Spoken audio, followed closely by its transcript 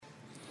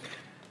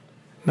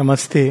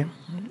नमस्ते।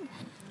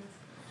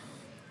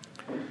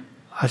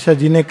 आशा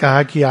जी ने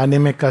कहा कि आने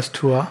में कष्ट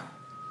हुआ।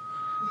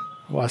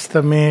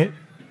 वास्तव में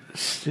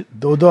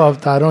दो दो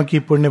अवतारों की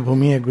पुण्य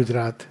भूमि है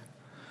गुजरात।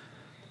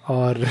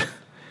 और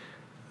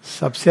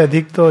सबसे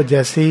अधिक तो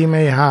जैसे ही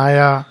मैं यहाँ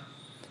आया,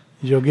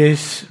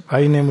 योगेश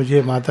भाई ने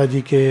मुझे माता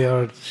जी के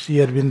और श्री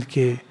अरविंद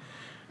के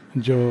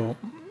जो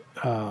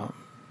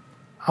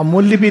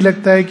अमूल्य भी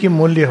लगता है कि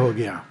मूल्य हो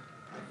गया,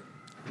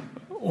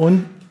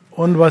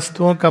 उन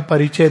वस्तुओं का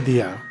परिचय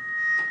दिया,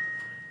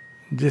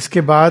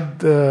 जिसके बाद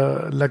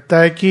लगता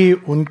है कि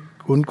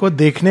उनको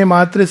देखने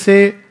मात्र से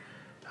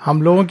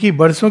हम लोगों की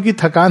बरसों की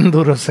थकान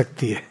दूर हो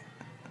सकती है।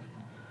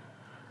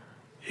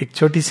 एक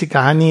छोटी सी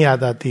कहानी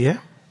याद आती है।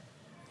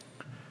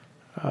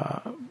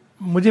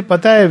 मुझे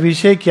पता है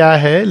विषय क्या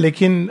है,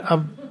 लेकिन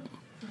अब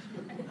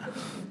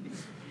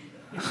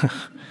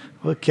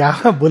वो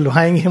क्या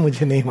बुलवाएंगे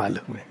मुझे नहीं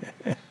मालूम है।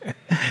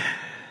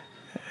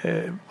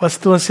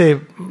 वस्तुओं से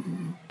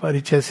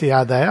परिचय से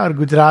याद आया और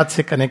गुजरात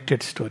से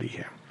कनेक्टेड स्टोरी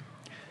है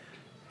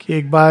कि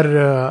एक बार,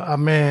 अब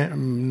मैं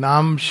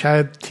नाम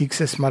शायद ठीक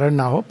से स्मरण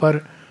ना हो, पर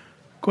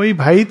कोई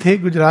भाई थे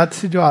गुजरात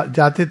से जो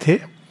जाते थे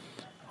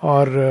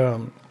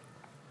और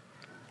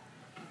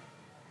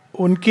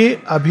उनके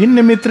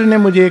अभिन्न मित्र ने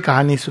मुझे एक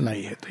कहानी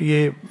सुनाई है। तो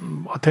ये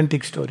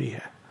ऑथेंटिक स्टोरी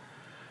है।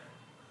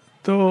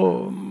 तो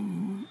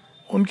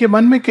उनके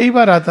मन में कई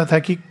बार आता था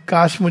कि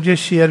काश मुझे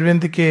श्री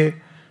अरविंद के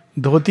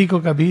धोती को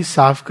कभी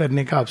साफ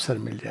करने का अवसर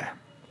मिल जाए।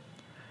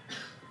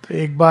 तो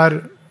एक बार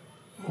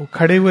वो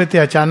खड़े हुए थे,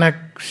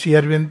 अचानक श्री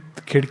अरविंद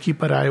खिड़की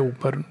पर आए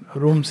ऊपर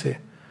रूम से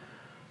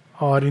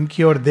और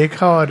इनकी ओर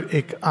देखा और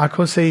एक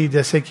आंखों से ही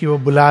जैसे कि वो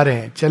बुला रहे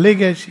हैं, चले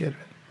गए श्री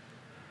अरविंद।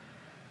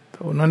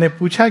 तो उन्होंने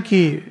पूछा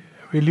कि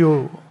विल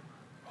यू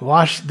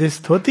वॉश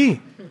दिस धोती।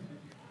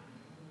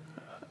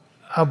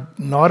 अब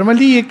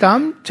नॉर्मली ये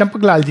काम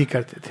चंपकलाल जी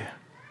करते थे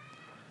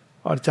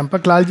और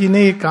चंपकलाल जी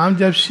ने ये काम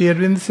जब श्री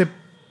अरविंद से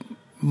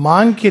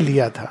मांग के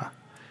लिया था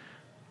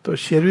तो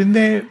श्री अरविंद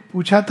ने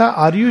पूछा था,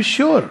 आर यू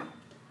श्योर?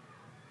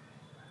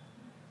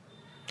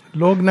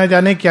 लोग न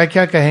जाने क्या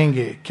क्या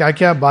कहेंगे, क्या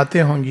क्या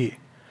बातें होंगी।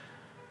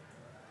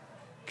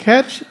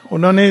 खैर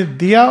उन्होंने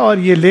दिया और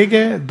ये ले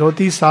गए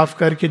धोती साफ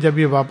करके। जब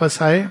ये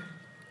वापस आए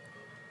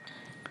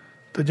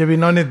तो जब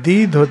इन्होंने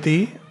दी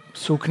धोती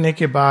सूखने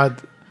के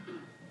बाद,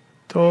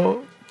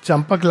 तो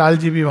चंपक लाल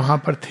जी भी वहां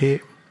पर थे।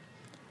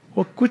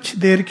 वो कुछ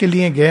देर के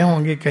लिए गए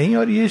होंगे कहीं,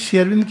 और ये श्री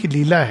अरविंद की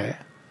लीला है।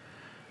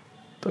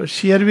 तो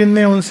श्री अरविंद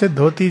ने उनसे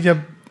धोती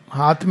जब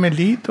हाथ में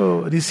ली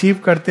तो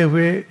रिसीव करते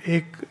हुए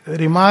एक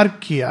रिमार्क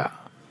किया,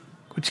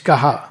 कुछ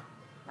कहा।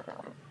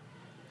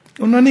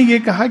 उन्होंने ये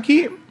कहा कि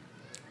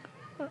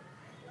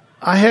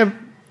I have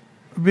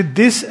with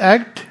this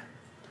act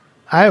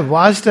I have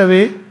washed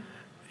away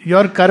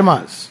your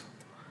karmas.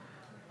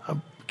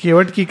 अब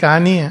केवट की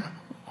कहानी है,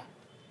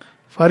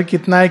 फर्क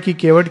इतना है कि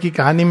केवट की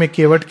कहानी में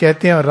केवट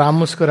कहते हैं और राम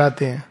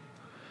मुस्कुराते हैं।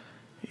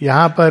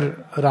 यहां पर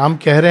राम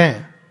कह रहे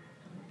हैं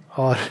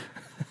और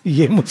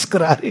ये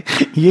मुस्कुरा रहे।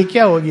 ये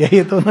क्या हो गया?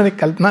 ये तो उन्होंने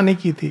कल्पना नहीं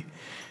की थी।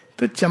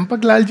 तो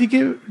चंपकलाल जी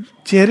के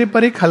चेहरे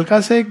पर एक हल्का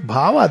सा एक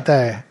भाव आता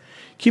है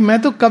कि मैं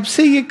तो कब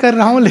से ये कर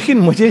रहा हूं, लेकिन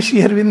मुझे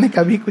श्री अरविंद ने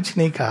कभी कुछ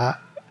नहीं कहा।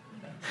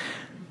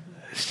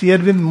 श्री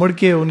अरविंद मुड़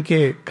के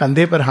उनके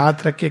कंधे पर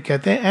हाथ रख के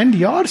कहते हैं, एंड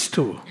योर्स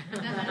टू।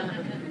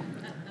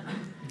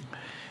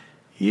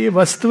 ये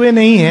वस्तुएं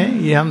नहीं है,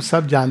 ये हम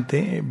सब जानते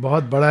हैं।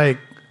 बहुत बड़ा एक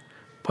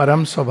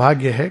परम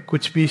सौभाग्य है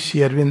कुछ भी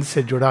श्री अरविंद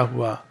से जुड़ा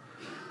हुआ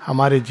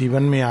हमारे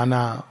जीवन में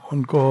आना,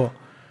 उनको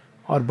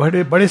और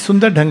बड़े बड़े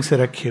सुंदर ढंग से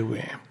रखे हुए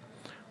हैं,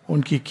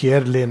 उनकी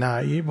केयर लेना,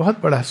 ये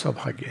बहुत बड़ा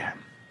सौभाग्य है।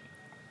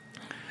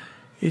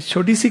 इस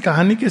छोटी सी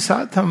कहानी के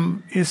साथ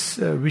हम इस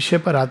विषय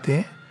पर आते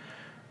हैं।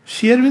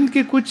 श्री अरविंद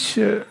के कुछ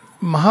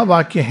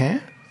महावाक्य हैं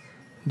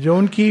जो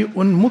उनकी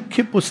उन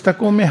मुख्य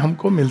पुस्तकों में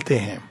हमको मिलते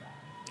हैं।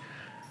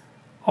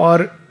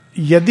 और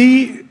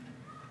यदि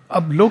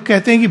अब लोग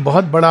कहते हैं कि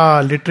बहुत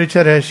बड़ा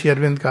लिटरेचर है श्री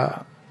अरविंद का,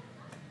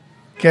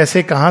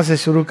 कैसे कहाँ से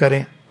शुरू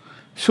करें?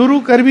 शुरू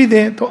कर भी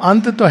दें तो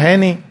अंत तो है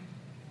नहीं।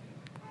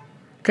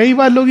 कई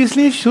बार लोग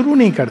इसलिए शुरू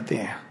नहीं करते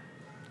हैं,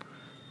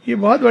 ये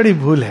बहुत बड़ी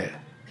भूल है।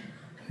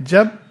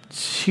 जब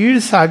क्षीर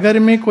सागर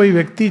में कोई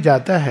व्यक्ति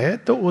जाता है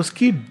तो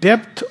उसकी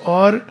डेप्थ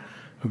और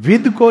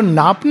विद को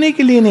नापने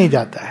के लिए नहीं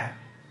जाता है,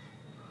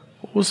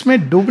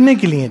 उसमें डूबने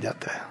के लिए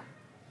जाता है।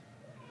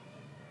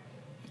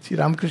 श्री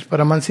रामकृष्ण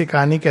परमहंस की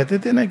कहानी कहते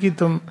थे ना कि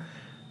तुम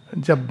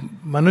जब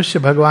मनुष्य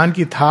भगवान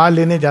की थाह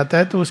लेने जाता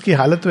है तो उसकी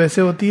हालत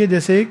वैसे होती है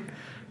जैसे एक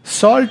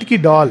सॉल्ट की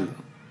डॉल,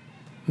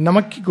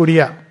 नमक की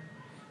गुड़िया,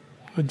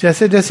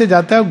 जैसे जैसे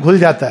जाता है वो घुल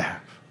जाता है।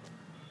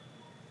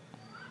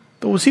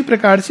 तो उसी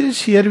प्रकार से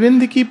श्री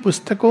अरविंद की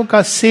पुस्तकों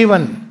का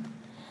सेवन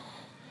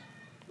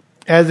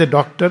एज ए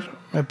डॉक्टर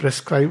मैं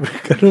प्रेस्क्राइब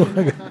करूं,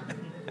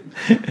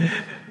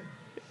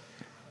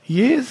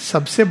 ये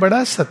सबसे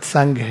बड़ा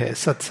सत्संग है।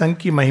 सत्संग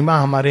की महिमा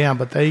हमारे यहां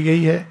बताई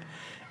गई है।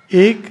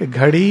 एक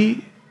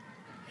घड़ी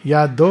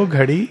या दो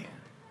घड़ी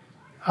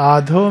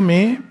आधों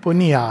में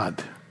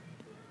पुनियाद,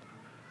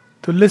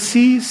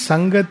 तुलसी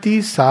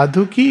संगति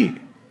साधु की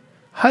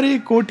हरे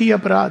कोटि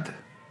अपराध।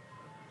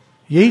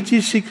 यही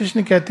चीज श्री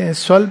कृष्ण कहते हैं,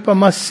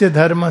 स्वल्पमस्य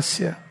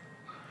धर्मस्य।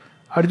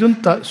 अर्जुन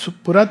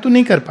पूरा तो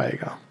नहीं कर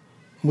पाएगा,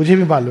 मुझे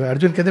भी मालूम है।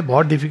 अर्जुन कहते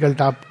बहुत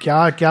डिफिकल्ट, आप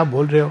क्या क्या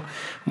बोल रहे हो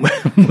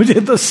मुझे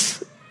तो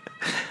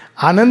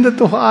आनंद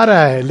तो आ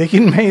रहा है,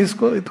 लेकिन मैं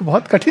इसको तो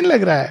बहुत कठिन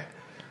लग रहा है।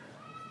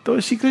 तो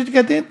श्री कृष्ण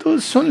कहते हैं तो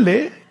सुन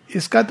ले,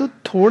 इसका तो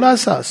थोड़ा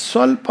सा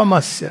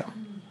स्वल्पमस्य,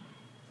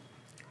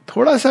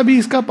 थोड़ा सा भी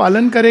इसका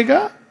पालन करेगा,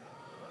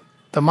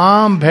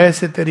 तमाम भय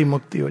से तेरी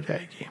मुक्ति हो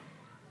जाएगी।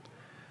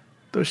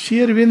 तो श्री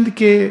अरविंद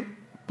के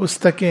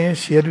पुस्तकें,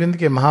 श्री अरविंद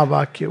के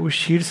महावाक्य उस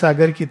क्षीर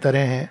सागर की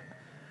तरह हैं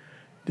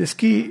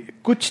जिसकी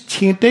कुछ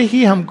छींटे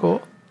ही हमको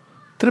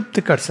तृप्त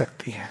कर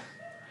सकती हैं।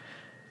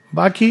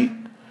 बाकी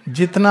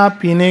जितना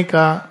पीने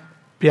का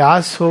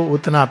प्यास हो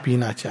उतना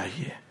पीना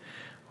चाहिए,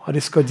 और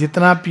इसको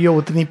जितना पियो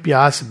उतनी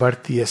प्यास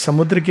बढ़ती है।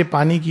 समुद्र के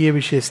पानी की ये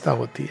विशेषता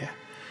होती है,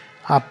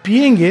 आप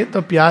पिएंगे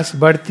तो प्यास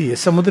बढ़ती है,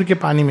 समुद्र के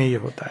पानी में ये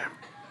होता है।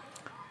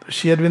 तो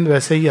श्री अरविंद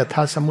वैसे ही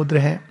अथाह समुद्र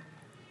हैं।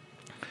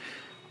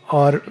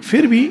 और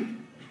फिर भी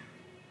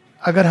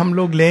अगर हम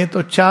लोग लें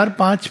तो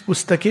 4-5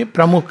 पुस्तकें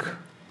प्रमुख,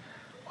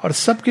 और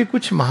सबके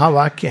कुछ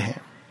महावाक्य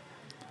हैं।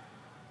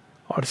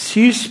 और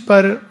शीर्ष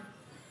पर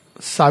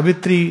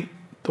सावित्री,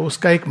 तो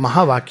उसका एक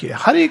महावाक्य है।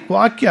 हर एक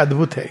वाक्य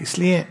अद्भुत है,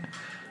 इसलिए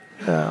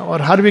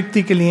और हर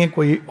व्यक्ति के लिए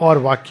कोई और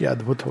वाक्य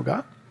अद्भुत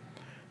होगा,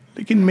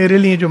 लेकिन मेरे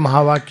लिए जो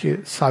महावाक्य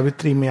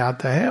सावित्री में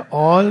आता है,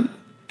 all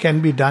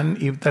can be done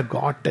if the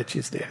God touch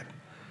is there.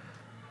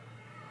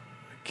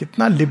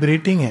 कितना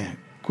लिबरेटिंग है,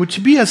 कुछ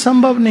भी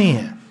असंभव नहीं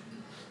है।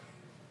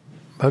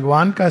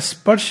 भगवान का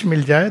स्पर्श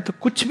मिल जाए तो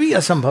कुछ भी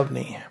असंभव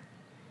नहीं है।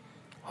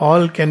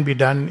 All can be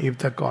done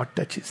if the God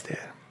touch is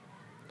there.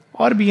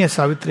 और भी है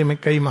सावित्री में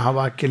कई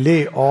महावाक्य,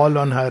 ले all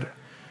on her,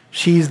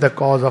 she is the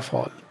cause of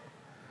all.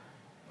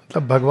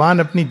 मतलब भगवान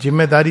अपनी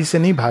जिम्मेदारी से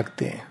नहीं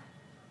भागते हैं।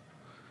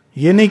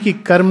 ये नहीं कि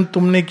कर्म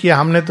तुमने किया,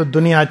 हमने तो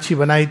दुनिया अच्छी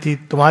बनाई थी,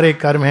 तुम्हारे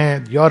कर्म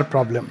हैं, योर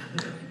प्रॉब्लम।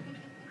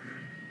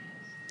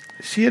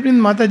 श्री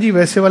अरविंद माता जी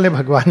वैसे वाले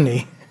भगवान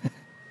नहीं।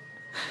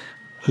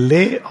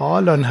 ले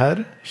all on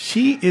her,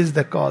 she is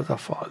the cause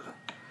of all.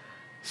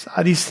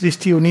 सारी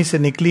सृष्टि उन्हीं से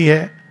निकली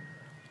है,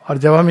 और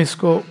जब हम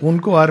इसको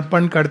उनको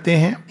अर्पण करते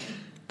हैं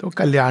तो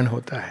कल्याण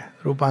होता है,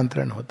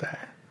 रूपांतरण होता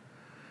है।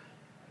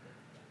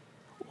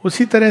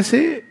 उसी तरह से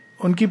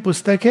उनकी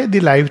पुस्तक है द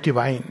लाइफ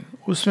डिवाइन,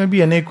 उसमें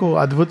भी अनेकों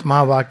अद्भुत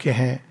महावाक्य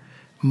हैं।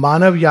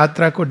 मानव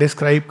यात्रा को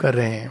डिस्क्राइब कर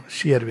रहे हैं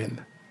Shri Arvind.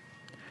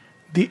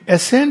 The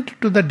ascent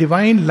to the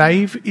divine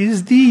life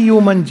is the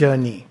human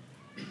journey,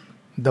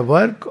 the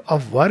work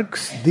of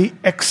works, the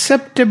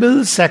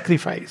acceptable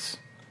sacrifice.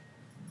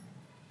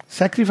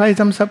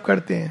 Sacrifice हम सब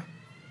करते हैं,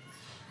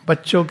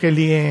 बच्चों के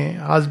लिए,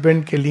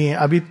 हस्बैंड के लिए।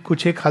 अभी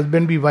कुछ एक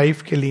हस्बैंड भी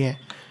वाइफ के लिए,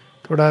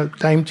 थोड़ा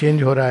टाइम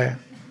चेंज हो रहा है।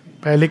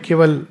 पहले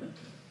केवल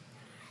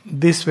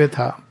दिस वे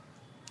था।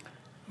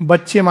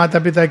 बच्चे माता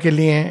पिता के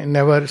लिए,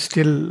 never,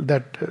 still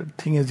that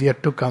thing is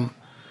yet to come.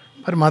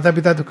 पर माता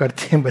पिता तो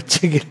करते हैं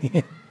बच्चे के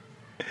लिए।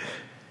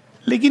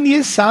 लेकिन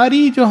ये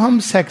सारी जो हम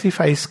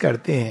सैक्रिफाइस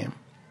करते हैं,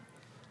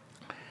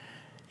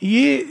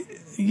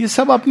 ये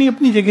सब अपनी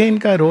अपनी जगह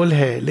इनका रोल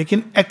है,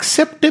 लेकिन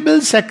एक्सेप्टेबल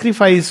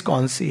सैक्रिफाइस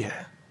कौन सी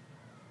है?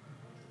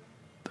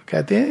 तो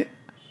कहते हैं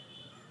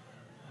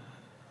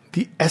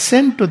the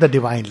ascent to the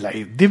divine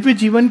life, Divya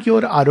जीवन की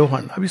ओर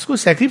आरोहण। अब इसको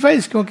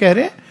सैक्रिफाइस क्यों कह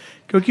रहे हैं?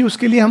 क्योंकि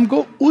उसके लिए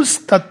हमको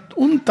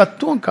उन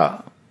तत्वों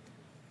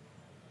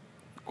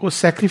को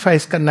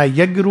सैक्रिफाइस करना,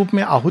 यज्ञ रूप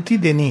में आहुति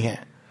देनी है,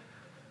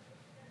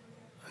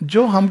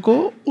 जो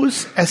हमको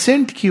उस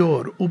एसेंट की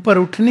ओर, ऊपर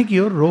उठने की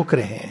ओर रोक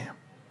रहे हैं।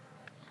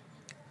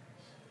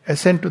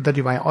 Accent to the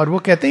divine. और वो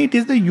कहते हैं it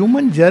is the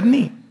human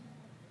journey.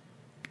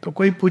 तो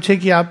कोई पूछे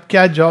कि आप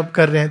क्या जॉब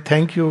कर रहे हैं,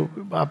 थैंक यू,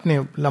 आपने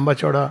लंबा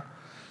चौड़ा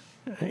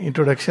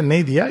इंट्रोडक्शन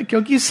नहीं दिया,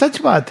 क्योंकि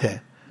सच बात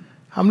है।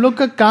 हम लोग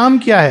का काम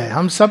क्या है?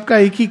 हम सबका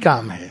एक ही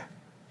काम है,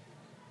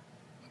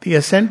 the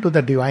ascent to the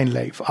divine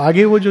life.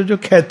 आगे वो जो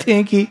कहते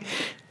हैं कि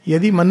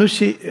यदि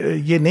मनुष्य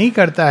ये नहीं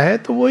करता है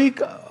तो वो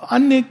एक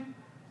अन्य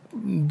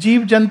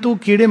जीव जंतु,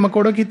 कीड़े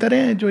मकोड़ों की तरह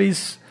हैं, जो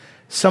इस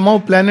समो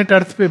प्लेनेट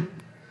अर्थ पे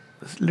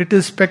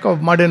little spec of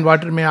mud and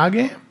water में आ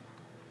गए।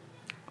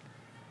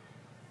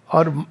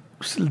 और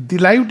द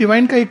लाइफ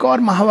डिवाइन का एक और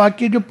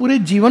महावाक्य जो पूरे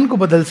जीवन को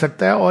बदल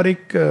सकता है, और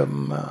एक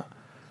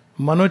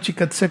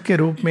मनोचिकित्सक के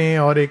रूप में,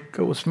 और एक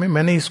उसमें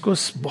मैंने इसको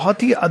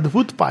बहुत ही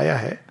अद्भुत पाया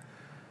है।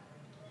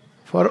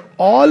 For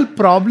all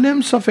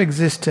problems of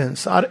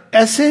existence are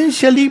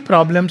essentially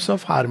problems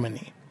of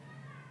harmony.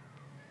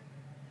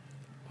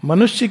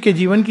 मनुष्य के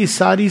जीवन की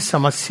सारी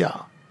समस्या,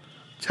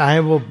 चाहे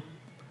वो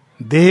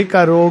देह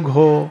का रोग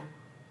हो,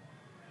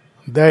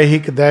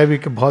 दैहिक,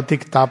 दैविक,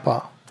 भौतिक तापा,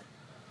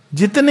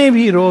 जितने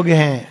भी रोग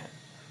हैं,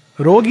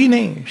 रोग ही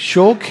नहीं,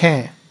 शोक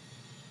हैं,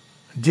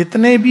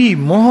 जितने भी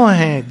मोह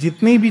हैं,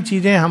 जितनी भी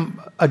चीजें हम,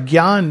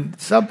 अज्ञान,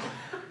 सब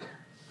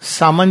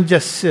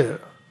सामंजस्य।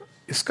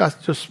 इसका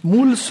जो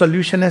मूल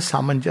सॉल्यूशन है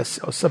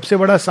सामंजस्य, और सबसे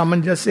बड़ा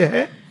सामंजस्य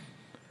है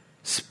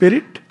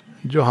स्पिरिट,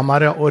 जो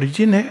हमारा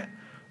ओरिजिन है,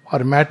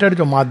 और मैटर,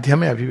 जो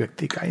माध्यम है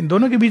अभिव्यक्ति का। इन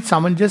दोनों के बीच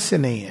सामंजस्य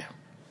नहीं है।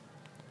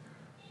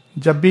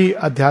 जब भी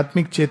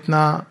आध्यात्मिक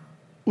चेतना,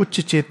 उच्च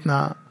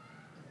चेतना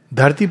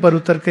धरती पर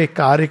उतर के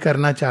कार्य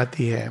करना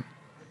चाहती है,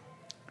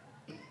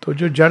 तो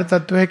जो जड़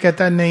तत्व है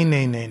कहता है नहीं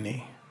नहीं नहीं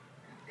नहीं,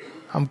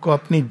 हमको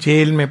अपनी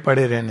जेल में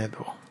पड़े रहने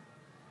दो।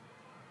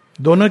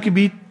 दोनों के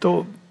बीच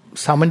तो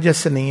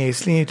सामंजस्य नहीं है,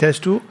 इसलिए it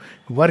has to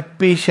work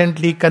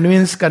patiently,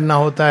 convince करना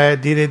होता है,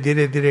 धीरे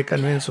धीरे धीरे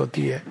कन्विंस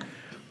होती है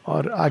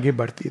और आगे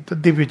बढ़ती है। तो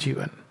दिव्य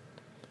जीवन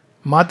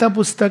माता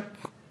पुस्तक,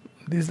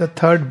 this is the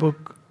third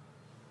book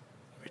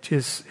which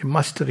is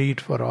must read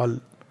for all.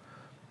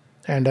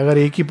 And अगर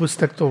एक ही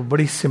पुस्तक, तो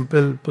बड़ी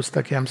सिंपल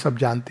पुस्तक है, हम सब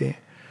जानते हैं।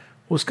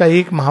 उसका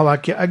एक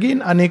महावाक्य, अगेन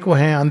अनेकों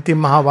हैं,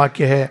 अंतिम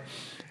महावाक्य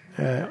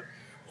है,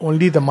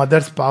 only the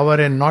mother's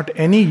power and not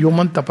any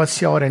human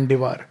तपस्या और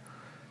endeavour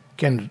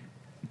can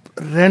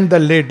red the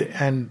lid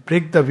and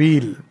break the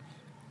wheel.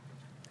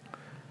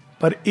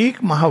 पर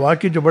एक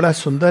महावाक्य जो बड़ा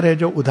सुंदर है,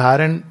 जो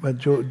उदाहरण,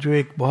 जो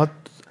एक बहुत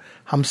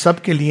हम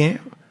सब के लिए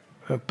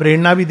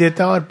प्रेरणा भी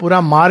देता है और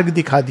पूरा मार्ग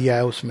दिखा दिया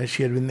है उसमें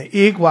श्री अरविंद ने।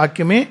 एक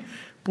वाक्य में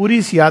पूरी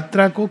इस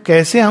यात्रा को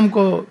कैसे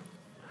हमको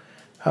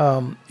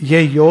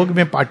यह योग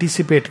में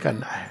पार्टिसिपेट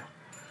करना है।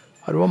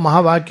 और वो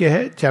महावाक्य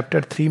है,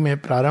 चैप्टर 3 में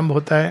प्रारंभ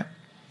होता है,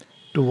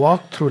 to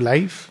walk through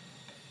life,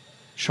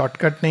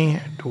 shortcut नहीं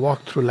है, to walk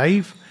through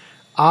life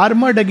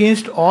armoured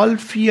against all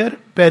fear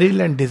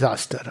peril and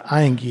disaster.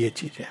 आएंगी ये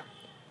चीजें।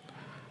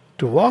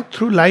 To walk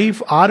through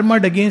life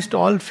armoured against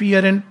all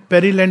fear and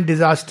peril and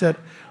disaster,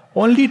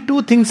 only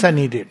 2 things are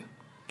needed.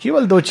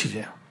 केवल 2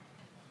 चीजें।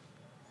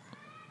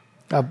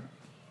 अब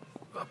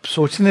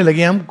सोचने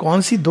लगे हम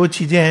कौन सी 2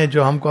 चीजें हैं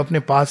जो हमको अपने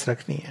पास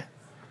रखनी है।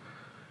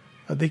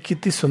 और देखिए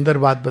कितनी सुंदर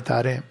बात बता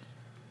रहे हैं।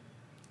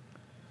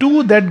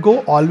 2 that go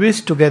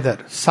always together,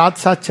 साथ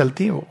साथ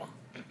चलती हैं वो।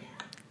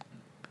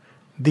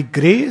 The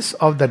grace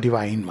of the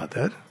divine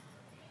mother,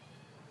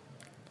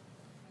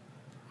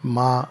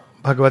 मां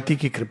भगवती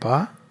की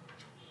कृपा,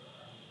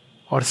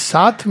 और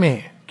साथ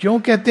में क्यों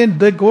कहते हैं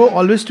दे गो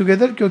ऑलवेज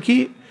टुगेदर,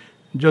 क्योंकि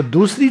जो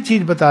दूसरी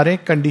चीज बता रहे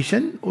हैं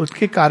कंडीशन,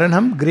 उसके कारण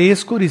हम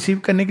ग्रेस को रिसीव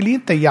करने के लिए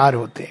तैयार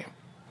होते हैं।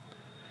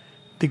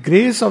 The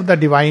grace of the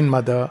divine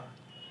mother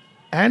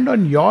and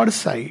on your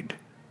side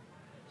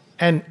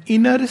an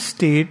inner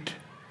state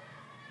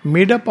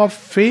made up of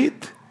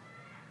faith,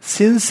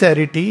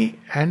 sincerity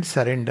and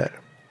surrender.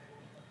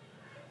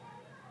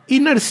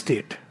 Inner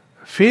state,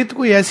 faith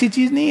कोई ऐसी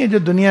चीज नहीं है जो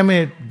दुनिया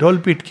में ढोल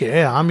पीट के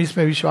है, हम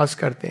इसमें विश्वास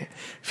करते हैं।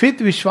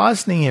 फेथ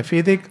विश्वास नहीं है,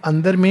 फेथ एक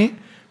अंदर में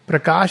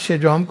प्रकाश है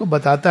जो हमको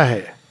बताता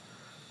है।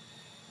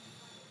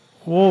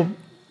 वो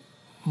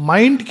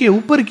माइंड के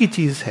ऊपर की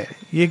चीज है,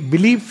 ये एक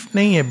बिलीफ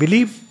नहीं है।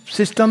 बिलीफ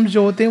सिस्टम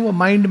जो होते हैं वो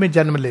माइंड में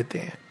जन्म लेते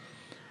हैं,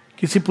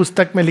 किसी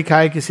पुस्तक में लिखा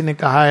है, किसी ने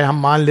कहा है,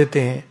 हम मान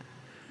लेते हैं।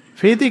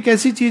 फेथ एक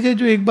ऐसी चीज है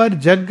जो एक बार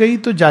जग गई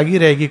तो जागी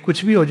रहेगी,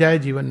 कुछ भी हो जाए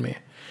जीवन में,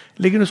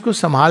 लेकिन उसको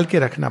संभाल के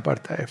रखना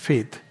पड़ता है।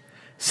 फेथ,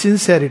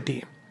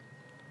 सिंसेरिटी,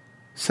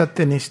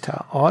 सत्यनिष्ठा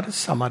और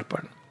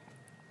समर्पण।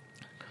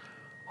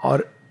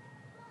 और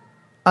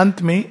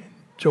अंत में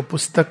जो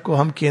पुस्तक को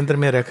हम केंद्र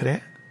में रख रहे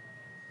हैं,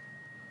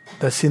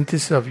 द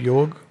सिंथेसिस ऑफ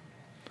योग,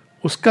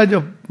 उसका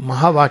जो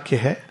महावाक्य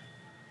है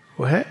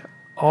वो है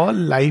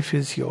ऑल लाइफ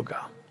इज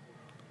योगा।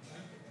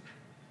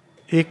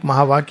 एक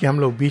महावाक्य हम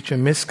लोग बीच में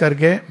मिस कर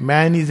गए,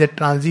 man is a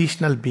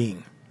transitional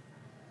being.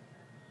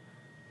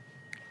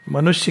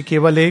 मनुष्य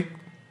केवल एक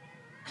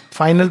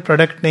फाइनल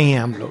प्रोडक्ट नहीं है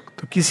हम लोग,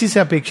 तो किसी से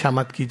अपेक्षा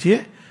मत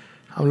कीजिए।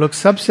 हम लोग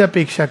सबसे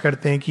अपेक्षा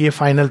करते हैं कि ये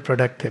फाइनल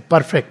प्रोडक्ट है,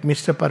 परफेक्ट,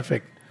 मिस्टर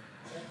परफेक्ट।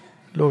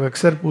 लोग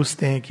अक्सर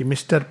पूछते हैं कि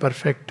मिस्टर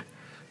परफेक्ट,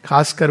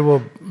 खासकर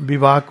वो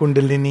विवाह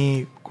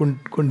कुंडलिनी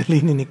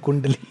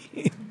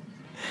कुंडली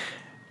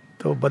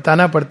तो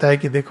बताना पड़ता है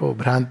कि देखो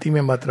भ्रांति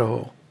में मत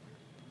रहो,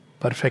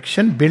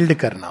 परफेक्शन बिल्ड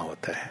करना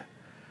होता है।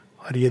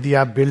 और यदि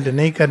आप बिल्ड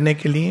नहीं करने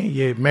के लिए,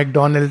 ये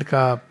मैकडोनल्ड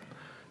का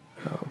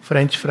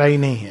फ्रेंच फ्राई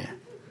नहीं है,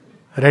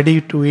 ready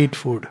to eat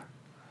food,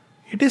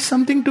 it is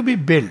something to be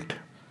build.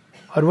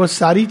 और वो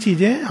सारी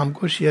चीजें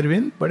हमको श्री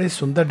अरविंद बड़े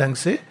सुंदर ढंग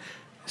से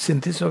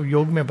सिंथेसिस ऑफ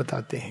योग में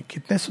बताते हैं।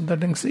 कितने सुंदर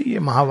ढंग से ये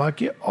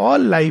महावाक्य,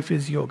 ऑल लाइफ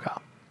इज योगा।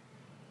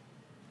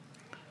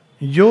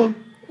 योग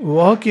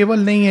वह केवल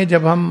नहीं है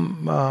जब हम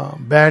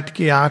बैठ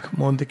के आंख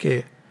मूंद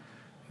के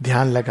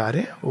ध्यान लगा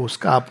रहे, वो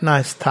उसका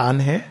अपना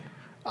स्थान है,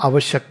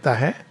 आवश्यकता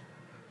है।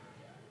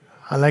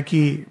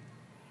 हालांकि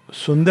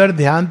सुंदर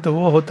ध्यान तो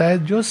वो होता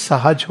है जो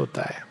सहज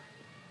होता है।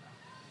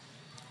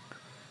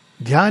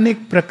 ध्यान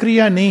एक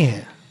प्रक्रिया नहीं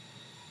है,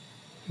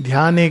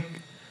 ध्यान एक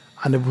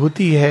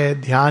अनुभूति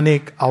है, ध्यान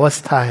एक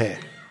अवस्था है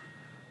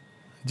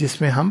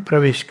जिसमें हम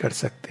प्रवेश कर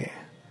सकते हैं।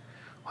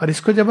 और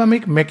इसको जब हम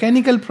एक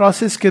मैकेनिकल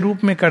प्रोसेस के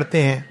रूप में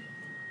करते हैं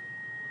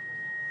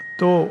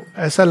तो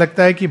ऐसा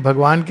लगता है कि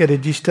भगवान के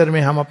रजिस्टर में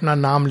हम अपना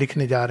नाम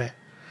लिखने जा रहे हैं।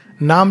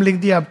 नाम लिख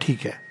दिया, अब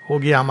ठीक है, हो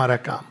गया हमारा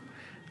काम,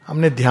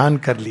 हमने ध्यान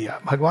कर लिया।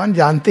 भगवान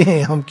जानते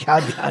हैं हम क्या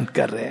ध्यान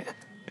कर रहे हैं,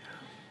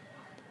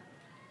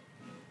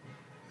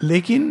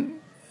 लेकिन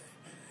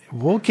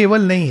वो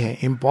केवल नहीं है।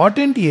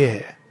 इंपॉर्टेंट ये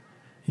है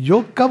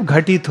योग कब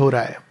घटित हो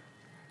रहा है।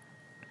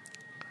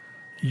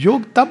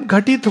 योग तब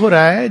घटित हो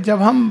रहा है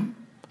जब हम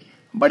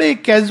बड़े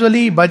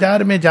कैजुअली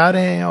बाजार में जा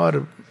रहे हैं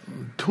और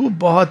धूप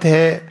बहुत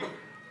है,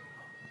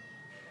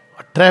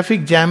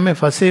 ट्रैफिक जैम में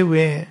फंसे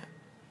हुए हैं,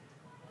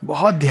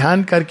 बहुत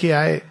ध्यान करके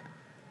आए,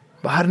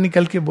 बाहर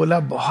निकल के बोला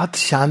बहुत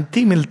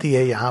शांति मिलती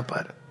है यहां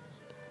पर।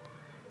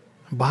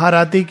 बाहर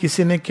आते ही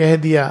किसी ने कह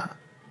दिया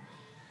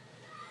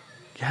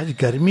कि आज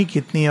गर्मी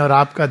कितनी है, और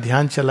आपका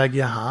ध्यान चला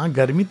गया, हाँ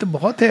गर्मी तो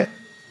बहुत है,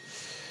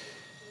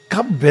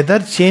 कब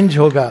वेदर चेंज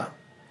होगा।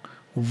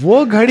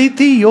 वो घड़ी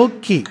थी योग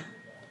की।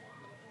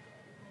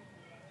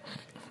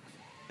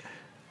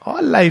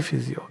 ऑल लाइफ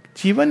इज योग।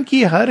 जीवन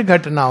की हर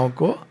घटनाओं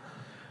को,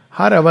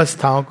 हर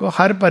अवस्थाओं को,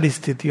 हर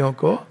परिस्थितियों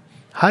को,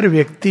 हर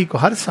व्यक्ति को,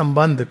 हर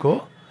संबंध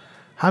को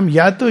हम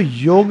या तो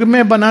योग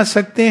में बना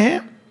सकते हैं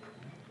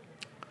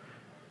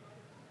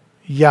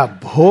या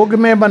भोग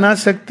में बना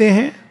सकते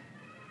हैं।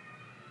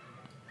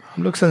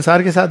 हम लोग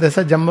संसार के साथ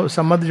ऐसा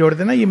संबंध जोड़ते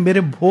हैं ना, ये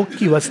मेरे भोग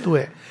की वस्तु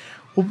है।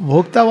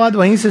 उपभोक्तावाद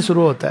वहीं से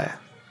शुरू होता है।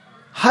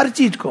 हर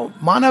चीज को,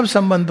 मानव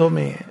संबंधों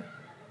में,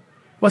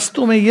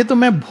 वस्तु में, ये तो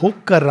मैं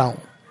भोग कर रहा हूं।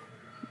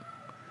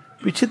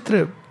 विचित्र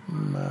एक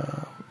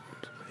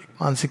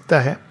मानसिकता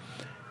है।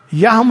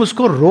 या हम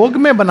उसको रोग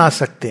में बना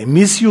सकते हैं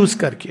मिसयूज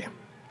करके।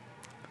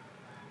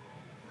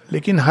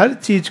 लेकिन हर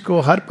चीज को,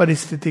 हर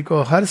परिस्थिति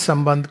को, हर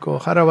संबंध को,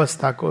 हर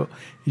अवस्था को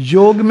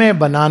योग में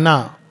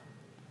बनाना,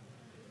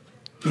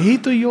 यही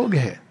तो योग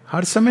है।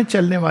 हर समय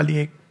चलने वाली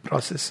एक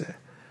प्रोसेस है।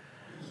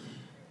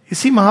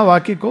 इसी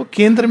महावाक्य को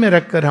केंद्र में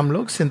रखकर हम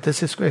लोग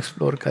सिंथेसिस को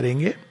एक्सप्लोर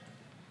करेंगे,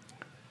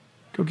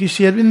 क्योंकि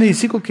श्री अरविंद ने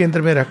इसी को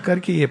केंद्र में रखकर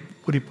कि ये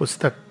पूरी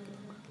पुस्तक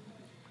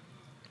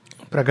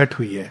प्रकट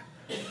हुई है।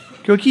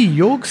 क्योंकि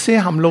योग से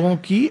हम लोगों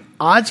की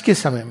आज के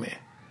समय में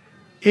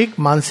एक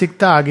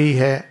मानसिकता आ गई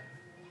है,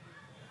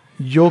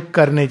 योग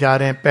करने जा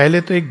रहे हैं।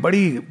 पहले तो एक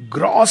बड़ी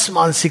ग्रॉस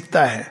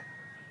मानसिकता है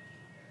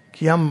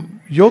कि हम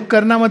योग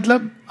करना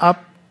मतलब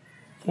आप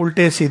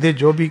उल्टे सीधे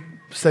जो भी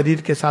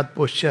शरीर के साथ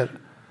पोस्चर,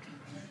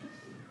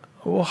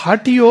 वो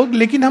हठ योग।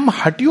 लेकिन हम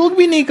हठ योग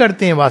भी नहीं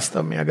करते हैं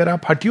वास्तव में। अगर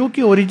आप हठ योग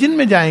के ओरिजिन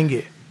में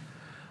जाएंगे,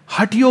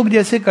 हठ योग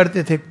जैसे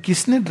करते थे,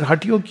 किसने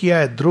हठ योग किया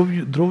है?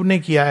 ध्रुव ने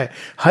किया है,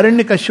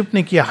 हिरण्यकश्यप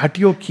ने किया, हठ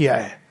योग किया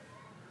है।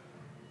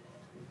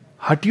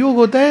 हठ योग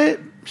होता है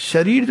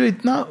शरीर जो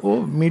इतना,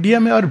 वो मीडिया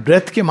में और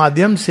ब्रेथ के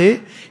माध्यम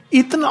से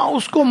इतना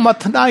उसको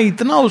मथना,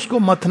 इतना उसको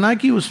मथना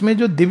कि उसमें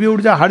जो दिव्य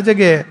ऊर्जा हर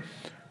जगह है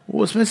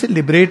वो उसमें से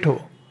लिबरेट हो।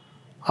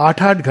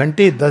 8-8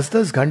 घंटे,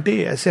 10-10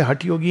 घंटे ऐसे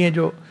हठ योगी हैं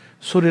जो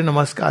सूर्य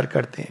नमस्कार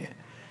करते हैं।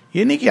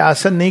 ये नहीं कि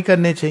आसन नहीं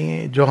करने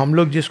चाहिए, जो हम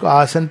लोग जिसको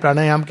आसन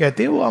प्राणायाम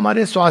कहते हैं वो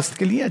हमारे स्वास्थ्य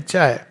के लिए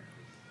अच्छा है।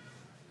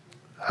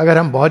 अगर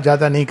हम बहुत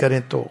ज्यादा नहीं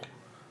करें तो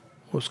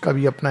उसका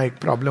भी अपना एक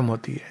प्रॉब्लम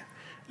होती है,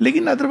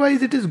 लेकिन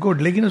अदरवाइज इट इज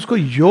गुड। लेकिन उसको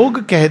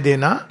योग कह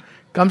देना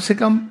कम से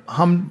कम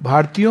हम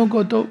भारतीयों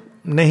को तो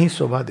नहीं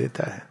शोभा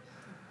देता है।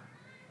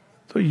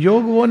 तो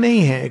योग वो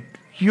नहीं है।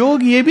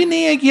 योग ये भी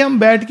नहीं है कि हम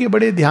बैठ के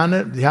बड़े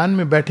ध्यान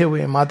में बैठे हुए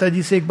हैं। माता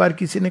जी से एक बार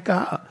किसी ने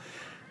कहा,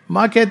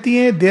 माँ कहती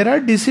है there are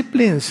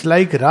disciplines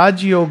like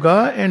Raj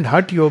yoga and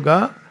हठ yoga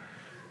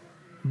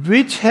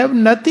which have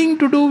nothing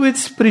to do with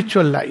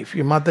spiritual life.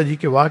 ये माता जी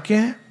के वाक्य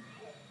हैं।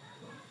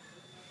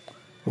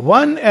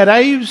 One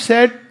arrives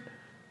at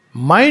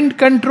mind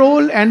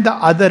control and the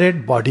other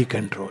at body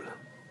control.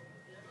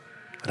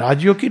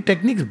 राजयोग की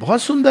टेक्निक्स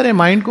बहुत सुंदर है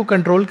माइंड को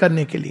कंट्रोल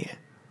करने के लिए।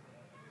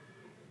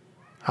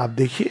 आप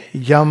देखिए,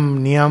 यम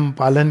नियम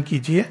पालन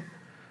कीजिए,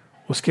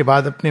 उसके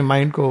बाद अपने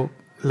माइंड को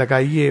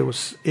लगाइए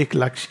उस एक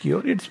लक्ष्य की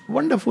ओर। इट्स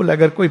वंडरफुल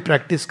अगर कोई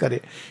प्रैक्टिस करे।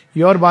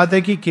 ये और बात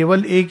है कि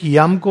केवल एक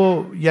यम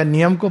को या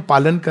नियम को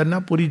पालन करना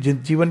पूरी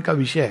जीवन का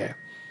विषय है।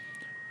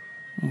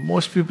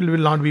 Most people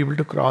will not be able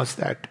to cross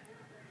that.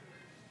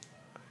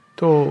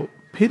 तो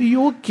फिर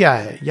योग क्या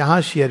है?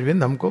 यहां श्री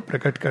अरविंद हमको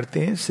प्रकट करते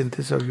हैं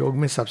सिंथेसिस ऑफ योग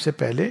में सबसे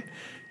पहले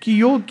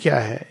कि योग क्या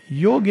है।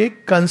 योग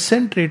एक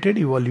कंसेंट्रेटेड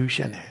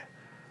इवोल्यूशन है,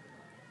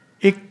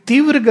 एक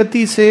तीव्र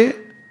गति से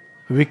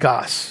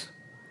विकास।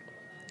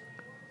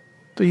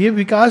 तो ये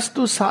विकास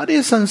तो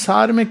सारे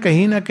संसार में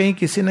कहीं ना कहीं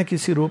किसी न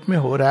किसी रूप में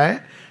हो रहा है।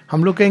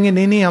 हम लोग कहेंगे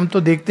नहीं नहीं, हम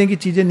तो देखते हैं कि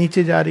चीजें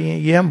नीचे जा रही हैं।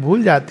 ये हम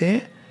भूल जाते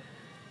हैं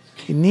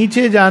कि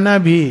नीचे जाना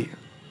भी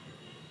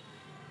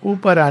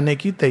ऊपर आने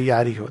की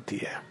तैयारी होती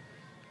है,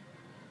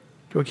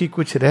 क्योंकि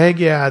कुछ रह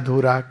गया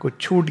अधूरा, कुछ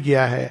छूट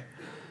गया है,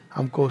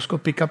 हमको उसको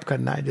पिकअप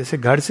करना है। जैसे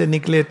घर से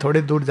निकले,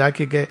 थोड़े दूर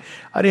जाके गए,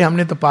 अरे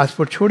हमने तो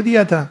पासपोर्ट छोड़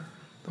दिया था,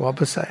 तो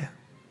वापस आए।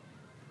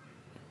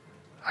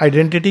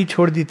 आइडेंटिटी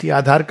छोड़ दी थी,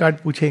 आधार कार्ड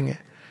पूछेंगे,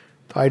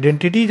 तो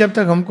आइडेंटिटी जब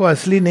तक हमको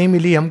असली नहीं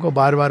मिली, हमको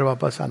बार बार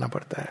वापस आना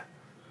पड़ता है।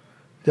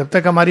 जब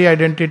तक हमारी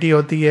आइडेंटिटी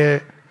होती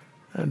है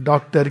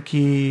डॉक्टर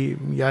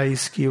की या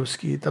इसकी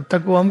उसकी, तब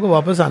तक वो हमको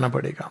वापस आना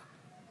पड़ेगा।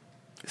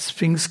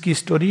 स्फिंक्स की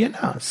स्टोरी है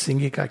ना,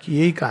 सिंगिका की,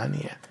 यही कहानी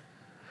है।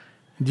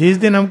 जिस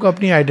दिन हमको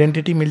अपनी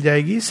आइडेंटिटी मिल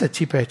जाएगी,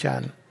 सच्ची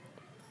पहचान,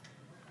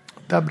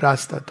 तब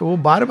रास्ता, तो वो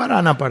बार बार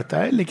आना पड़ता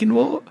है। लेकिन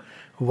वो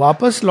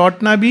वापस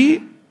लौटना भी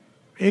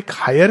एक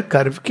हायर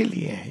कर्व के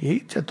लिए है,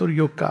 यही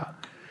चतुर्युग का।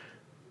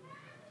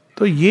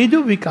 तो ये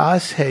जो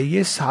विकास है,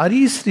 ये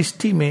सारी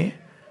सृष्टि में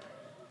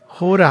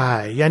हो रहा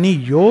है। यानी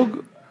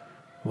योग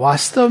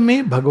वास्तव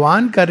में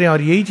भगवान कर रहे हैं।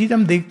 और यही चीज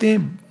हम देखते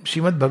हैं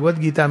श्रीमद् भगवत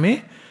गीता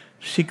में।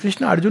 श्री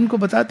कृष्ण अर्जुन को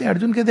बताते हैं,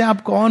 अर्जुन कहते हैं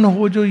आप कौन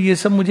हो जो ये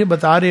सब मुझे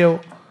बता रहे हो?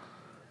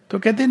 तो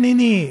कहते नहीं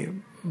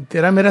नहीं,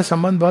 तेरा मेरा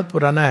संबंध बहुत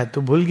पुराना है,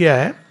 तू भूल गया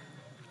है।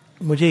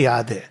 मुझे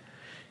याद है,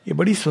 ये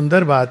बड़ी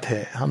सुंदर बात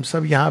है, हम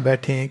सब यहाँ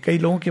बैठे हैं, कई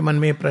लोगों के मन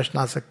में ये प्रश्न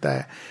आ सकता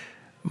है,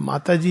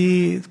 माता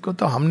जी को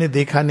तो हमने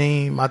देखा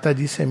नहीं, माता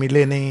जी से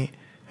मिले नहीं,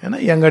 है ना,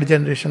 यंगर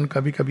जनरेशन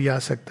कभी कभी आ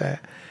सकता है।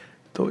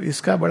 तो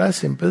इसका बड़ा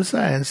सिंपल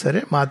सा आंसर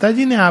है, माता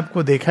जी ने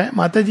आपको देखा है,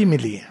 माता जी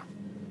मिली है।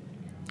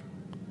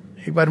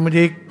 एक बार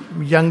मुझे एक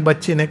यंग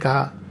बच्चे ने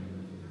कहा,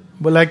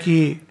 बोला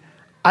कि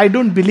I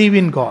don't believe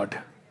in God.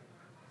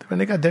 तो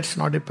मैंने कहा दैट्स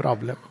नॉट ए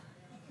प्रॉब्लम।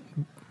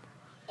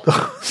 तो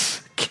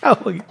क्या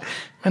हो गया?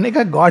 मैंने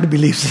कहा God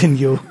believes in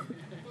you.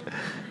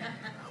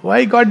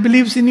 Why God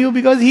believes in you?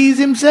 Because he is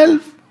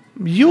himself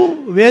you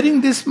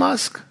wearing this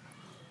mask.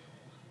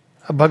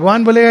 अब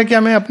भगवान बोलेगा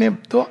क्या मैं अपने,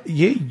 तो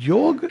ये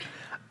योग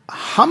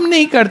हम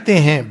नहीं करते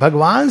हैं,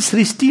 भगवान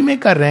सृष्टि में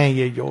कर रहे हैं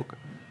ये योग।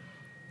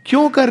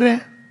 क्यों कर रहे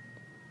हैं?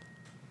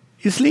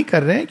 इसलिए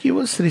कर रहे हैं कि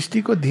वो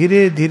सृष्टि को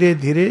धीरे धीरे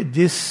धीरे,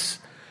 जिस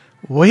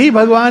वही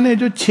भगवान है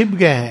जो छिप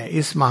गए हैं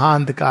इस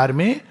महाअंधकार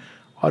में,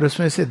 और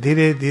उसमें से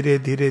धीरे धीरे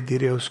धीरे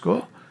धीरे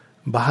उसको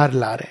बाहर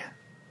ला रहे हैं।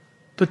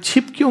 तो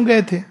छिप क्यों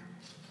गए थे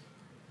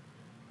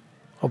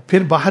और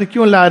फिर बाहर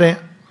क्यों ला रहे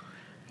हैं?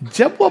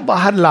 जब वो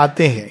बाहर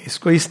लाते हैं,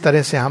 इसको इस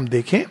तरह से हम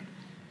देखें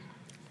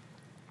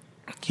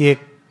कि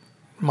एक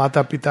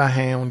माता पिता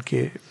हैं,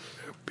 उनके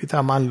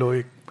पिता मान लो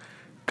एक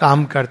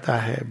काम करता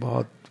है,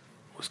 बहुत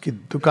उसकी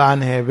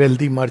दुकान है,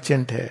 वेल्दी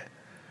मर्चेंट है।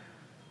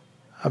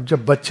 अब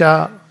जब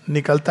बच्चा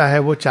निकलता है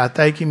वो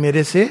चाहता है कि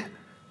मेरे से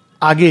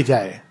आगे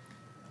जाए।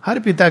 हर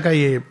पिता का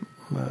ये,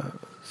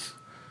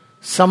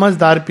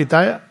 समझदार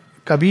पिता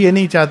कभी ये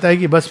नहीं चाहता है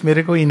कि बस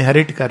मेरे को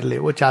इनहेरिट कर ले,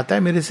 वो चाहता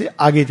है मेरे से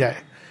आगे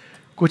जाए,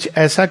 कुछ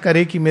ऐसा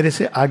करे कि मेरे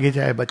से आगे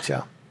जाए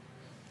बच्चा।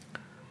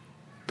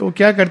 तो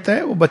क्या करता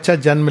है, वो बच्चा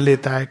जन्म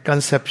लेता है,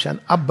 कंसेप्शन।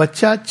 अब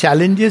बच्चा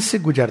चैलेंजेस से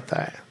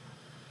गुजरता है,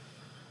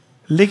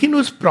 लेकिन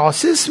उस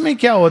प्रोसेस में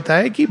क्या होता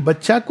है कि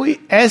बच्चा कोई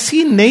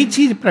ऐसी नई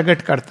चीज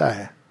प्रकट करता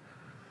है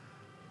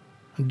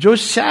जो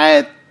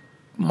शायद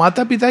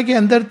माता पिता के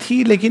अंदर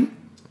थी लेकिन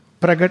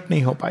प्रकट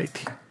नहीं हो पाई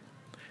थी।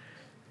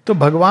 तो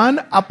भगवान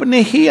अपने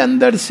ही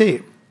अंदर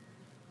से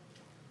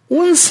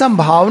उन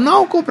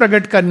संभावनाओं को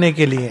प्रकट करने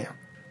के लिए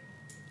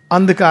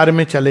अंधकार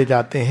में चले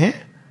जाते हैं,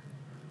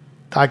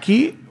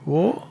 ताकि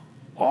वो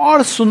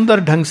और सुंदर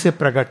ढंग से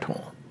प्रकट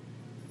हो,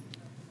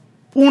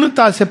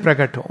 पूर्णता से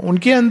प्रकट हो।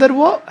 उनके अंदर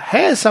वो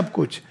है सब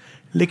कुछ,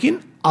 लेकिन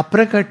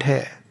अप्रकट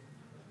है।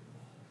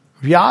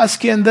 व्यास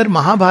के अंदर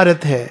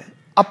महाभारत है,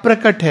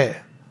 अप्रकट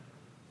है।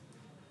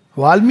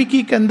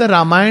 वाल्मीकि के अंदर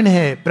रामायण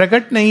है,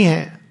 प्रकट नहीं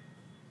है।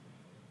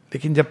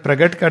 लेकिन जब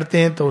प्रकट करते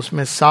हैं तो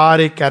उसमें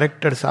सारे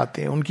कैरेक्टर्स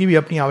आते हैं, उनकी भी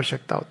अपनी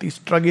आवश्यकता होती है,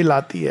 स्ट्रगल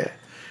आती है,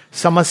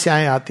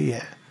 समस्याएं आती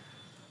है,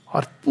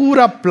 और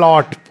पूरा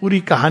प्लॉट, पूरी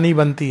कहानी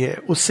बनती है।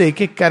 उससे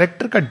एक एक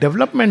कैरेक्टर का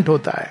डेवलपमेंट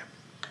होता है।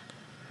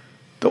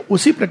 तो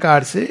उसी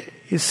प्रकार से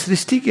इस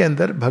सृष्टि के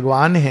अंदर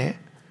भगवान है।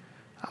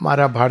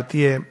 हमारा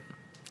भारतीय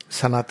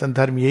सनातन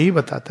धर्म यही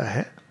बताता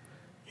है।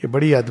 ये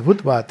बड़ी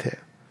अद्भुत बात है।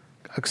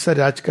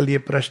 अक्सर आजकल ये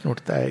प्रश्न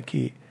उठता है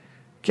कि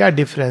क्या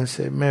डिफरेंस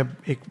है। मैं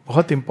एक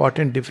बहुत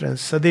इंपॉर्टेंट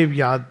डिफरेंस सदैव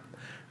याद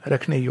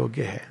रखने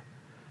योग्य है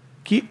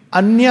कि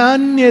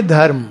अन्य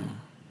धर्म,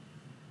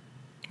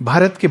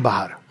 भारत के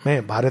बाहर,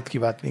 मैं भारत की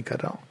बात नहीं कर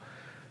रहा हूं,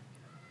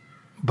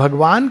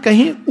 भगवान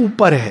कहीं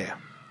ऊपर है,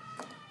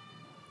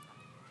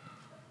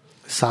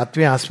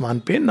 7वें आसमान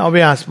पे,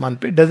 9वें आसमान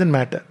पे, डजंट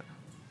मैटर।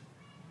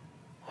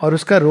 और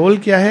उसका रोल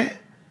क्या है?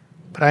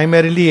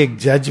 प्राइमरीली एक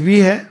जज भी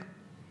है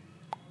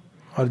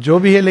और जो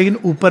भी है, लेकिन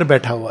ऊपर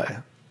बैठा हुआ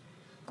है।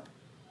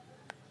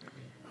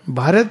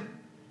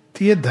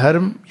 भारतीय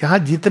धर्म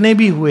यहां जितने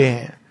भी हुए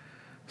हैं,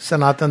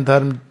 सनातन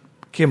धर्म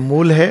के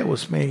मूल है,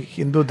 उसमें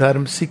हिंदू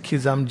धर्म,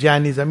 सिखिज्म,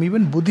 जैनिज्म,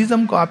 इवन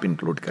बुद्धिज्म को आप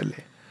इंक्लूड कर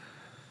ले।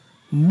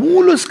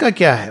 मूल उसका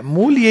क्या है?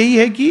 मूल यही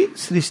है कि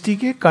सृष्टि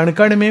के कण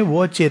कण में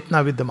वो चेतना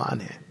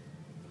विद्यमान है।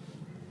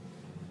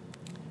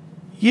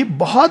 ये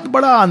बहुत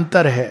बड़ा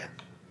अंतर है,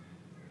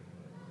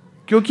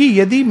 क्योंकि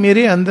यदि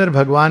मेरे अंदर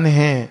भगवान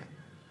हैं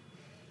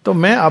तो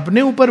मैं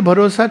अपने ऊपर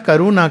भरोसा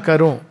करूं ना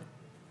करूं,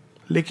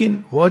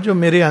 लेकिन वो जो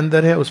मेरे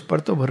अंदर है उस पर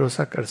तो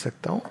भरोसा कर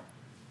सकता हूं।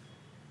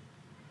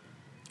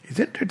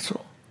 Isn't it so?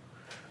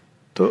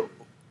 तो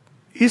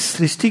इस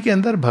सृष्टि के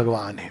अंदर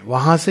भगवान है,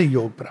 वहां से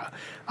योग प्राप्त।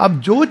 अब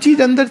जो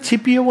चीज अंदर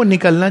छिपी है वो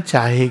निकलना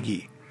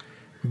चाहेगी।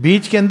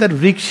 बीज के अंदर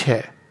वृक्ष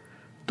है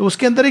तो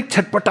उसके अंदर एक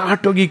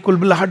छटपटाहट होगी,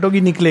 कुलबुलाहट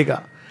होगी,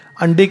 निकलेगा।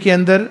 अंडे के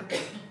अंदर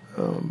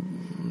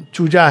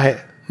चूजा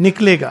है,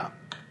 निकलेगा।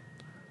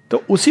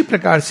 तो उसी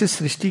प्रकार से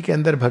सृष्टि के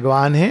अंदर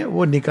भगवान है,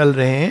 वो निकल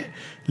रहे हैं।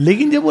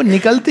 लेकिन जब वो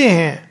निकलते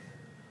हैं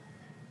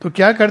तो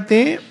क्या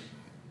करते हैं?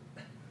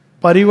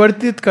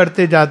 परिवर्तित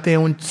करते जाते हैं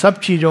उन सब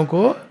चीजों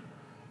को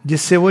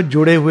जिससे वो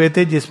जुड़े हुए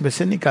थे, जिसमें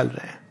से निकल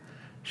रहे हैं।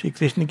 श्री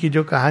कृष्ण की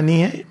जो कहानी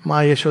है,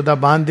 माँ यशोदा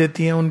बांध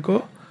देती हैं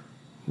उनको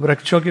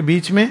वृक्षों के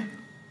बीच में।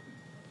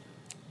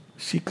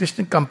 श्री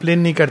कृष्ण कंप्लेन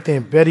नहीं करते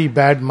हैं, वेरी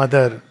बैड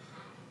मदर।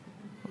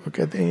 वो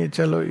कहते हैं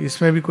चलो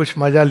इसमें भी कुछ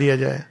मजा लिया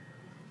जाए।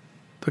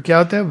 तो क्या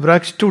होता है?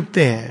 वृक्ष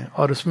टूटते हैं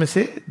और उसमें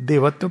से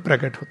देवत्व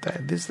प्रकट होता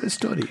है। This the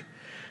story.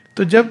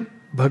 तो जब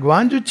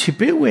भगवान जो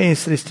छिपे हुए हैं इस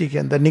सृष्टि के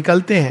अंदर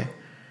निकलते हैं,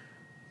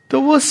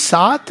 तो वो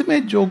साथ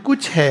में जो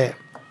कुछ है,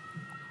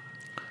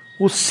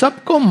 उस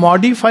सब को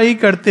मॉडिफाई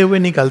करते हुए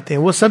निकलते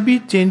हैं, वो सब भी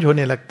चेंज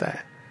होने लगता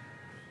है।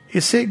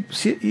 इससे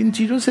इन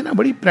चीजों से ना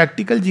बड़ी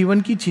प्रैक्टिकल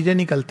जीवन की चीजें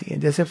निकलती हैं।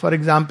 जैसे फॉर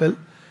एग्जाम्पल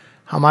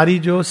हमारी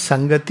जो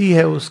संगति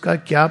है उसका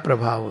क्या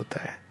प्रभाव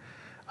होता है।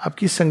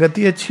 आपकी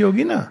संगति अच्छी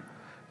होगी ना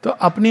तो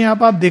अपने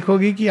आप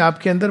देखोगे कि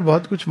आपके अंदर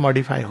बहुत कुछ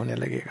मॉडिफाई होने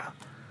लगेगा।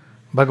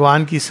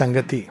 भगवान की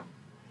संगति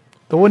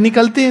तो वो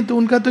निकलते हैं तो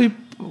उनका तो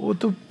वो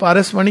तो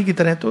पारसमणि की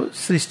तरह तो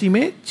सृष्टि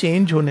में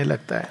चेंज होने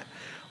लगता है।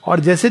 और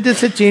जैसे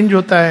जैसे चेंज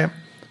होता है,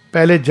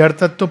 पहले जड़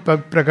तत्व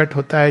प्रकट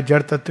होता है,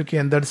 जड़ तत्व के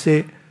अंदर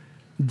से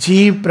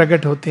जीव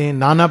प्रकट होते हैं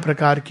नाना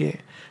प्रकार के,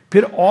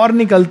 फिर और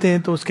निकलते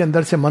हैं तो उसके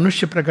अंदर से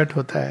मनुष्य प्रकट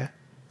होता है।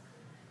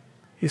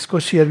 इसको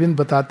श्री अरविंद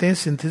बताते हैं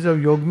सिंथेसिस ऑफ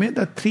योग में,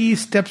 द 3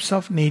 स्टेप्स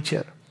ऑफ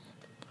नेचर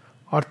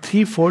और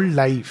 3 फोल्ड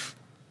लाइफ।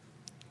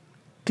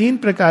 3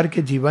 प्रकार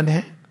के जीवन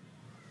हैं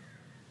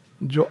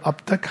जो अब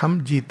तक हम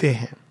जीते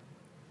हैं।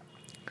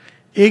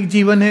 एक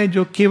जीवन है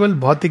जो केवल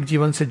भौतिक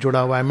जीवन से जुड़ा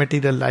हुआ है,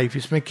 मटेरियल लाइफ।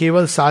 इसमें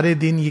केवल सारे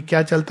दिन ये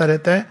क्या चलता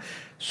रहता है,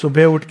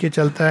 सुबह उठ के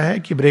चलता है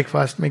कि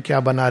ब्रेकफास्ट में क्या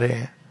बना रहे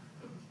हैं,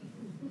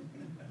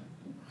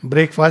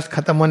 ब्रेकफास्ट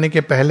खत्म होने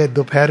के पहले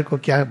दोपहर को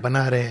क्या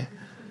बना रहे हैं।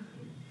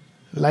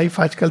 लाइफ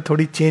आजकल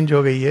थोड़ी चेंज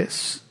हो गई है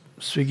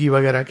स्विगी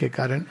वगैरह के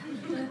कारण।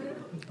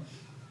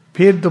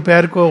 फिर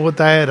दोपहर को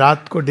होता है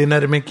रात को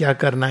डिनर में क्या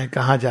करना है,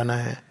 कहाँ जाना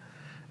है,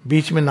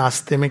 बीच में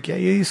नाश्ते में क्या,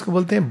 ये इसको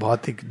बोलते हैं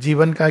भौतिक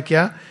जीवन का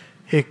क्या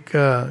एक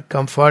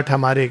कंफर्ट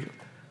हमारे।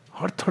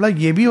 और थोड़ा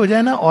ये भी हो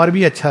जाए ना और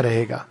भी अच्छा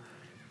रहेगा,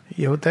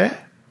 ये होता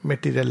है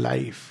मटेरियल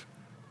लाइफ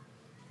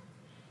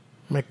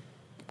में।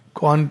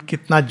 कौन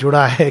कितना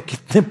जुड़ा है,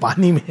 कितने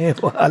पानी में है,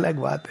 वो अलग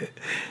बात है।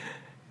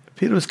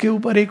 फिर उसके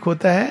ऊपर एक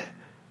होता है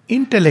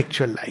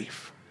इंटेलेक्चुअल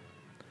लाइफ।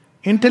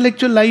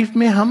 इंटेलेक्चुअल लाइफ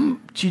में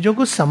हम चीजों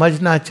को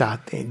समझना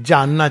चाहते हैं,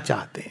 जानना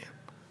चाहते हैं।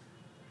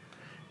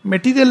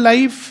 मटेरियल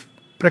लाइफ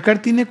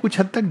प्रकृति ने कुछ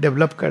हद तक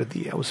डेवलप कर दी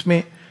है,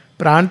 उसमें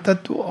प्राण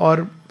तत्व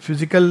और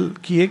फिजिकल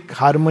की एक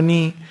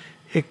हार्मनी,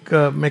 एक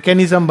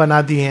मैकेनिज्म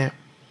बना दी है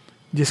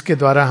जिसके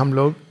द्वारा हम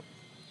लोग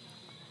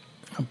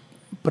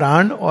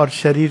प्राण और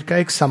शरीर का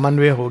एक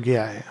समन्वय हो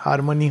गया है,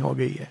 हार्मनी हो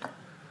गई है।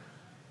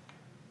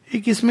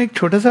 एक इसमें एक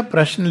छोटा सा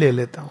प्रश्न ले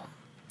लेता हूं।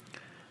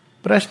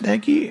 प्रश्न है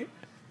कि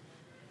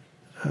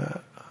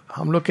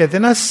हम लोग कहते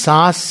हैं ना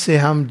सांस से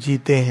हम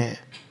जीते हैं।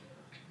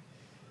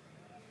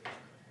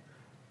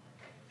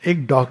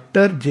 एक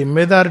डॉक्टर,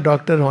 जिम्मेदार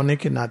डॉक्टर होने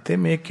के नाते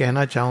मैं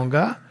कहना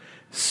चाहूंगा,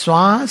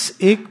 श्वास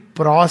एक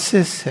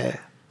प्रोसेस है।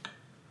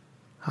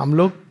 हम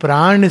लोग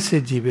प्राण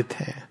से जीवित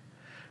हैं।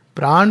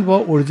 प्राण वो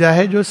ऊर्जा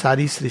है जो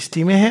सारी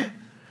सृष्टि में है।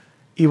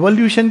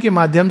 इवोल्यूशन के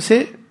माध्यम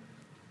से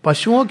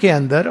पशुओं के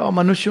अंदर और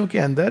मनुष्यों के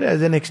अंदर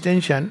एज एन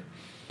एक्सटेंशन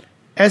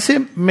ऐसे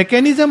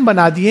मैकेनिज्म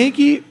बना दिए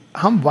कि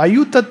हम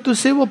वायु तत्व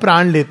से वो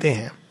प्राण लेते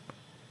हैं।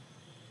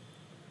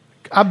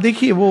 आप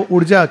देखिए वो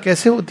ऊर्जा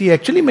कैसे होती है,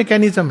 एक्चुअली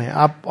मैकेनिज्म है।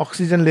 आप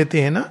ऑक्सीजन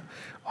लेते हैं ना,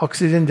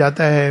 ऑक्सीजन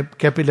जाता है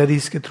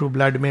कैपिलरीज के थ्रू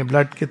ब्लड में,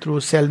 ब्लड के थ्रू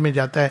सेल में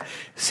जाता है,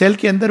 सेल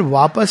के अंदर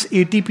वापस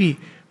एटीपी,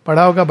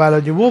 पढ़ा होगा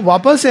बायोलॉजी, वो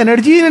वापस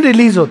एनर्जी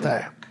रिलीज होता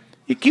है।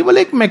 ये केवल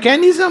एक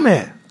मैकेनिज्म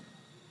है।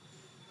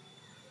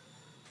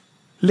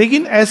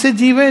 लेकिन ऐसे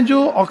जीव हैं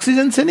जो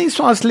ऑक्सीजन से नहीं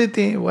श्वास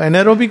लेते हैं, वो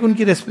एनारोबिक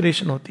उनकी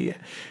रेस्पिरेशन होती है।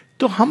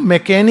 तो हम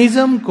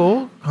मैकेनिज्म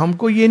को,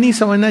 हमको ये नहीं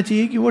समझना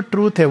चाहिए कि वो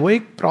ट्रूथ है, वो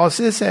एक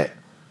प्रोसेस है।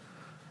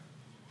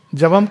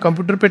 जब हम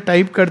कंप्यूटर पे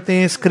टाइप करते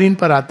हैं, स्क्रीन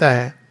पर आता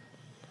है,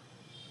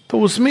 तो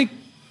उसमें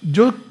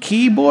जो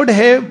कीबोर्ड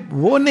है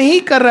वो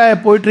नहीं कर रहा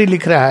है, पोइट्री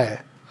लिख रहा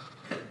है।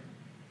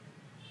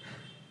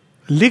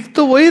 लिख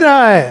तो वही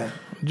रहा है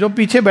जो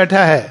पीछे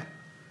बैठा है।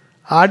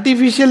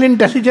 आर्टिफिशियल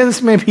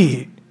इंटेलिजेंस में भी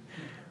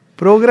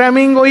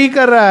प्रोग्रामिंग वही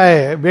कर रहा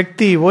है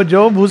व्यक्ति। वो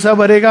जो भूसा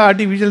भरेगा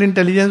आर्टिफिशियल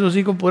इंटेलिजेंस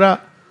उसी को पूरा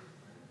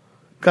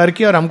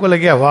करके, और हमको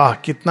लगे वाह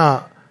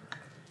कितना।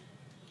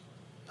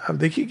 अब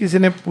देखिए किसी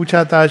ने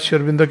पूछा था श्री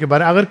अरविंदो के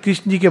बारे में, अगर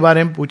कृष्ण जी के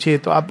बारे में पूछे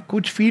तो आप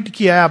कुछ फीड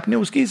किया है आपने,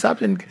 उसके हिसाब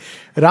से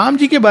राम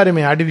जी के बारे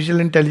में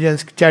आर्टिफिशियल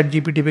इंटेलिजेंस चैट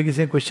जीपीटी पे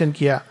किसी ने क्वेश्चन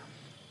किया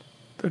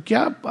तो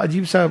क्या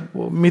अजीब सा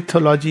वो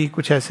मिथोलॉजी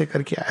कुछ ऐसे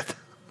करके आया था।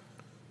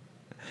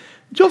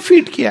 जो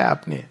फीड किया है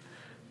आपने,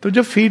 तो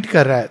जो फीड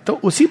कर रहा है, तो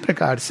उसी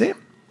प्रकार से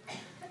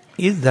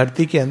इस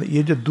धरती के अंदर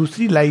ये जो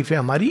दूसरी लाइफ है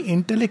हमारी,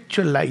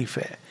 इंटेलेक्चुअल लाइफ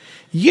है,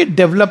 ये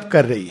डेवलप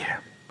कर रही है।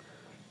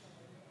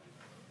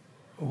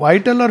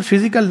 वाइटल और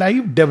फिजिकल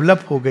लाइफ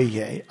डेवलप हो गई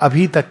है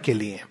अभी तक के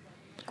लिए।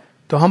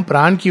 तो हम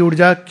प्राण की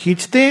ऊर्जा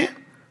खींचते हैं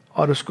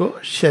और उसको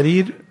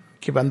शरीर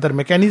के अंदर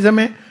मैकेनिज्म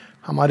है,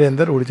 हमारे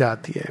अंदर ऊर्जा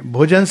आती है।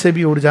 भोजन से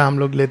भी ऊर्जा हम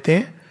लोग लेते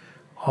हैं,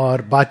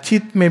 और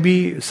बातचीत में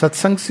भी,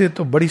 सत्संग से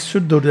तो बड़ी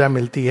शुद्ध ऊर्जा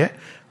मिलती है।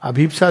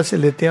 अभिप्सा से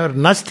लेते हैं, और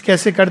नष्ट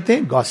कैसे करते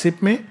हैं,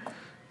 गॉसिप में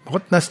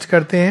बहुत नष्ट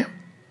करते हैं,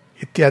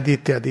 इत्यादि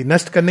इत्यादि।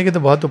 नष्ट करने के तो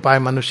बहुत उपाय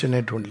मनुष्य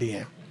ने ढूंढ लिए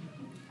हैं।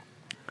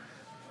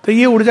 तो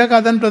ये ऊर्जा का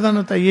आदान प्रदान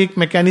होता है, ये एक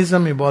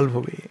मैकेनिज्म इवॉल्व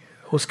हो गई है।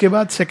 उसके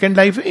बाद सेकेंड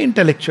लाइफ है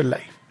इंटेलेक्चुअल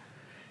लाइफ।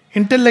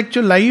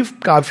 इंटेलेक्चुअल लाइफ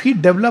काफी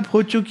डेवलप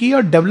हो चुकी है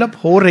और डेवलप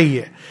हो रही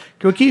है,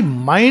 क्योंकि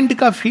माइंड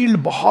का फील्ड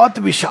बहुत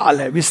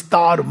विशाल है,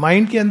 विस्तार।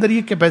 माइंड के अंदर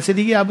ये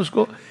कैपेसिटी है, आप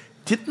उसको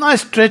जितना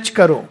स्ट्रेच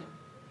करो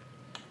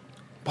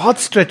बहुत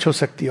स्ट्रेच हो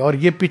सकती है। और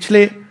ये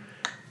पिछले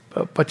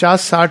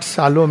 50-60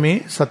 सालों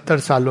में, 70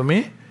 सालों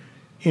में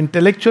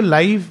इंटेलेक्चुअल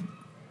लाइफ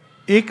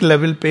एक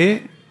लेवल पे,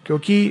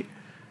 क्योंकि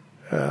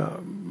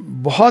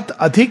बहुत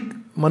अधिक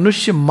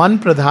मनुष्य मन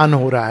प्रधान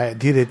हो रहा है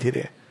धीरे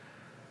धीरे,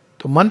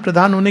 तो मन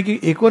प्रधान होने के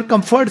एक और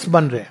कंफर्ट्स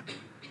बन रहे हैं,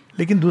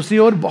 लेकिन दूसरी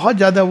ओर बहुत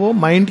ज्यादा वो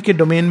माइंड के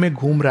डोमेन में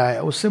घूम रहा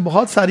है, उससे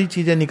बहुत सारी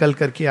चीजें निकल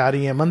करके आ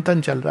रही हैं,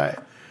 मंथन चल रहा है.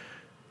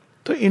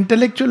 तो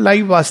इंटेलेक्चुअल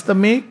लाइफ वास्तव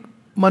में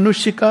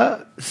मनुष्य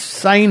का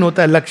साइन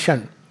होता है,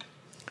 लक्षण.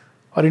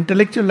 और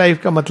इंटेलेक्चुअल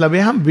लाइफ का मतलब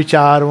है हम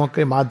विचारों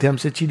के माध्यम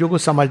से चीजों को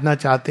समझना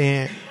चाहते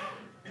हैं,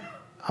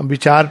 हम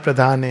विचार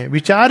प्रधान हैं.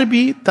 विचार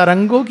भी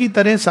तरंगों की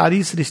तरह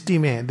सारी सृष्टि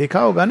में है. देखा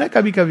होगा ना,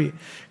 कभी कभी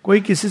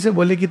कोई किसी से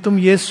बोले कि तुम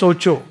ये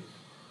सोचो,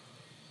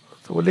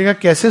 तो बोलेगा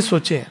कैसे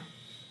सोचें.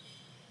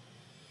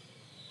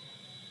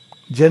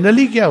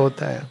 जनरली क्या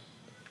होता है,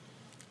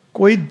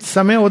 कोई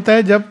समय होता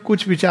है जब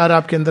कुछ विचार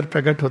आपके अंदर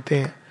प्रकट होते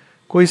हैं,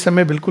 कोई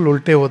समय बिल्कुल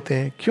उल्टे होते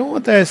हैं. क्यों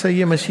होता है ऐसा?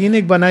 ये मशीन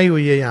एक बनाई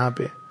हुई है यहाँ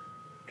पे,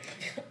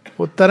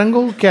 वो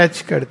तरंगों को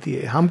कैच करती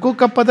है. हमको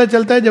कब पता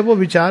चलता है? जब वो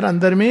विचार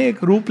अंदर में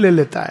एक रूप ले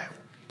लेता है,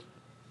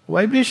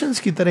 वाइब्रेशंस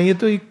की तरह. ये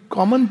तो एक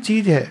कॉमन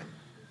चीज है.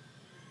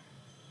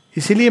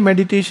 इसीलिए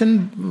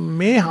मेडिटेशन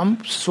में हम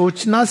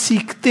सोचना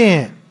सीखते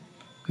हैं.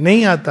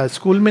 नहीं आता,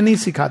 स्कूल में नहीं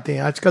सिखाते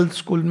हैं. आजकल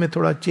स्कूल में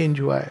थोड़ा चेंज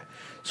हुआ है.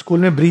 स्कूल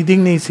में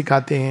ब्रीदिंग नहीं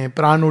सिखाते हैं,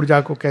 प्राण ऊर्जा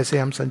को कैसे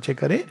हम संचय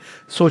करें,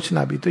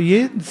 सोचना भी. तो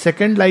ये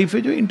सेकंड लाइफ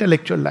है जो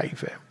इंटेलेक्चुअल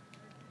लाइफ है,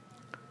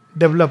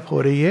 डेवलप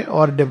हो रही है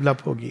और डेवलप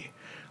होगी.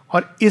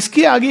 और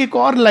इसके आगे एक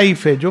और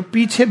लाइफ है जो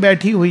पीछे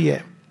बैठी हुई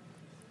है.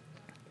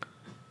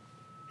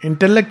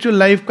 इंटेलेक्चुअल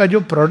लाइफ का जो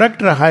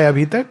प्रोडक्ट रहा है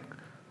अभी तक,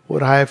 वो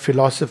रहा है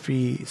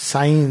फिलॉसफी,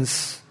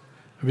 साइंस,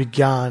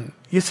 विज्ञान.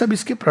 ये सब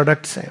इसके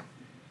प्रोडक्ट्स हैं.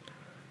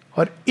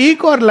 और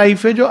एक और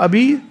लाइफ है जो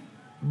अभी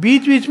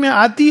बीच बीच में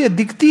आती है,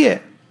 दिखती है,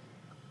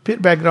 फिर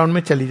बैकग्राउंड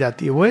में चली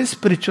जाती है. वो है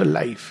स्पिरिचुअल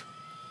लाइफ.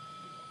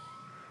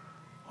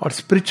 और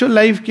स्पिरिचुअल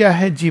लाइफ क्या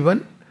है?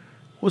 जीवन.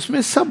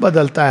 उसमें सब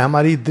बदलता है,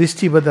 हमारी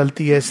दृष्टि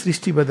बदलती है,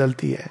 सृष्टि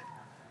बदलती है.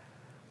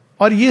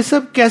 और ये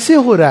सब कैसे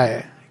हो रहा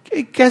है?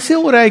 कैसे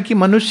हो रहा है कि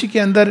मनुष्य के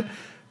अंदर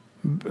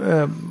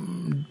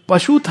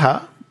पशु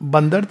था,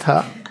 बंदर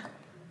था,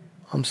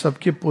 हम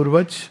सबके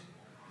पूर्वज.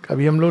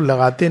 कभी हम लोग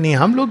लगाते नहीं,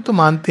 हम लोग तो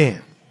मानते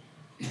हैं,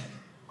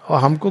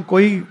 और हमको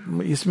कोई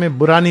इसमें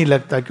बुरा नहीं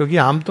लगता, क्योंकि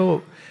हम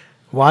तो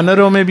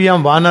वानरों में भी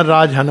हम वानर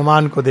राज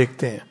हनुमान को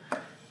देखते हैं,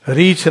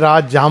 रीछ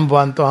राज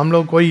जाम्बवान. तो हम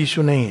लोग कोई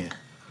इशू नहीं है,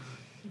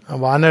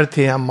 वानर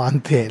थे हम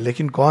मानते हैं,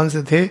 लेकिन कौन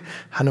से थे?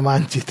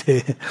 हनुमान जी थे.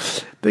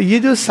 तो ये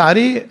जो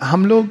सारे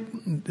हम लोग,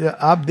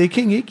 आप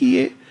देखेंगे कि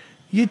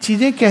ये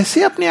चीजें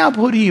कैसे अपने आप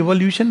हो रही है.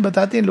 इवोल्यूशन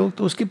बताते हैं लोग,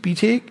 तो उसके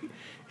पीछे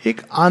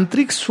एक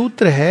आंतरिक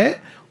सूत्र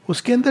है.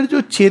 उसके अंदर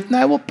जो चेतना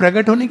है वो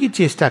प्रकट होने की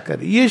चेष्टा कर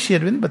रही है. ये श्री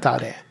अरविंद बता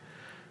रहे हैं.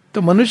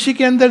 तो मनुष्य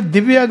के अंदर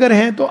दिव्य अगर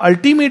है तो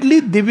अल्टीमेटली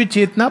दिव्य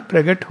चेतना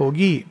प्रकट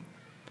होगी.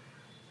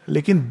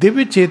 लेकिन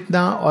दिव्य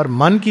चेतना और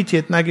मन की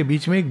चेतना के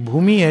बीच में एक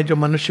भूमि है जो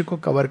मनुष्य को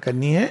कवर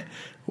करनी है.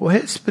 वो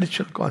है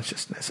स्पिरिचुअल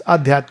कॉन्शियसनेस,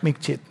 आध्यात्मिक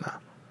चेतना.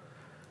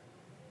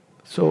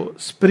 सो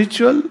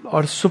स्पिरिचुअल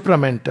और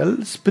सुप्रामेंटल,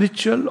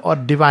 स्पिरिचुअल और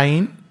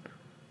डिवाइन,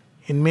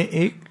 इनमें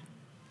एक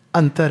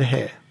अंतर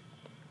है.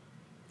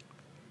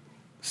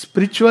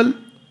 स्पिरिचुअल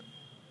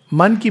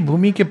मन की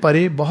भूमि के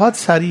परे बहुत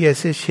सारी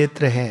ऐसे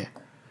क्षेत्र हैं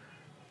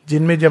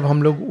जिनमें जब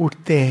हम लोग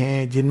उठते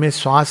हैं, जिनमें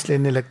श्वास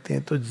लेने लगते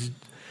हैं, तो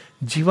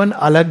जीवन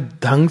अलग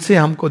ढंग से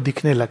हमको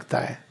दिखने लगता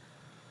है.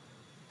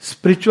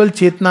 स्पिरिचुअल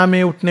चेतना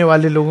में उठने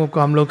वाले लोगों को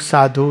हम लोग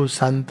साधु,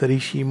 संत,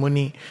 ऋषि,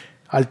 मुनि,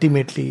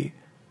 अल्टीमेटली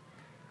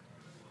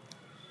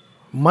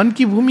मन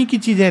की भूमि की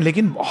चीजें हैं,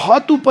 लेकिन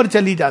बहुत ऊपर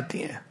चली जाती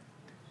हैं.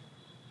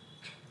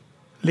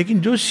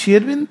 लेकिन जो श्री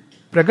अरविंद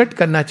प्रकट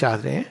करना चाह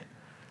रहे हैं,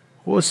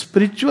 वो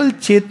स्पिरिचुअल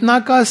चेतना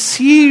का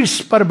शीर्ष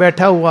पर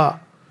बैठा हुआ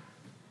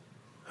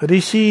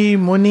ऋषि,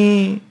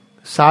 मुनि,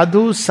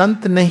 साधु,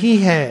 संत नहीं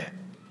है.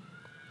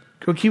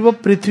 क्योंकि वो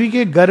पृथ्वी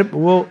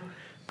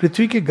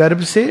के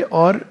गर्भ से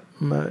और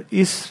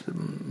इस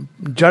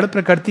जड़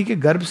प्रकृति के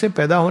गर्भ से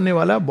पैदा होने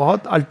वाला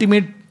बहुत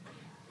अल्टीमेट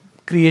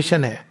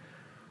क्रिएशन है.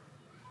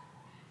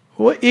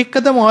 वो एक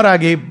कदम और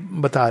आगे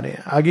बता रहे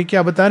हैं. आगे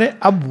क्या बता रहे हैं?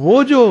 अब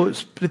वो जो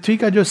पृथ्वी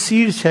का जो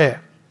शीर्ष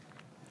है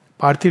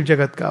पार्थिव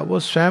जगत का, वो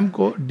स्वयं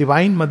को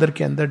डिवाइन मदर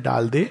के अंदर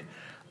डाल दे.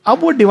 अब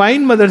वो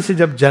डिवाइन मदर से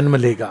जब जन्म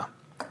लेगा,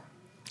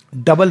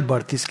 डबल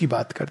बर्थ इसकी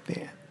बात करते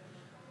हैं,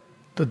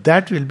 तो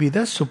that will be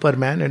the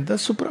Superman and the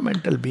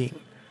supermental being.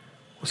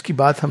 उसकी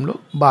बात हम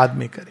लोग बाद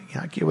में करेंगे,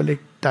 यहाँ केवल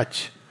एक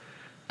टच.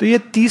 तो ये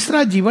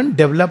तीसरा जीवन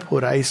डेवलप हो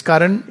रहा है. इस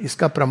कारण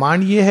इसका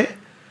प्रमाण ये है,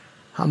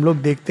 हम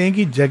लोग देखते हैं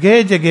कि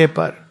जगह जगह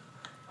पर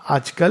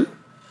आजकल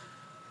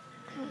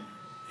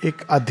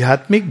एक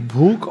आध्यात्मिक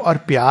भूख और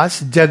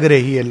प्यास जग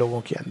रही है लोगों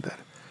के अंदर.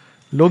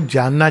 लोग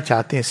जानना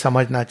चाहते हैं,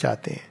 समझना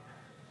चाहते हैं,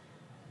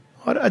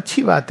 और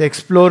अच्छी बात है,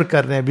 एक्सप्लोर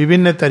कर रहे हैं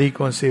विभिन्न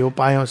तरीकों से,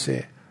 उपायों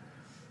से.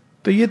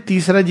 तो ये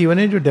तीसरा जीवन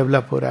है जो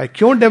डेवलप हो रहा है.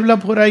 क्यों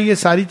डेवलप हो रहा है ये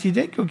सारी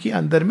चीजें? क्योंकि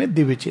अंदर में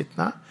दिव्य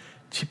चेतना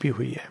छिपी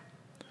हुई है.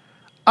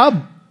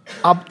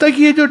 अब तक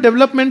ये जो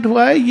डेवलपमेंट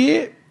हुआ है,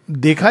 ये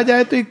देखा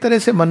जाए तो एक तरह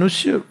से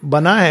मनुष्य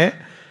बना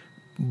है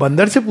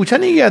बंदर से पूछा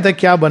नहीं गया था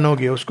क्या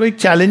बनोगे, उसको एक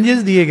चैलेंजेस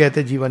दिए गए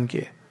थे जीवन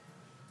के।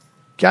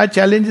 क्या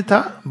चैलेंज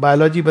था?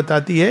 बायोलॉजी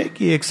बताती है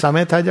कि एक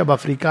समय था जब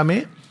अफ्रीका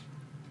में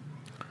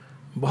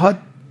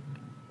बहुत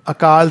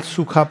अकाल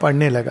सूखा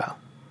पड़ने लगा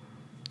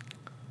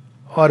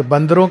और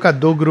बंदरों का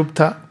दो ग्रुप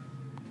था,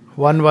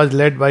 one was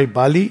led by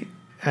Bali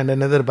and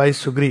another by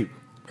Sugriva.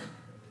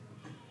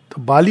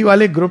 तो बाली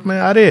वाले ग्रुप में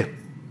अरे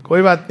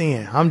कोई बात नहीं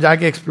है, हम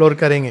जाके एक्सप्लोर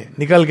करेंगे,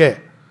 निकल गए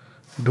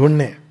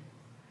ढूंढने।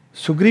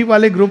 सुग्रीव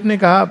वाले ग्रुप ने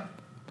कहा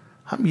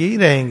हम यही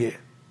रहेंगे,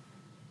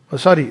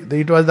 sorry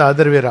it was the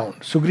other way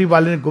round. Sugriva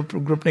वाले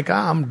ग्रुप ने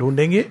कहा हम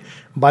ढूंढेंगे,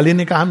 बाली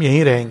ने कहा हम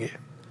यहीं रहेंगे।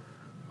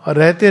 और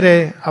रहते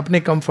रहे अपने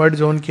कंफर्ट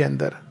जोन के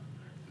अंदर।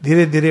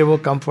 धीरे धीरे वो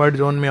कंफर्ट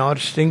जोन में और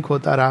श्रिंक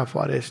होता रहा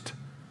फॉरेस्ट,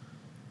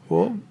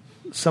 वो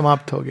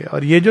समाप्त हो गया।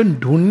 और ये जो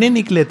ढूंढने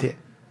निकले थे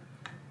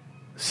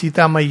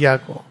सीता मैया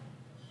को,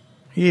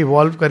 ये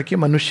इवॉल्व करके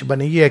मनुष्य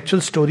बने। ये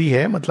एक्चुअल स्टोरी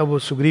है, मतलब वो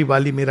सुग्रीव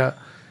वाली मेरा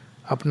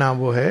अपना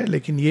वो है,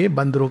 लेकिन ये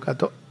बंदरों का।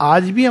 तो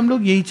आज भी हम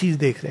लोग यही चीज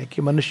देख रहे हैं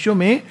कि मनुष्यों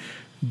में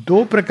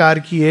दो प्रकार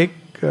की एक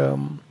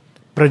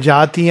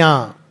प्रजातियां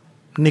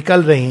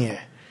निकल रही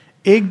हैं।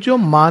 एक जो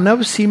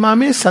मानव सीमा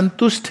में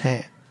संतुष्ट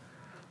हैं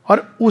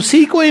और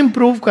उसी को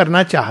इंप्रूव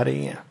करना चाह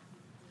रही हैं।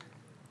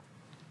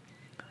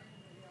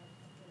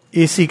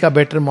 एसी का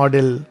बेटर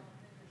मॉडल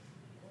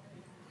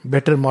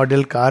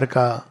कार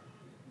का,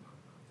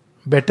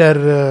 बेटर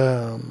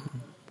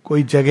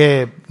कोई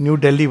जगह, न्यू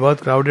दिल्ली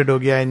बहुत क्राउडेड हो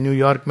गया है,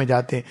 न्यूयॉर्क में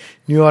जाते हैं,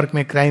 न्यूयॉर्क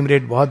में क्राइम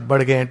रेट बहुत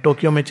बढ़ गए हैं,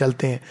 टोक्यो में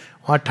चलते हैं,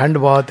 वहां ठंड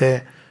बहुत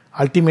है,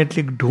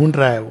 अल्टीमेटली ढूंढ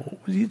रहा है वो,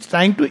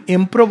 ट्राइंग टू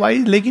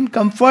इम्प्रोवाइज, लेकिन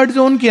कंफर्ट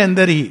जोन के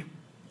अंदर ही।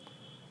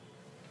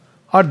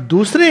 और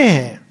दूसरे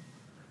हैं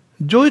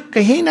जो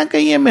कहीं ना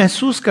कहीं ये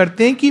महसूस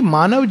करते हैं कि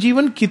मानव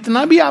जीवन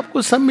कितना भी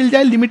आपको सब मिल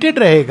जाए लिमिटेड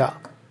रहेगा।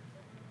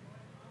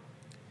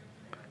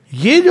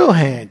 ये जो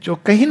हैं जो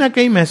कहीं ना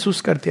कहीं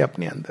महसूस करते हैं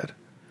अपने अंदर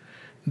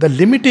the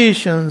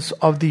limitations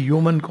of the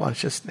human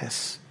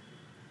consciousness.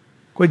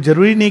 कोई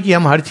जरूरी नहीं कि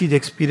हम हर चीज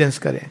एक्सपीरियंस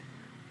करें,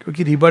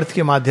 क्योंकि रीबर्थ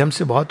के माध्यम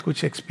से बहुत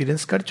कुछ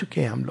एक्सपीरियंस कर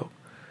चुके हैं हम लोग।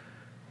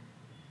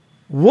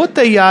 वो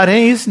तैयार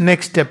हैं इस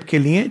नेक्स्ट स्टेप के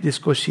लिए,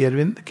 जिसको श्री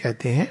अरविंद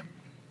कहते हैं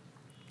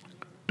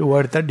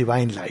टुवर्ड द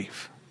डिवाइन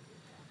लाइफ।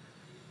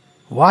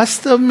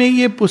 वास्तव में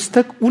ये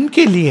पुस्तक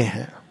उनके लिए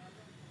है,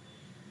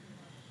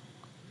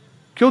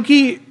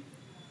 क्योंकि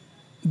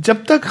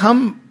जब तक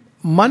हम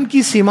मन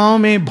की सीमाओं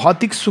में,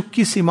 भौतिक सुख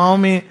की सीमाओं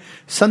में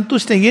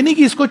संतुष्ट हैं, ये नहीं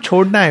कि इसको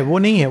छोड़ना है, वो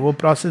नहीं है, वो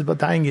प्रोसेस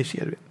बताएंगे श्री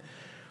अरविंद,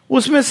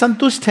 उसमें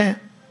संतुष्ट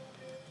हैं।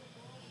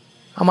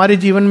 हमारे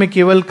जीवन में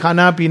केवल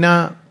खाना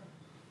पीना,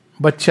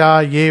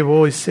 बच्चा, ये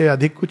वो, इससे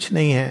अधिक कुछ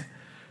नहीं है।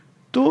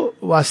 तो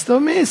वास्तव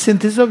में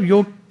सिंथेसिस ऑफ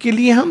योग के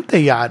लिए हम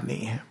तैयार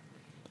नहीं हैं,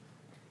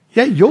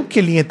 या योग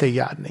के लिए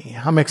तैयार नहीं है।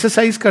 हम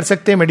एक्सरसाइज कर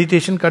सकते हैं,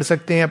 मेडिटेशन कर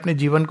सकते हैं अपने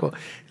जीवन को,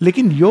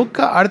 लेकिन योग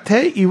का अर्थ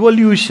है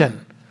इवोल्यूशन।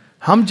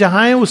 हम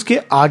जहां हैं उसके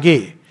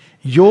आगे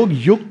योग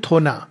युक्त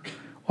होना।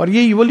 और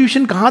ये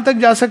इवोल्यूशन कहां तक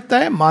जा सकता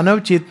है? मानव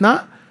चेतना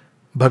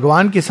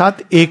भगवान के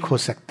साथ एक हो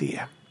सकती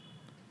है,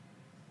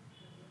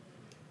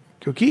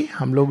 क्योंकि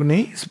हम लोग ने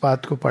इस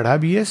बात को पढ़ा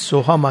भी है,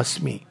 सोहम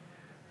अस्मि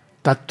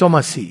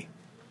तत्वमसि।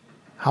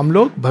 हम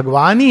लोग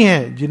भगवान ही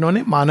हैं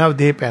जिन्होंने मानव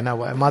देह पहना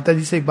हुआ है। माता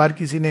जी से एक बार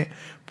किसी ने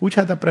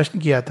पूछा था, प्रश्न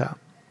किया था,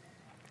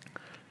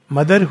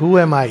 मदर हु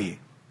एम आई।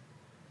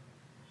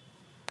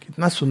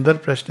 कितना सुंदर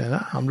प्रश्न है ना।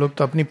 हम लोग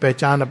तो अपनी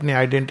पहचान, अपनी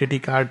आइडेंटिटी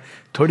कार्ड,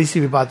 थोड़ी सी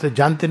भी बात है,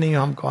 जानते नहीं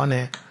हो हम कौन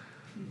है।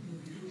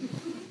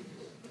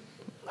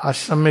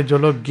 आश्रम में जो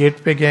लोग गेट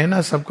पे गए हैं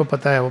ना, सबको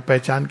पता है वो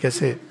पहचान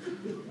कैसे।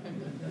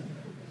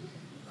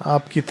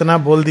 आप कितना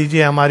बोल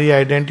दीजिए हमारी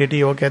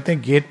आइडेंटिटी, वो कहते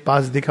हैं गेट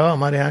पास दिखाओ,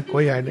 हमारे यहाँ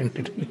कोई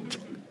आइडेंटिटी नहीं।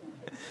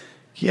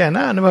 किया है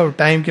ना अनुभव,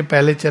 टाइम के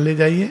पहले चले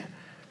जाइए,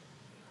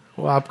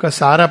 वो आपका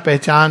सारा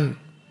पहचान।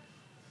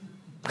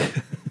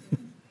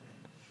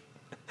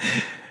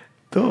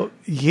 तो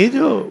ये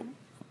जो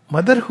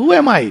मदर हु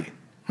एम आई,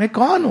 मैं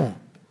कौन हूं?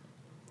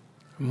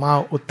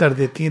 मां उत्तर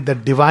देती है,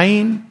 the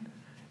divine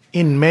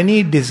in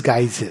many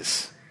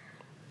disguises.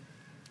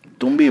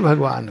 तुम भी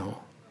भगवान हो,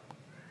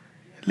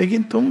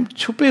 लेकिन तुम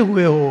छुपे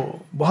हुए हो,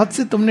 बहुत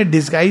से तुमने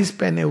डिस्गाइज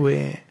पहने हुए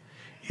हैं,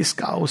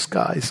 इसका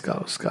उसका, इसका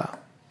उसका।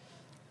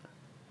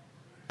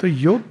 तो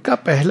योग का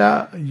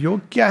पहला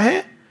योग क्या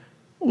है?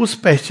 उस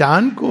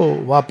पहचान को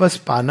वापस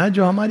पाना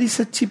जो हमारी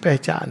सच्ची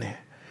पहचान है।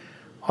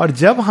 और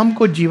जब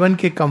हमको जीवन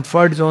के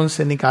कंफर्ट जोन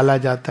से निकाला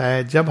जाता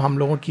है, जब हम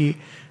लोगों की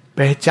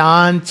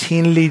पहचान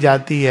छीन ली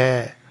जाती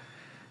है,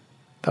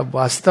 तब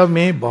वास्तव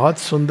में बहुत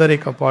सुंदर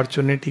एक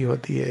अपॉर्चुनिटी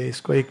होती है।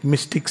 इसको एक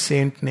मिस्टिक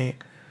सेंट ने,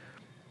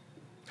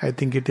 आई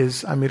थिंक इट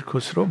इज अमीर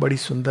खुसरो, बड़ी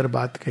सुंदर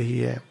बात कही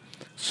है,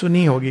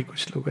 सुनी होगी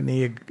कुछ लोगों ने।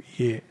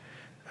 ये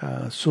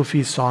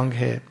सूफी सॉन्ग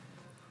है।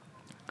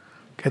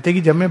 कहते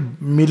कि जब मैं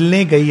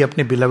मिलने गई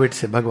अपने बिलवेड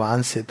से,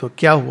 भगवान से, तो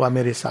क्या हुआ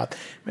मेरे साथ?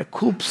 मैं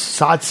खूब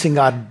साज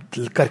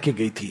श्रृंगार करके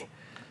गई थी,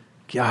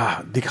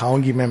 क्या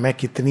दिखाऊंगी मैं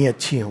कितनी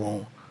अच्छी हूं,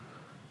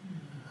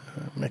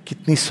 मैं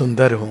कितनी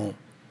सुंदर हूं।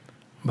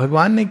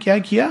 भगवान ने क्या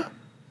किया?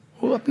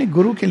 वो अपने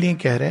गुरु के लिए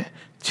कह रहे हैं,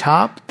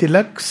 छाप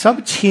तिलक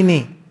सब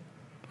छीनी,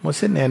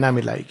 मुझसे नैना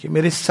मिलाई कि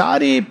मेरे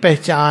सारे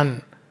पहचान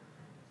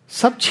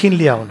सब छीन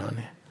लिया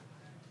उन्होंने,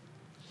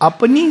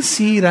 अपनी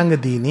सी रंग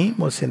दीनी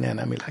मुझसे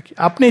नैना मिला के,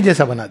 अपने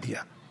जैसा बना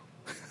दिया।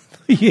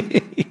 तो ये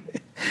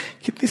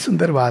कितनी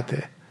सुंदर बात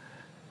है।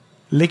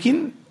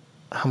 लेकिन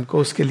हमको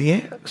उसके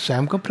लिए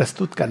स्वयं को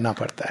प्रस्तुत करना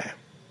पड़ता है।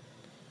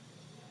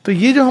 तो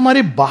ये जो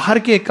हमारे बाहर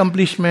के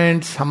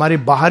एकम्प्लिशमेंट्स, हमारे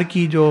बाहर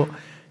की जो,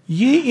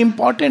 ये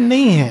इंपॉर्टेंट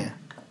नहीं है,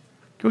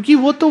 क्योंकि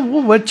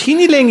वो छीन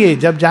ही लेंगे।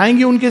 जब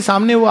जाएंगे उनके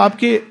सामने, वो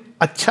आपके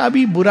अच्छा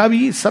भी बुरा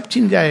भी सब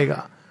छीन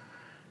जाएगा।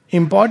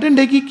 इंपॉर्टेंट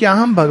है कि क्या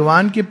हम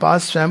भगवान के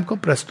पास स्वयं को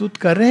प्रस्तुत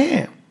कर रहे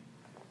हैं,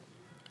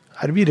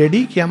 आर वी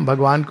रेडी कि हम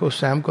भगवान को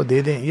स्वयं को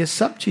दे दें। ये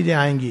सब चीजें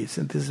आएंगी,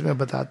 सिंथेसिस में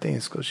बताते हैं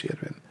इसको श्री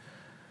अरविंद।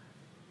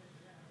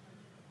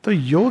 तो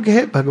योग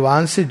है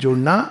भगवान से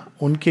जुड़ना,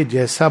 उनके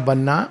जैसा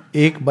बनना,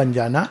 एक बन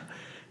जाना।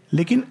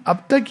 लेकिन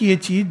अब तक ये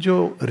चीज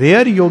जो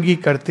रेयर योगी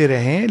करते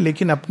रहे,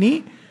 लेकिन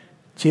अपनी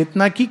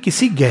चेतना की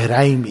किसी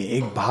गहराई में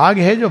एक भाग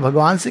है जो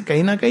भगवान से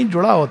कहीं ना कहीं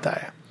जुड़ा होता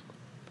है,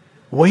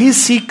 वही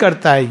सीख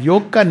करता है।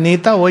 योग का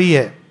नेता वही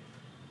है।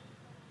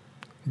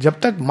 जब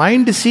तक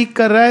माइंड सीख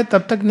कर रहा है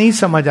तब तक नहीं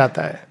समझ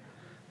आता है।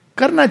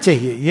 करना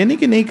चाहिए, ये नहीं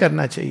कि नहीं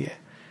करना चाहिए।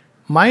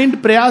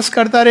 माइंड प्रयास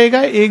करता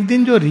रहेगा। एक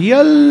दिन जो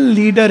रियल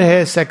लीडर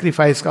है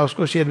सैक्रिफाइस का,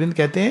 उसको श्री अरविंद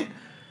कहते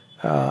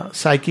हैं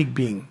साइकिक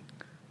बीइंग।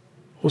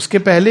 उसके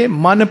पहले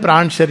मन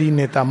प्राण शरीर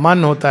नेता।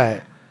 मन होता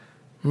है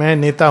मैं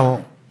नेता हूं,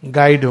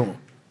 गाइड हूं,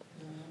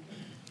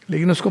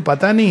 लेकिन उसको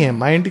पता नहीं है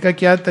माइंड का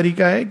क्या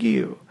तरीका है कि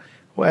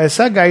वो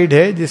ऐसा गाइड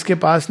है जिसके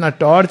पास ना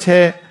टॉर्च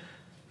है,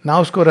 ना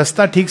उसको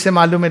रास्ता ठीक से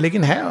मालूम है,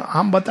 लेकिन है,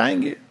 हम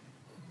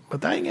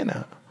बताएंगे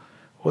ना।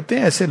 होते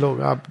हैं ऐसे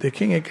लोग, आप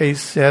देखेंगे कई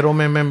शहरों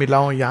में मैं मिला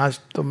हूं। यहाँ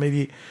तो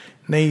मेरी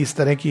नहीं इस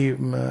तरह की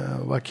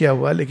वाकया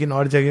हुआ, लेकिन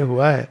और जगह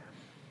हुआ है।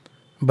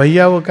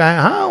 भैया वो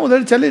कहा हाँ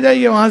उधर चले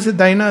जाइए, वहां से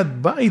दाहिना,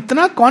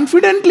 इतना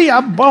कॉन्फिडेंटली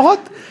आप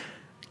बहुत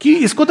कि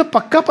इसको तो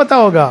पक्का पता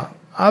होगा।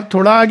 आप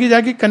थोड़ा आगे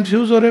जाके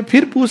कंफ्यूज हो रहे,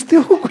 फिर पूछते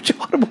हो कुछ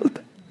और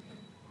बोलता।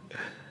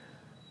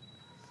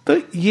 तो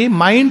ये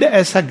माइंड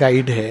ऐसा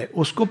गाइड है,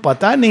 उसको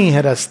पता नहीं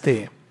है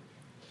रास्ते,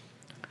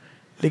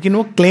 लेकिन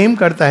वो क्लेम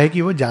करता है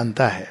कि वो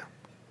जानता है।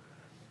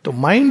 तो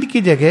माइंड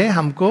की जगह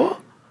हमको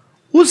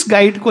उस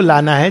गाइड को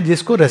लाना है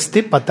जिसको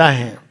रास्ते पता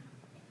हैं।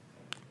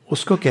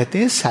 उसको कहते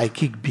हैं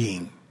psychic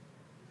being.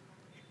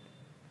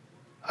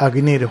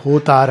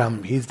 अग्निर्होतारम,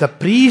 he is the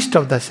priest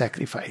of the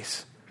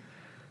sacrifice.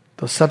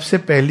 तो सबसे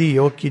पहली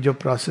योग की जो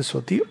प्रोसेस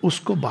होती है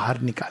उसको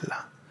बाहर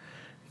निकालना।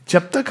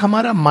 जब तक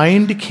हमारा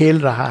माइंड खेल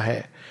रहा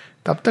है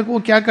तब तक वो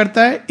क्या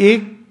करता है,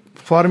 एक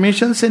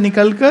फॉर्मेशन से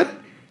निकलकर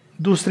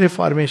दूसरे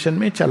फॉर्मेशन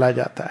में चला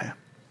जाता है।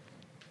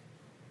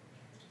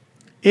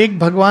 एक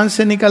भगवान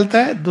से निकलता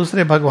है,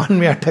 दूसरे भगवान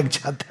में अटक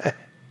जाता है।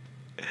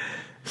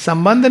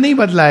 संबंध नहीं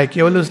बदला है,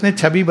 केवल उसने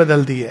छवि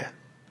बदल दी है।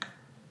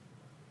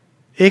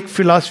 एक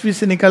फिलॉसफी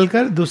से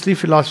निकलकर दूसरी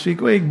फिलॉसफी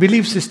को एक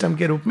बिलीफ सिस्टम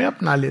के रूप में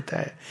अपना लेता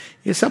है।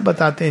 ये सब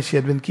बताते हैं श्री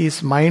अरविंद की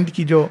इस माइंड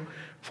की जो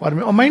फॉर्म,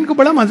 और माइंड को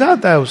बड़ा मजा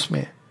आता है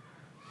उसमें।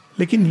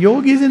 लेकिन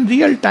योग इज इन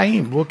रियल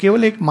टाइम। वो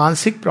केवल एक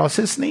मानसिक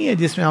प्रोसेस नहीं है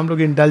जिसमें हम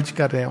लोग इंडल्ज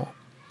कर रहे हो।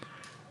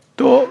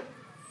 तो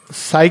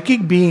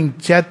साइकिक बीइंग,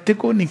 चैत्य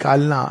को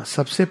निकालना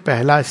सबसे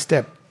पहला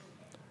स्टेप,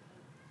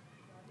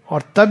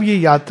 और तब ये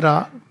यात्रा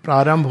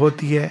प्रारंभ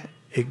होती है।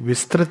 एक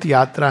विस्तृत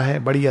यात्रा है,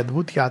 बड़ी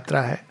अद्भुत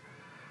यात्रा है।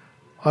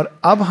 और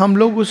अब हम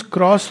लोग उस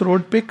क्रॉस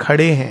रोड पे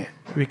खड़े हैं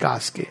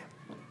विकास के,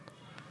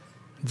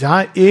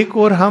 जहां एक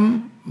और हम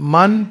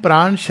मन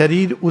प्राण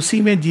शरीर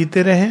उसी में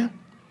जीते रहें,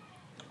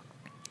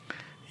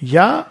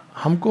 या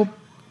हमको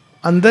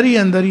अंदर ही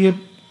अंदर ये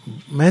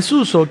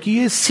महसूस हो कि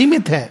ये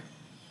सीमित है।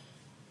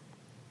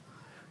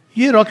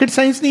 ये रॉकेट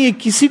साइंस नहीं है।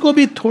 किसी को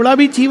भी थोड़ा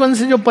भी जीवन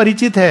से जो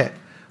परिचित है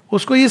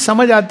उसको ये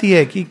समझ आती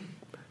है कि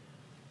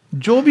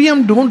जो भी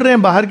हम ढूंढ रहे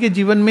हैं बाहर के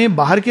जीवन में,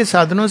 बाहर के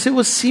साधनों से,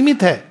 वो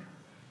सीमित है।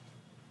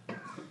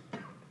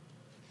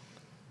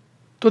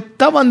 तो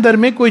तब अंदर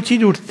में कोई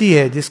चीज उठती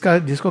है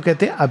जिसको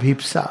कहते हैं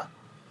अभिप्सा।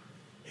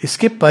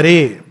 इसके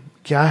परे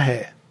क्या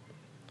है?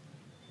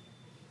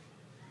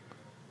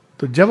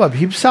 तो जब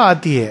अभिप्सा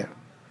आती है,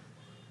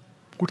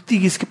 उठती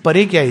कि इसके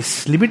परे क्या है,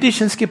 इस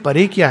लिमिटेशंस के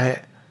परे क्या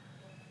है,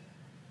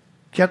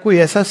 क्या कोई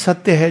ऐसा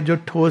सत्य है जो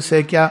ठोस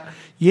है? क्या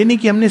ये नहीं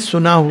कि हमने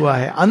सुना हुआ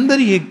है, अंदर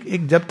ही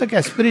एक जब तक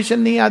एस्पिरेशन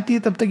नहीं आती है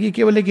तब तक ये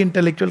केवल एक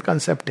इंटेलेक्चुअल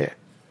कंसेप्ट है।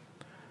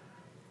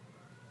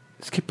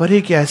 इसके परे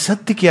क्या है,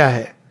 सत्य क्या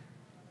है,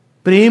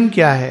 प्रेम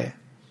क्या है,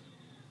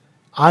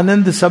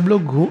 आनंद सब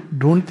लोग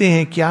ढूंढते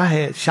हैं क्या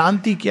है,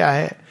 शांति क्या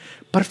है,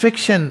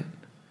 परफेक्शन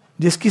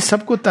जिसकी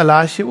सबको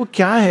तलाश है वो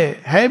क्या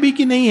है भी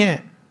कि नहीं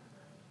है?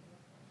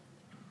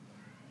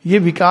 ये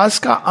विकास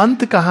का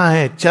अंत कहाँ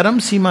है, चरम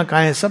सीमा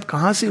कहाँ है, सब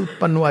कहाँ से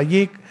उत्पन्न हुआ?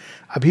 ये एक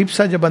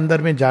अभिप्सा जब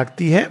अंदर में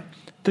जागती है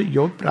तो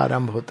योग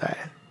प्रारंभ होता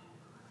है।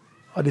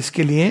 और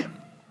इसके लिए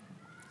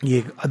ये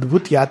एक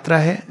अद्भुत यात्रा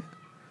है।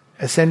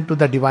 Ascend to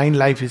the divine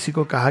life इसी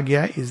को कहा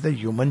गया है, इज द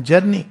ह्यूमन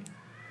जर्नी।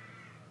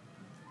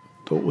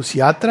 तो उस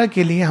यात्रा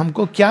के लिए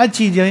हमको क्या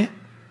चीजें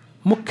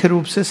मुख्य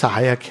रूप से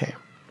सहायक हैं,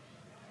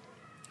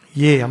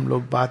 ये हम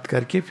लोग बात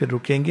करके फिर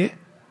रुकेंगे।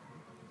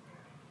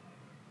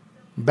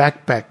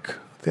 बैकपैक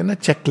ना,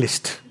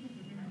 चेकलिस्ट,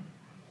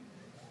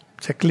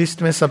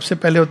 चेकलिस्ट में सबसे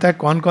पहले होता है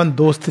कौन कौन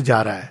दोस्त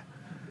जा रहा है.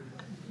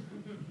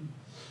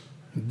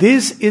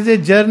 This is a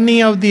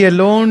journey of the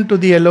alone to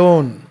the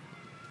alone.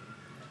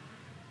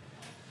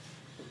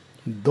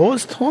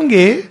 दोस्त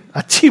होंगे,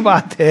 अच्छी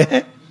बात है,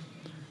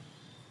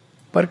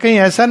 पर कहीं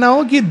ऐसा ना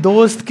हो कि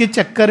दोस्त के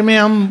चक्कर में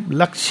हम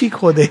लक्ष्य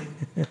खो दें.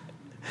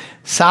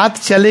 साथ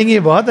चलेंगे,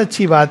 बहुत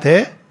अच्छी बात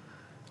है,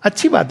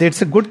 अच्छी बात है,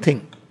 it's a good thing,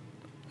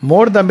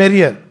 more the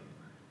merrier.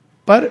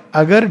 पर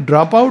अगर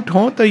ड्रॉप आउट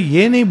हो तो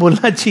ये नहीं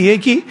बोलना चाहिए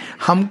कि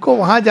हमको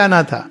वहां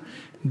जाना था.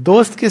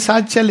 दोस्त के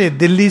साथ चले,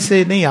 दिल्ली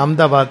से नहीं,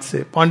 अहमदाबाद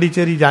से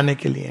पांडिचेरी जाने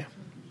के लिए.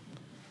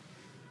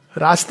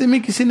 रास्ते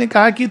में किसी ने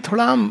कहा कि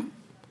थोड़ा हम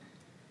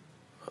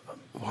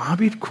वहां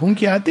भी घूम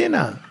के आते हैं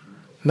ना,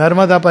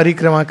 नर्मदा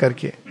परिक्रमा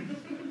करके.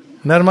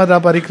 नर्मदा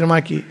परिक्रमा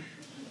की.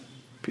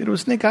 फिर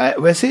उसने कहा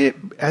वैसे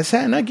ऐसा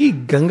है ना कि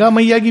गंगा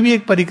मैया की भी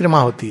एक परिक्रमा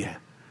होती है,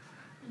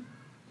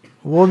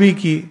 वो भी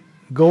की,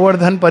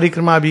 गोवर्धन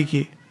परिक्रमा भी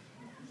की.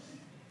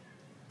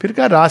 फिर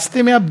कहा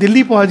रास्ते में आप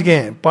दिल्ली पहुंच गए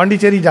हैं,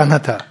 पांडिचेरी जाना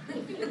था.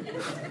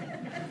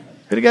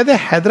 फिर कहते हैं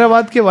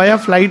हैदराबाद के वाया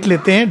फ्लाइट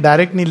लेते हैं,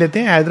 डायरेक्ट नहीं लेते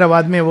हैं.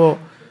 हैदराबाद में वो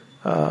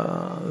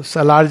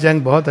सलार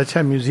जंग बहुत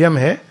अच्छा म्यूजियम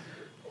है,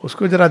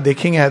 उसको जरा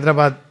देखेंगे,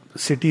 हैदराबाद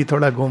सिटी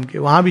थोड़ा घूम के.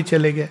 वहां भी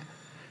चले गए.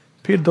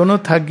 फिर दोनों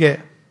थक गए,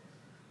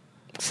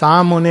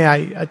 शाम होने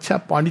आई. अच्छा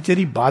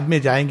पांडिचेरी बाद में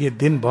जाएंगे,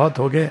 दिन बहुत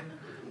हो गए,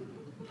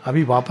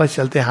 अभी वापस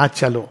चलते हैं. हाँ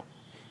चलो,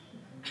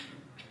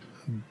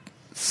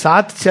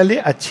 साथ चले,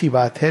 अच्छी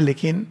बात है,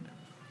 लेकिन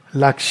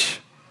लक्ष्य.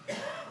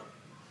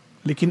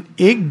 लेकिन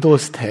एक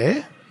दोस्त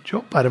है जो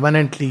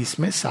परमानेंटली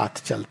इसमें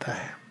साथ चलता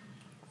है,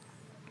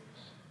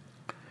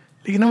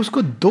 लेकिन हम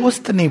उसको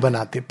दोस्त नहीं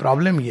बनाते.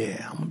 प्रॉब्लम ये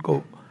है, हम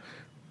उनको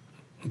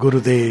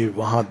गुरुदेव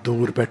वहां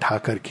दूर बैठा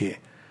करके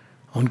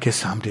उनके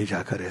सामने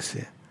जाकर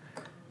ऐसे.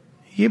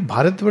 ये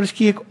भारतवर्ष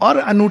की एक और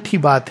अनूठी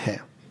बात है,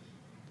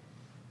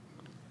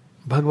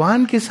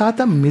 भगवान के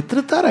साथ हम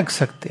मित्रता रख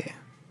सकते हैं.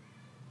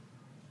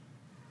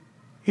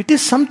 It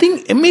is something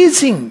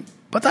amazing.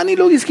 पता नहीं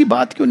लोग इसकी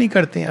बात क्यों नहीं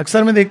करते हैं.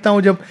 अक्सर मैं देखता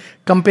हूं जब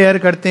कंपेयर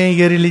करते हैं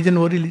ये रिलीजन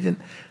वो रिलीजन.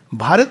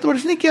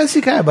 भारतवर्ष ने क्या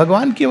सिखाया?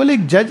 भगवान केवल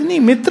एक जज नहीं,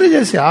 मित्र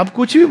जैसे. आप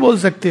कुछ भी बोल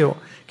सकते हो,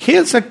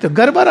 खेल सकते हो,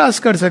 गरबा रास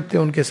कर सकते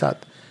हो उनके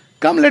साथ.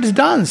 Come let's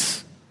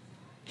dance.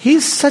 He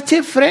is such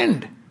A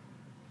friend,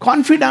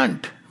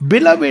 confident,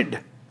 beloved.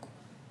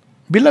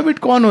 Beloved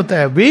कौन होता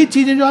है? वे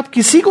चीजें जो आप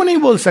किसी को नहीं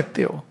बोल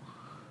सकते हो,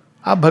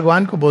 आप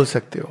भगवान को बोल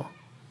सकते हो.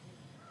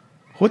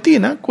 होती है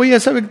ना, कोई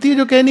ऐसा व्यक्ति है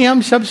जो कहे नहीं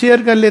हम सब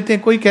शेयर कर लेते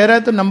हैं, कोई कह रहा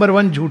है तो नंबर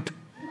 1 झूठ.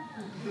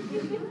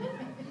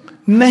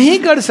 नहीं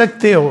कर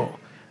सकते हो.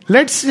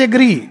 Let's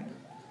agree.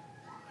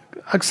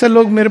 अक्सर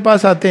लोग मेरे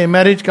पास आते हैं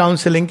मैरिज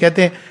काउंसलिंग,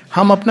 कहते हैं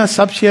हम अपना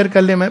सब शेयर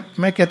कर ले.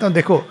 मैं कहता हूं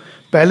देखो,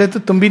 पहले तो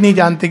तुम भी नहीं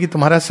जानते कि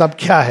तुम्हारा सब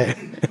क्या है.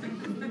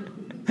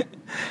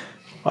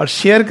 और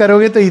शेयर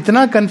करोगे तो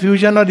इतना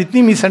कंफ्यूजन और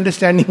इतनी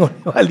मिसअंडरस्टैंडिंग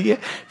होने वाली है.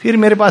 फिर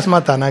मेरे पास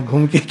मत आना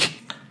घूम के की.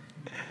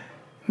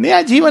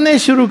 नया जीवन है,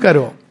 शुरू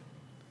करो.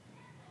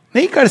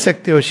 नहीं कर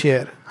सकते हो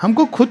शेयर.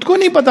 हमको खुद को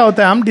नहीं पता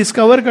होता है, हम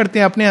डिस्कवर करते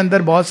हैं अपने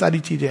अंदर बहुत सारी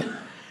चीजें.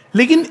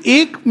 लेकिन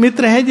एक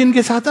मित्र है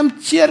जिनके साथ हम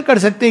शेयर कर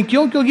सकते हैं.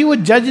 क्यों? क्योंकि वो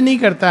जज नहीं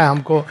करता है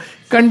हमको,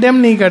 कंडेम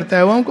नहीं करता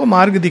है, वो हमको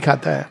मार्ग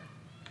दिखाता है.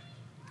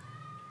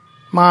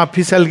 माँ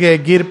फिसल गए,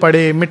 गिर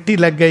पड़े, मिट्टी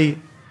लग गई,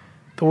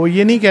 तो वो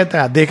ये नहीं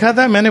कहता देखा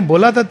था मैंने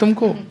बोला था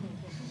तुमको,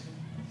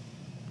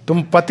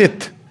 तुम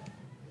पतित.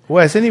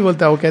 वो ऐसे नहीं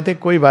बोलता. वो कहते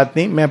कोई बात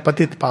नहीं, मैं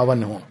पतित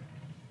पावन हूं.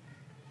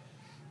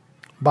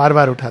 बार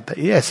बार उठाता.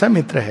 ये ऐसा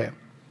मित्र है.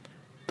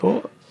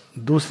 तो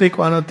दूसरे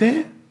कौन होते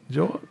हैं?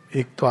 जो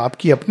एक तो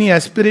आपकी अपनी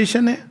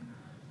एस्पिरेशन है,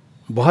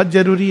 बहुत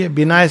जरूरी है.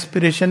 बिना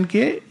एस्पिरेशन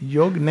के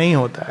योग नहीं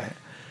होता है.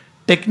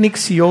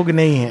 टेक्निक्स योग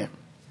नहीं है.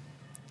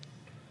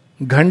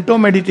 घंटों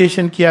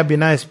मेडिटेशन किया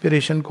बिना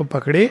एस्पिरेशन को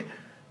पकड़े,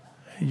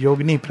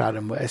 योग नहीं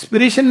प्रारंभ हुआ.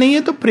 एस्पिरेशन नहीं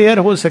है तो प्रेयर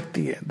हो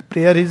सकती है.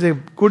 Prayer is a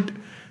good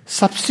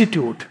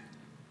substitute.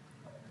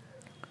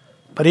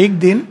 पर एक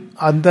दिन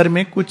अंदर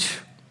में कुछ,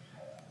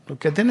 तो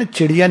कहते हैं ना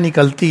चिड़िया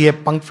निकलती है,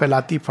 पंख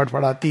फैलाती,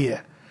 फड़फड़ाती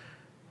है,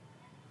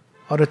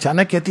 और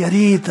अचानक कहती है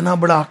अरे इतना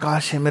बड़ा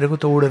आकाश है, मेरे को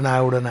तो उड़ना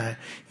है उड़ना है.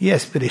 ये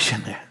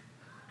एस्पिरेशन है.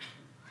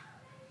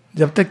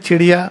 जब तक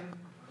चिड़िया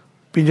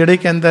पिंजड़े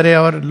के अंदर है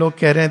और लोग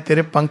कह रहे हैं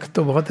तेरे पंख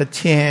तो बहुत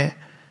अच्छे हैं,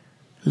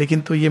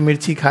 लेकिन तू ये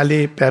मिर्ची खा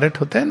ले. पैरट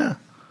होता है ना,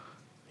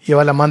 ये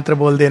वाला मंत्र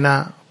बोल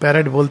देना.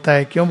 पैरट बोलता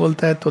है. क्यों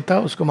बोलता है? तोता,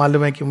 उसको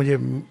मालूम है कि मुझे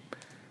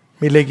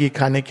मिलेगी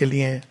खाने के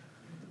लिए,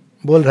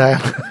 बोल रहा है.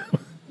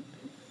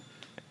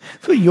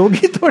 तो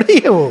योगी थोड़ी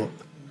है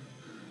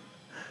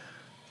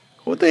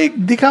वो तो एक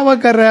दिखावा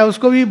कर रहा है.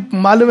 उसको भी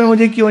मालूम है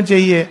मुझे क्यों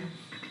चाहिए.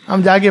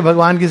 हम जाके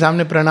भगवान के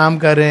सामने प्रणाम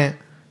कर रहे हैं,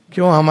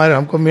 क्यों?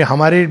 हमको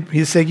हमारे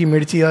हिस्से की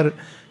मिर्ची और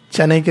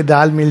चने की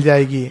दाल मिल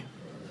जाएगी.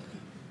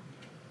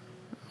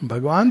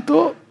 भगवान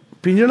तो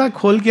पिंजड़ा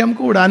खोल के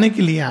हमको उड़ाने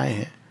के लिए आए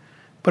हैं,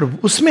 पर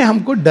उसमें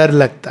हमको डर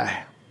लगता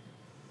है.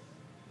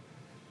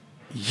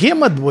 ये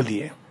मत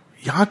बोलिए,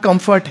 यहां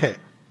कंफर्ट है.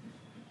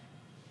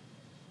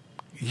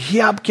 ये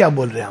आप क्या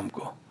बोल रहे हैं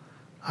हमको?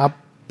 आप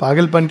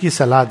पागलपन की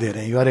सलाह दे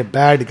रहे हैं. You R a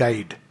bad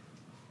guide.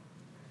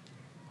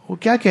 वो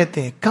क्या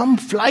कहते हैं, कम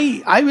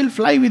fly, I will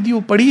fly with you.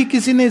 पढ़ी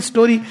किसी ने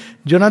story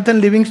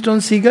Jonathan Livingstone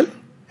seagull?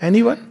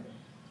 Anyone?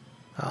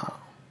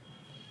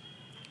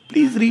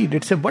 Please read,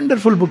 it's a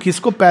wonderful book.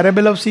 इसको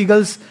पैराबल ऑफ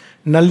सीगल्स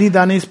नल्ली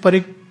दाने इस पर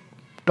एक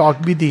टॉक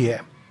भी दी है.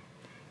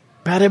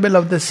 Parable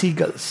of the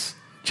seagulls,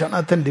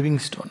 Jonathan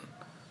Livingstone.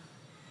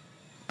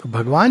 तो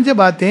भगवान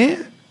जब आते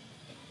हैं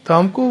तो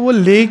हमको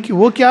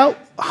वो क्या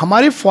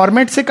हमारे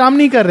फॉर्मेट से काम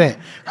नहीं कर रहे हैं.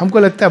 हमको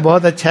लगता है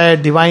बहुत अच्छा है,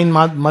 डिवाइन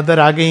मदर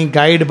आ गई,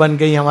 गाइड बन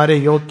गई हमारे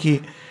योग की,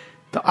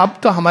 तो अब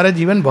तो हमारा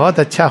जीवन बहुत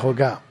अच्छा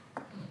होगा.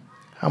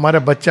 हमारा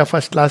बच्चा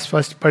फर्स्ट क्लास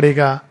फर्स्ट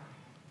पढ़ेगा,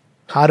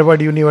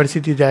 हार्वर्ड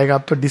यूनिवर्सिटी जाएगा.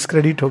 अब तो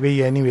डिस्क्रेडिट हो गई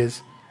है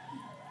एनीवेज.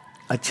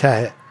 अच्छा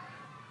है,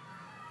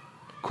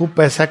 खूब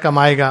पैसा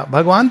कमाएगा.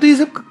 भगवान तो ये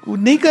सब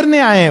नहीं करने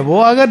आए हैं.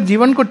 वो अगर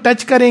जीवन को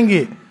टच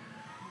करेंगे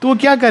तो वो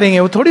क्या करेंगे?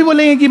 वो थोड़ी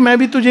बोलेंगे कि मैं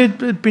भी तुझे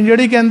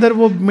पिंजड़े के अंदर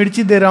वो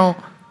मिर्ची दे रहा हूं.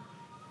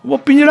 वो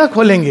पिंजड़ा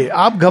खोलेंगे,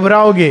 आप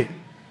घबराओगे.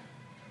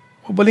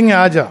 वो बोलेंगे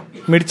आ जा,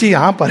 मिर्ची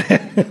यहां पर है.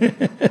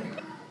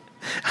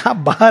 आप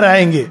बाहर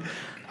आएंगे.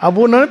 अब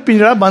वो उन्होंने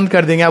पिंजड़ा बंद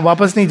कर देंगे, आप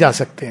वापस नहीं जा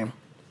सकते हैं.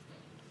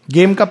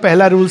 गेम का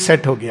पहला रूल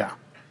सेट हो गया.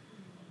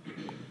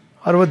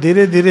 और वो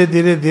धीरे धीरे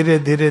धीरे धीरे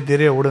धीरे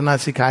धीरे उड़ना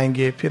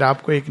सिखाएंगे. फिर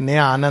आपको एक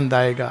नया आनंद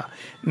आएगा,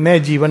 नए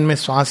जीवन में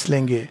श्वास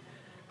लेंगे,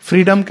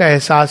 फ्रीडम का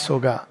एहसास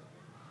होगा.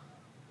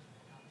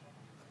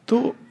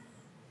 तो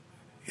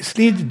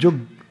इसलिए जो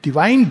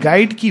डिवाइन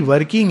गाइड की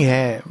वर्किंग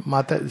है,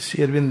 माता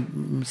श्री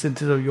अरविंद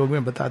सिंथेसिस ऑफ योग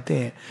में बताते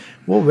हैं,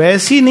 वो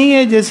वैसी नहीं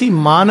है जैसी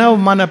मानव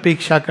मन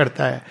अपेक्षा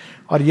करता है.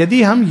 और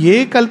यदि हम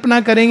ये कल्पना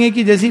करेंगे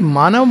कि जैसी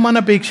मानव मन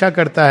अपेक्षा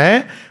करता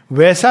है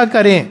वैसा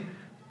करें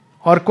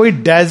और कोई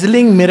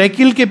डैजलिंग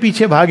मिरेकिल के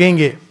पीछे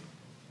भागेंगे.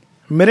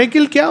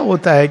 मिरेकिल क्या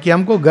होता है कि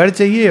हमको घर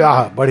चाहिए,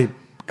 बड़ी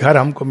घर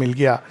हमको मिल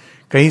गया,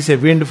 कहीं से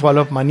विंड फॉल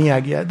ऑफ मनी आ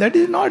गया. That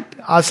is not.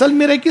 असल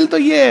मिरेकिल तो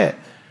ये है,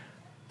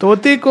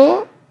 तोते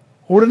को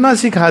उड़ना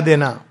सिखा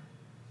देना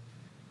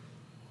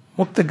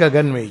मुक्त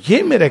गगन में.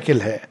 ये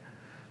मिरेकिल है.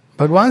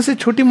 भगवान से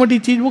छोटी मोटी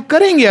चीज वो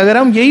करेंगे अगर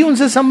हम यही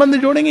उनसे संबंध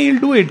जोड़ेंगे. विल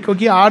डू इट,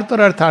 क्योंकि आर्त और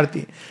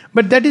अर्थार्थी.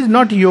 बट दैट इज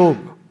नॉट योग,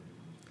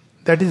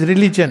 दैट इज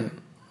रिलीजन.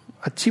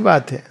 अच्छी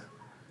बात है,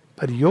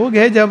 पर योग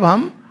है जब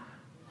हम,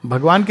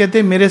 भगवान कहते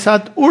हैं मेरे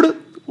साथ उड़,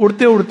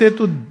 उड़ते उड़ते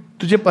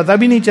तुझे पता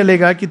भी नहीं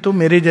चलेगा कि तू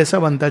मेरे जैसा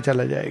बनता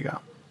चला जाएगा.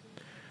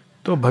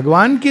 तो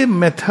भगवान के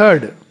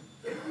मेथड,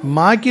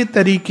 मां के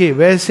तरीके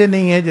वैसे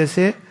नहीं है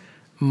जैसे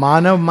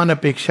मानव मन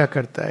अपेक्षा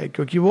करता है,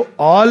 क्योंकि वो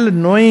ऑल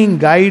नोइंग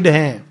गाइड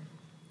हैं.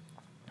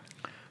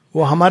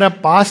 वो हमारा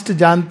पास्ट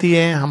जानती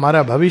हैं,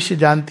 हमारा भविष्य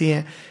जानती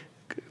हैं.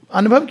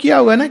 अनुभव किया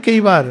होगा ना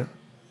कई बार,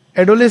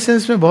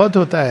 एडोलेसेंस में बहुत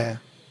होता है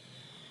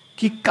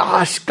कि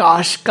काश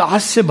काश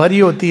काश से भरी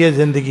होती है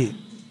जिंदगी.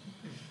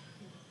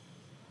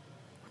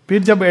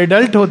 फिर जब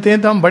एडल्ट होते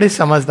हैं तो हम बड़े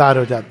समझदार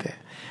हो जाते हैं.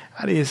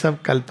 अरे ये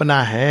सब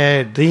कल्पना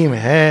है, ड्रीम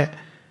है,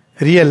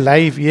 रियल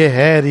लाइफ ये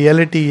है,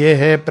 रियलिटी ये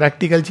है,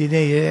 प्रैक्टिकल चीजें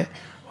ये है.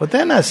 होता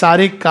है ना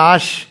सारे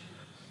काश,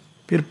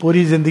 फिर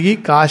पूरी जिंदगी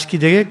काश की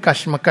जगह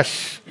कशमकश.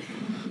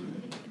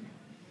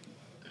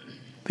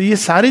 तो ये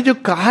सारे जो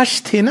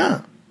काश थे ना,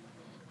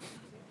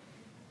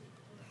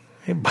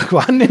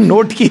 भगवान ने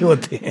नोट किए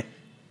होते हैं.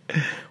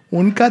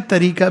 उनका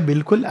तरीका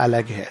बिल्कुल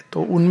अलग है.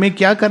 तो उनमें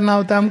क्या करना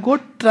होता है हमको?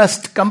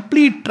 Trust,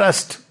 complete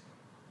trust.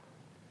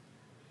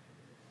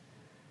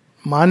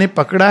 मां ने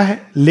पकड़ा है,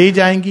 ले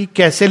जाएंगी.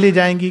 कैसे ले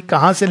जाएंगी,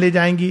 कहां से ले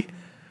जाएंगी,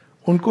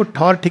 उनको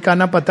ठौर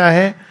ठिकाना पता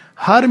है.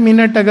 हर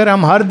मिनट अगर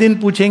हम हर दिन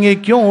पूछेंगे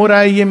क्यों हो रहा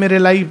है ये मेरे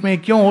लाइफ में,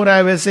 क्यों हो रहा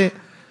है वैसे,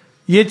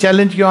 ये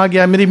चैलेंज क्यों आ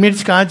गया, मेरी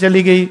मिर्च कहां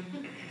चली गई,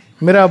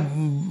 मेरा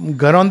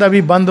घरौंदा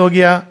भी बंद हो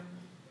गया,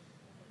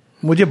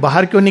 मुझे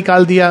बाहर क्यों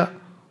निकाल दिया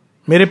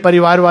मेरे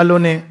परिवार वालों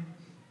ने.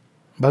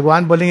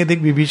 भगवान बोलेंगे देख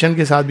विभीषण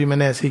के साथ भी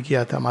मैंने ऐसे ही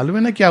किया था, मालूम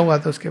है ना क्या हुआ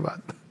था उसके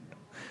बाद.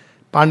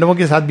 पांडवों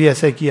के साथ भी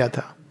ऐसा ही किया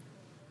था.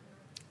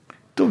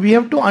 तो वी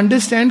हैव टू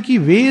अंडरस्टैंड कि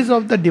ways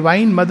of the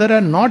divine mother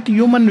are not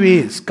human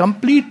ways.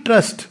 Complete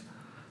trust,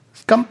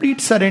 complete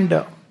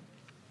surrender.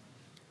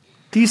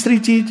 तीसरी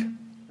चीज,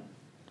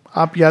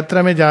 आप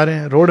यात्रा में जा रहे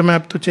हैं, रोड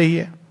मैप तो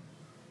चाहिए,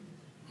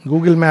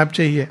 गूगल मैप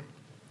चाहिए.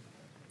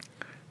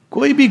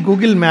 कोई भी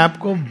गूगल मैप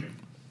को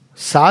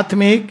साथ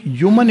में एक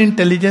ह्यूमन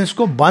इंटेलिजेंस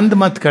को बंद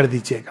मत कर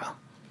दीजिएगा.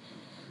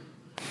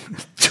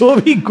 जो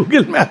भी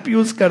गूगल मैप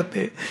यूज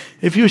करते,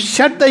 if you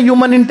shut the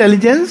human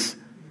intelligence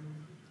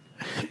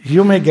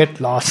you may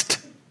get lost.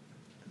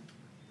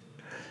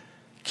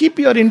 Keep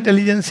your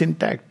intelligence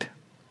intact.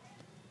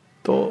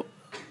 तो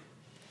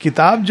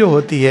किताब जो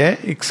होती है,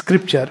 एक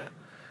स्क्रिप्चर,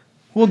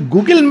 वो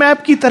गूगल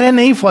मैप की तरह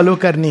नहीं फॉलो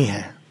करनी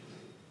है,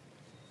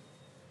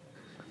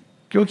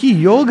 क्योंकि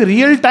योग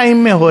रियल टाइम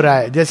में हो रहा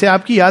है. जैसे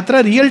आपकी यात्रा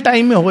रियल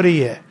टाइम में हो रही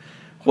है.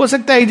 हो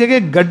सकता है एक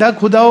जगह गड्ढा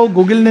खुदा हो,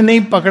 गूगल ने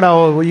नहीं पकड़ा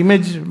हो, वो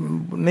इमेज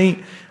नहीं,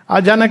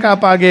 अचानक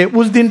आप आ गए,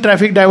 उस दिन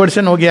ट्रैफिक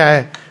डाइवर्शन हो गया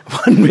है,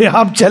 वन वे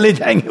आप चले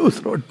जाएंगे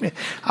उस रोड में,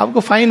 आपको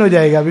फाइन हो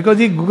जाएगा,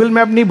 बिकॉज ये गूगल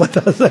मैप नहीं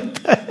बता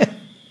सकता है.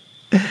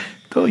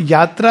 तो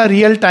यात्रा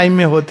रियल टाइम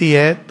में होती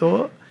है.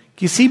 तो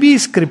किसी भी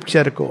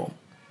स्क्रिप्चर को,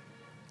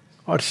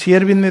 और श्री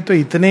अरविंद ने तो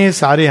इतने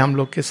सारे हम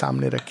लोग के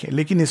सामने रखे,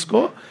 लेकिन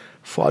इसको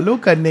फॉलो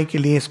करने के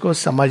लिए, इसको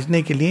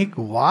समझने के लिए एक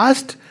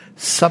वास्ट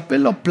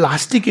सपल और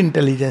प्लास्टिक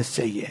इंटेलिजेंस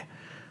चाहिए.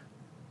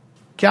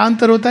 क्या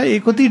अंतर होता है?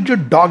 एक होती है जो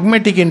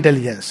डॉगमेटिक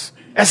इंटेलिजेंस,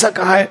 ऐसा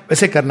कहा है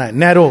वैसे करना है,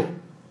 नैरो,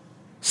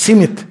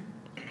 सीमित.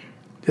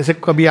 जैसे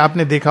कभी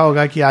आपने देखा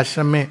होगा कि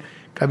आश्रम में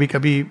कभी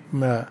कभी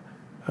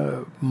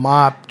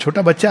माँ,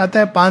 छोटा बच्चा आता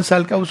है 5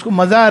 साल का, उसको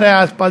मजा आ रहा है,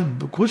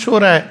 आसपास खुश हो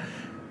रहा है,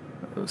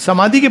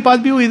 समाधि के पास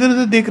भी वो इधर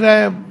उधर देख रहा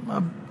है,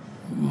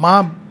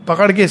 माँ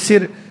पकड़ के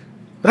सिर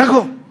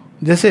रखो,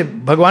 जैसे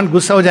भगवान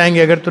गुस्सा हो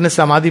जाएंगे अगर तूने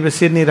समाधि पे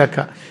सिर नहीं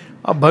रखा.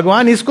 अब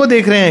भगवान इसको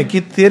देख रहे हैं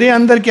कि तेरे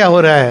अंदर क्या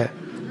हो रहा है.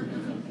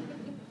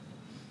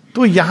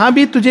 तो यहां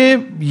भी तुझे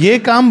ये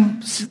काम,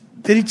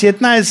 तेरी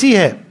चेतना ऐसी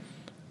है,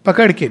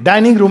 पकड़ के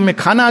डाइनिंग रूम में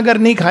खाना अगर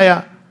नहीं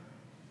खाया,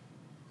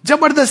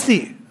 जबरदस्ती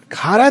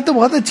खा रहा है तो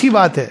बहुत अच्छी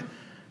बात है.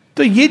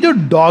 तो ये जो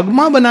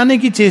डॉगमा बनाने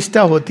की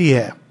चेष्टा होती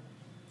है.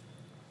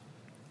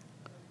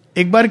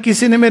 एक बार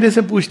किसी ने मेरे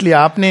से पूछ लिया,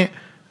 आपने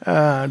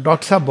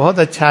डॉक्टर साहब बहुत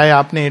अच्छा है,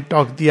 आपने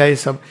टॉक दिया ये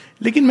सब,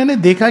 लेकिन मैंने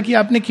देखा कि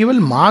आपने केवल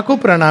मां को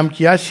प्रणाम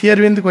किया, श्री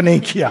अरविंद को नहीं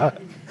किया.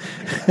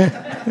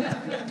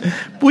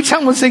 पूछा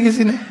मुझसे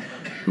किसी ने,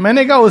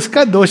 मैंने कहा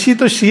उसका दोषी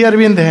तो श्री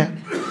अरविंद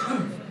है.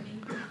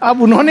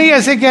 अब उन्होंने ही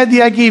ऐसे कह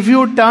दिया कि if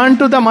you turn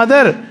to the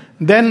mother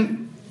then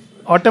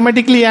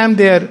automatically I am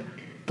there.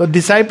 तो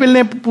डिसाइपल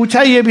ने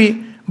पूछा ये भी,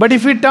 but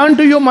if you turn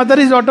to your mother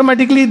is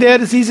automatically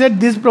there. She said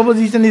this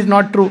proposition is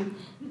not true.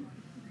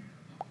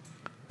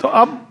 तो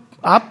अब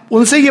आप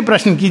उनसे ये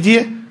प्रश्न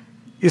कीजिए,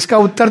 इसका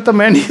उत्तर तो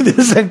मैं नहीं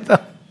दे सकता.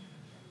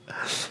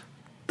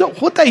 तो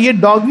होता है ये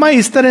डॉगमा,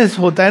 इस तरह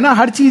से होता है ना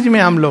हर चीज में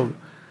हम लोग.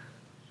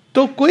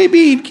 तो कोई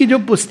भी इनकी जो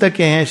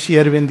पुस्तकें हैं श्री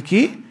अरविंद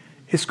की,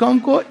 इसको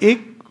हमको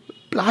एक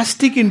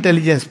प्लास्टिक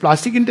इंटेलिजेंस,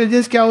 प्लास्टिक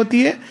इंटेलिजेंस क्या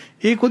होती है?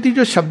 एक होती है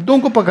जो शब्दों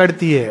को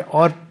पकड़ती है,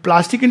 और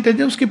प्लास्टिक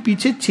इंटेलिजेंस उसके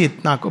पीछे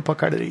चेतना को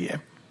पकड़ रही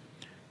है.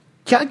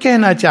 क्या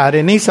कहना चाह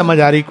रहे, नहीं समझ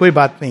आ रही, कोई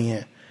बात नहीं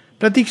है,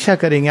 प्रतीक्षा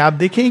करेंगे. आप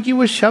देखेंगे कि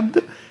वो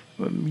शब्द,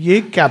 ये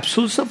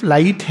कैप्सूल्स ऑफ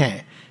लाइट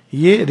हैं,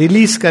 ये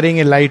रिलीज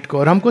करेंगे लाइट को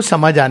और हमको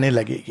समझ आने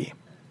लगेगी,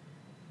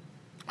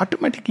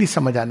 ऑटोमेटिकली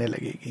समझ आने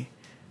लगेगी.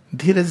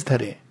 धीरज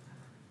धरे,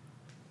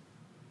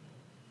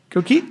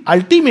 क्योंकि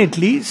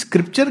अल्टीमेटली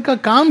स्क्रिप्चर का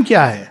काम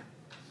क्या है?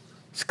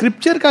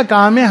 स्क्रिप्चर का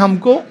काम है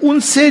हमको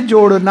उनसे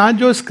जोड़ना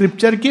जो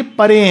स्क्रिप्चर के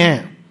परे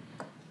हैं.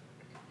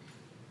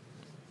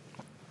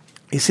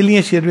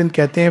 इसलिए श्री अरविंद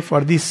कहते हैं,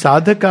 for the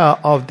sadhaka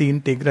of the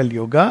integral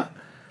yoga,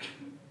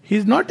 he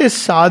is not a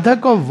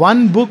sadhak of one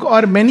book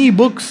or many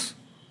books.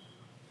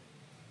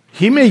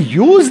 He may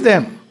use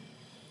them,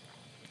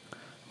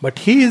 but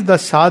he is the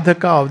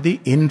sadhaka of the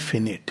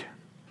infinite.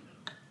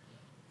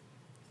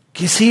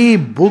 किसी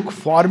बुक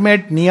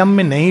फॉर्मेट नियम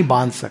में नहीं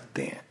बांध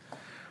सकते हैं.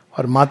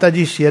 और माता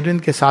जी श्री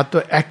अरविंद के साथ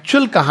तो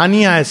एक्चुअल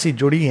कहानियां ऐसी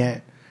जुड़ी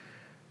हैं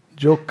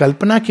जो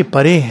कल्पना के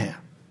परे हैं,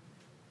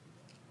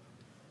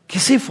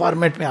 किसी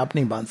फॉर्मेट में आप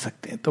नहीं बांध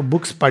सकते. तो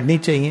बुक्स पढ़नी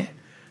चाहिए,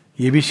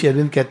 ये भी श्री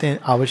अरविंद कहते हैं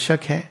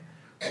आवश्यक है,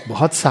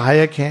 बहुत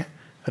सहायक हैं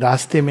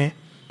रास्ते में,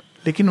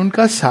 लेकिन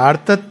उनका सार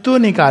तत्व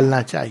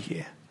निकालना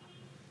चाहिए.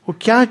 वो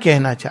क्या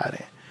कहना चाह रहे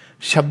हैं,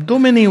 शब्दों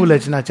में नहीं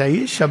उलझना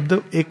चाहिए.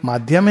 शब्द एक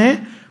माध्यम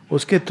है,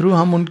 उसके थ्रू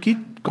हम उनकी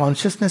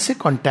कॉन्शियसनेस से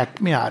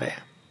कांटेक्ट में आ रहे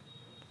हैं,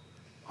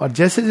 और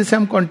जैसे जैसे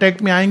हम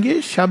कांटेक्ट में आएंगे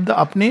शब्द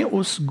अपने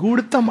उस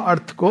गूढ़तम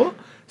अर्थ को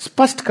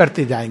स्पष्ट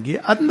करते जाएंगे,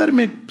 अंदर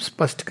में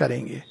स्पष्ट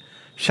करेंगे,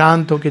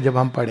 शांत होकर जब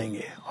हम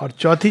पढ़ेंगे. और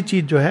चौथी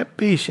चीज जो है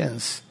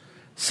पेशेंस,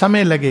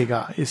 समय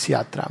लगेगा इस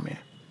यात्रा में.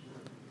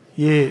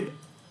 ये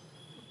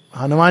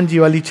हनुमान जी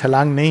वाली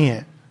छलांग नहीं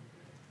है,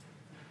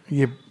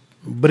 ये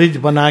ब्रिज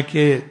बना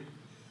के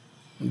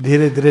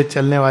धीरे धीरे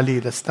चलने वाली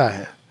रास्ता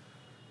है,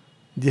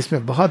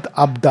 जिसमें बहुत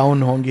अप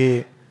डाउन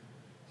होंगे,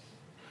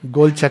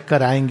 गोल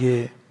चक्कर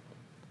आएंगे,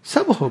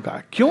 सब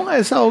होगा. क्यों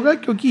ऐसा होगा?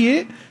 क्योंकि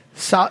ये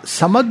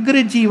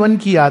समग्र जीवन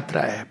की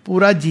यात्रा है,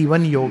 पूरा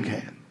जीवन योग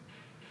है.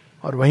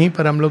 और वहीं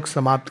पर हम लोग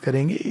समाप्त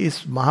करेंगे.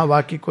 इस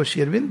महावाक्य को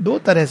श्री अरविंद 2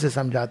 तरह से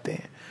समझाते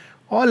हैं.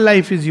 All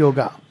life is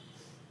yoga.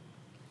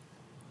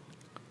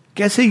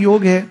 कैसे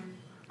योग है?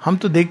 हम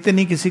तो देखते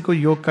नहीं किसी को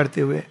योग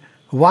करते हुए.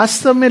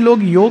 वास्तव में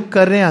लोग योग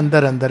कर रहे हैं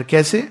अंदर अंदर.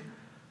 कैसे?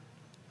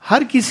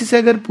 हर किसी से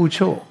अगर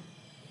पूछो,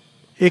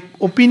 एक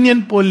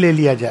ओपिनियन पोल ले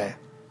लिया जाए,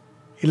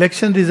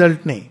 इलेक्शन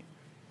रिजल्ट नहीं,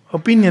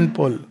 ओपिनियन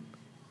पोल,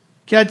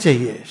 क्या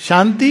चाहिए?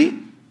 शांति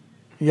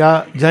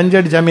या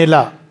झंझट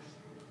झमेला?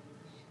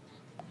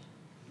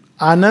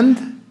 आनंद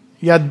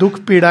या दुख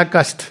पीड़ा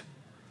कष्ट?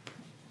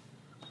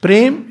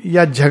 प्रेम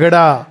या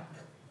झगड़ा?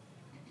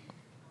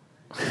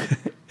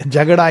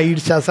 झगड़ा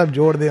ईर्ष्या सब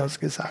जोड़ दें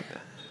उसके साथ.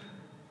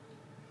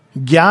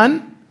 ज्ञान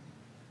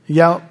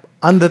या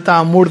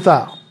अंधता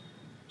मूढ़ता?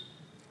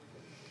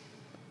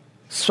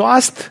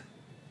 स्वास्थ्य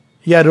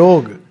या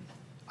रोग?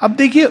 अब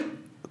देखिए,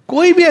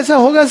 कोई भी ऐसा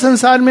होगा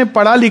संसार में,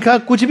 पढ़ा लिखा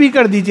कुछ भी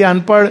कर दीजिए,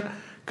 अनपढ़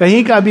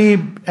कहीं का भी,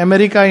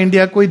 अमेरिका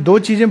इंडिया, कोई 2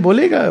 चीजें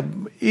बोलेगा,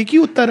 एक ही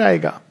उत्तर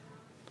आएगा.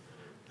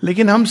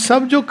 लेकिन हम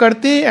सब जो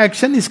करते हैं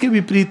एक्शन इसके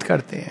विपरीत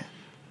करते हैं.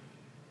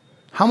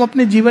 हम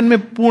अपने जीवन में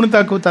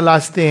पूर्णता को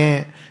तलाशते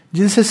हैं,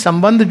 जिनसे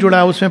संबंध जुड़ा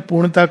है उसमें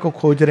पूर्णता को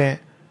खोज रहे हैं.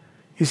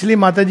 इसलिए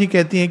माता जी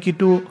कहती हैं कि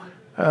to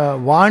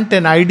want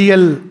an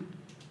ideal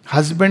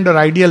husband और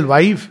आइडियल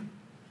वाइफ,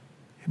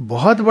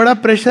 बहुत बड़ा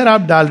प्रेशर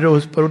आप डाल रहे हो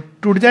उस पर,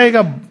 टूट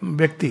जाएगा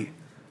व्यक्ति।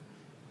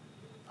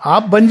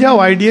 आप बन जाओ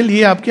आइडियल,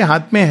 ये आपके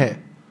हाथ में है।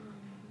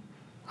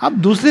 आप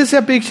दूसरे से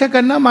अपेक्षा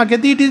करना, मां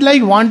कहती it is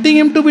like wanting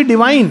him to be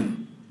divine.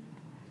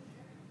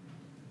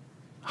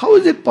 How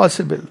is it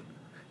possible?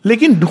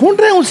 लेकिन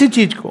ढूंढ रहे हैं उसी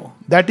चीज को,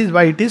 that is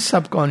why it is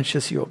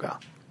subconscious yoga.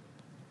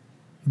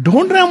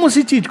 ढूंढ रहे हैं हम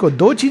उसी चीज को,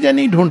 दो चीजें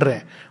नहीं ढूंढ रहे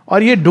हैं।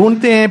 और ये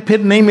ढूंढते हैं,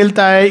 फिर नहीं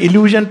मिलता है,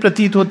 इल्यूजन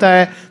प्रतीत होता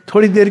है,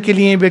 थोड़ी देर के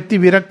लिए व्यक्ति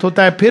विरक्त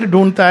होता है, फिर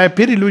ढूंढता है,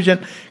 फिर इल्यूजन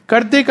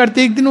करते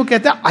करते एक दिन वो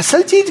कहता है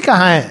असल चीज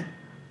कहां है?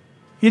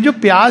 ये जो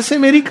प्यास है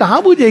मेरी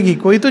कहां बुझेगी?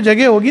 कोई तो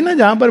जगह होगी ना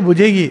जहां पर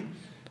बुझेगी।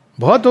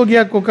 बहुत हो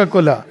गया Coca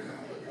Cola,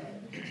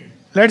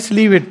 let's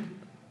leave it,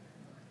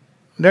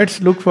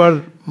 let's look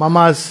for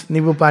mama's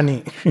नींबू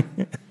पानी।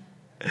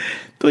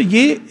 तो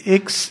ये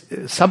एक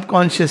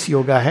सबकॉन्शियस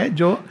योगा है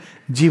जो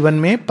जीवन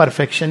में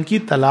परफेक्शन की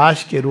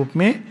तलाश के रूप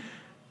में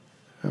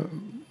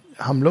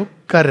हम लोग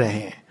कर रहे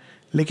हैं।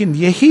 लेकिन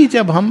यही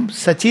जब हम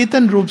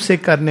सचेतन रूप से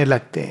करने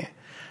लगते हैं,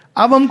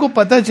 अब हमको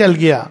पता चल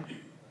गया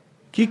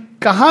कि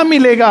कहां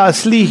मिलेगा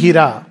असली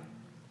हीरा,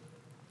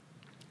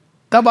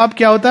 तब आप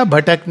क्या होता है,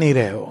 भटक नहीं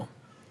रहे हो।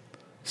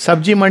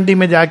 सब्जी मंडी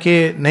में जाके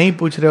नहीं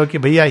पूछ रहे हो कि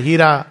भैया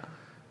हीरा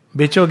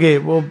बेचोगे,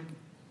 वो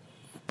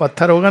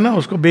पत्थर होगा ना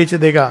उसको बेच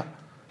देगा,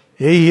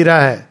 यही हीरा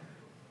है,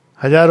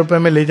 1000 रुपए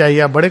में ले जाइए।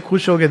 आप बड़े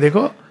खुश हो गए।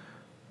 देखो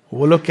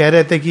वो लोग कह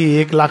रहे थे कि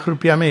 1 लाख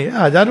रुपया में,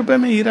 1000 रुपए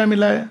में हीरा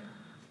मिला है।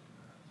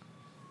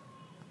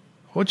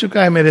 हो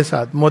चुका है मेरे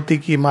साथ। मोती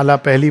की माला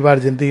पहली बार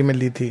जिंदगी में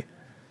ली थी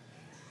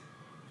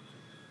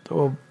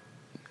तो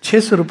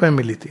 600 रुपए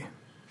मिली थी।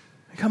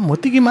 देखा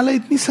मोती की माला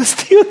इतनी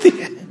सस्ती होती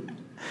है।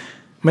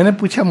 मैंने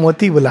पूछा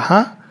मोती? बोला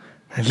हाँ,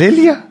 ले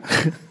लिया।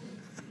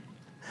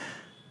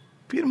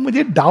 फिर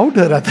मुझे डाउट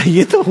हो रहा था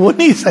ये तो हो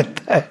नहीं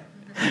सकता है।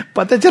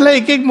 पता चला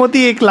एक एक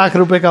मोती 1 लाख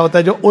रुपए का होता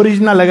है, जो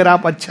ओरिजिनल लग रहा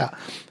आप अच्छा।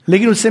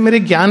 लेकिन उससे मेरे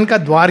ज्ञान का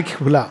द्वार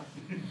खुला।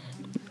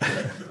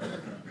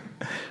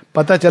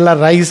 पता चला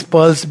राइस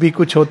पर्ल्स भी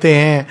कुछ होते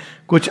हैं,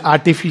 कुछ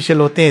आर्टिफिशियल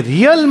होते हैं।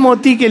 रियल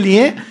मोती के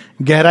लिए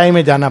गहराई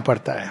में जाना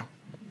पड़ता है।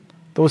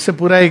 तो उससे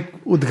पूरा एक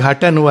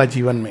उद्घाटन हुआ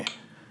जीवन में।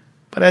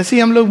 पर ऐसे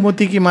ही हम लोग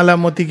मोती की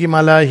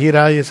माला,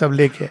 हीरा, ये सब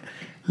लेके,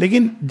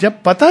 लेकिन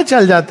जब पता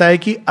चल जाता है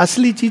कि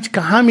असली चीज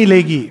कहां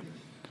मिलेगी,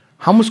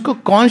 हम उसको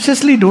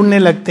कॉन्शियसली ढूंढने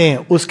लगते हैं।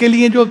 उसके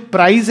लिए जो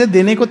प्राइस है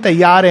देने को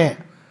तैयार हैं,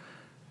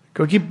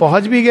 क्योंकि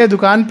पहुंच भी गए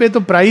दुकान पे। तो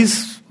प्राइस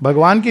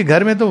भगवान के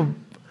घर में तो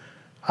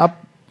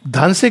आप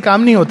धन से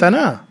काम नहीं होता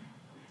ना,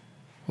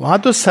 वहां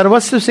तो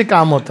सर्वस्व से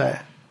काम होता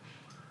है।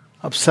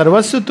 अब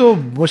सर्वस्व तो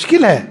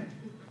मुश्किल है।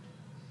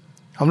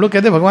 हम लोग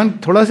कहते भगवान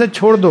थोड़ा सा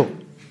छोड़ दो,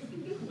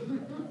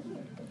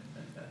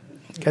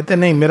 कहते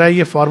नहीं मेरा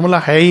ये फॉर्मूला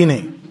है ही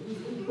नहीं।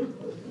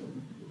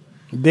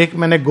 देख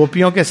मैंने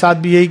गोपियों के साथ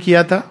भी यही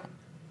किया था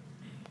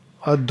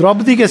और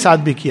द्रौपदी के साथ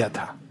भी किया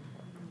था,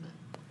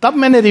 तब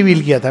मैंने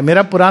रिवील किया था।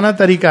 मेरा पुराना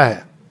तरीका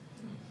है।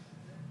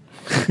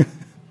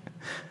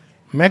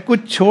 मैं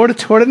कुछ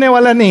छोड़ने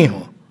वाला नहीं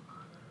हूं।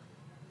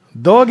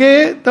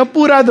 दोगे तो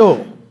पूरा दो,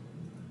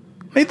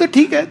 नहीं तो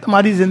ठीक है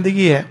तुम्हारी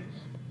जिंदगी है।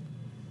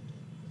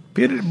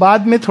 फिर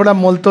बाद में थोड़ा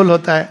मोलतोल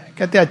होता है,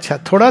 कहते अच्छा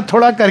थोड़ा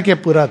थोड़ा करके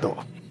पूरा दो।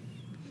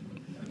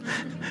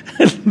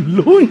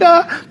 लूंगा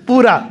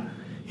पूरा,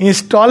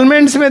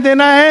 इंस्टॉलमेंट्स में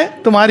देना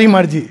है तुम्हारी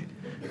मर्जी,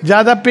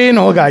 ज्यादा पेन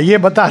होगा ये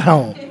बता रहा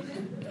हूं,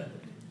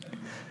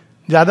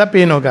 ज्यादा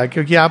पेन होगा।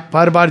 क्योंकि आप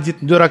हर बार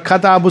जो रखा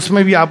था अब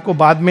उसमें भी आपको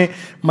बाद में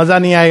मजा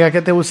नहीं आएगा।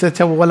 कहते उससे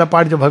अच्छा वो वाला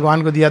पार्ट जो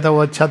भगवान को दिया था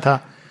वो अच्छा था,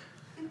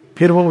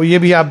 फिर वो ये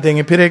भी आप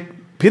देंगे,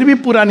 फिर भी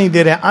पूरा नहीं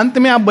दे रहे हैं। अंत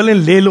में आप बोले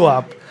ले लो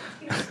आप।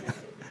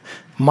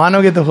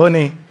 मानोगे तो हो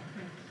नहीं।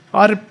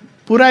 और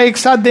पूरा एक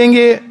साथ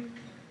देंगे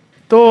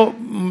तो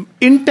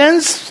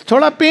इंटेंस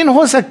थोड़ा पेन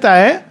हो सकता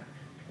है,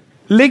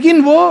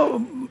 लेकिन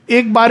वो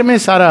एक बार में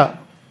सारा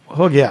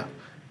हो गया।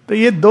 तो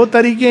ये दो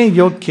तरीके हैं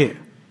योग के।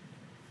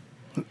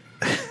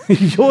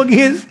 Yoga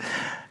is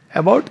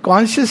about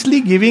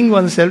consciously giving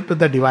one self to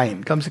the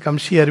divine. कम से कम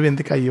श्री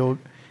अरविंद का योग,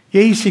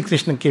 यही श्री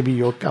कृष्ण के भी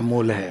योग का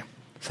मूल है।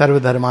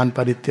 सर्वधर्मान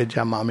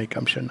परित्यज्य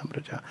मामेकं शरणं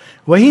व्रज।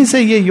 वहीं से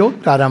ये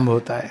योग प्रारंभ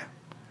होता है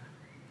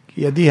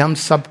कि यदि हम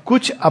सब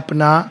कुछ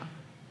अपना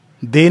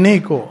देने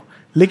को,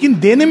 लेकिन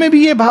देने में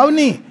भी ये भाव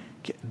नहीं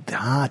कि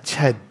हाँ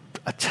अच्छा है,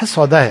 अच्छा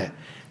सौदा है,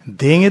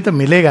 देंगे तो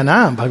मिलेगा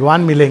ना,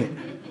 भगवान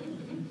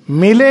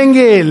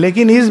मिलेंगे,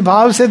 लेकिन इस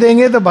भाव से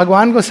देंगे तो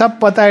भगवान को सब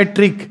पता है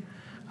ट्रिक।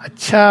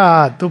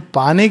 अच्छा तू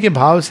पाने के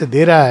भाव से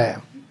दे रहा है,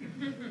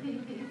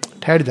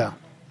 ठहर जा,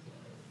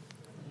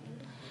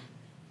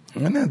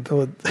 है ना।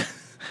 तो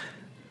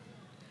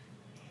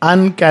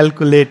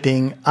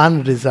अनकैलकुलेटिंग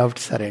अनरिजर्व्ड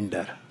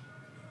सरेंडर।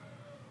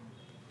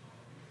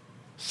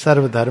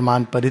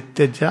 सर्वधर्मान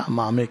परित्यज्य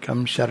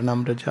मामेकं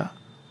शरणं व्रज।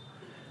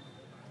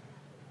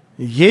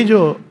 ये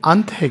जो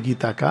अंत है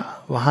गीता का,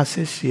 वहां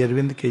से श्री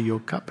अरविंद के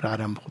योग का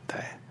प्रारंभ होता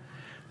है।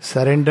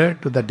 Surrender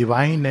to the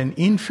divine and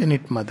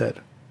infinite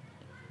mother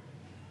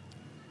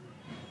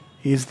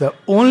is the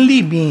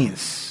only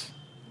means.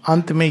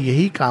 अंत में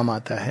यही काम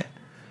आता है।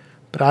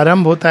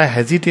 प्रारंभ होता है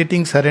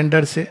हेजिटेटिंग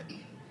सरेंडर से,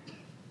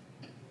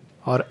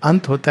 और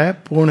अंत होता है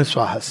पूर्ण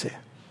स्वाहा से।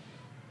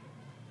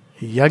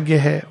 यज्ञ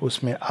है,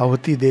 उसमें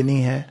आहुति देनी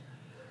है,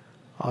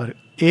 और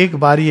एक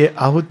बार ये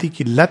आहुति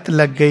की लत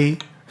लग गई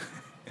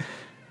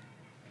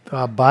तो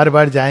आप बार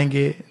बार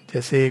जाएंगे।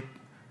 जैसे एक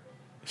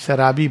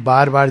शराबी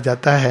बार बार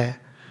जाता है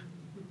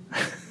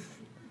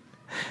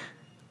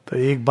तो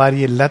एक बार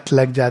ये लत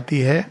लग जाती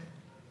है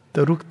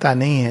तो रुकता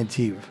नहीं है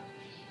जीव,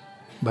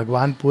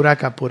 भगवान पूरा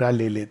का पूरा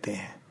ले लेते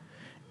हैं।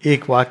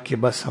 एक वाक्य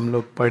बस हम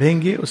लोग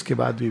पढ़ेंगे, उसके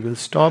बाद we will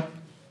stop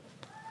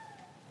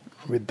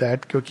with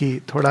that, क्योंकि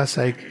थोड़ा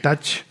सा एक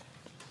touch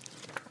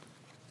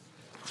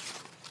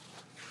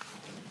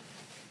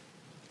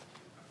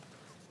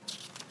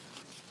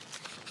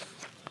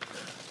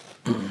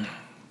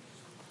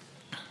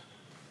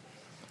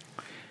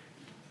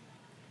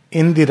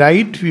in the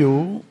right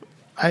view.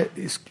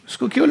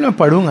 इसको केवल मैं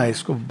पढ़ूंगा,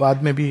 इसको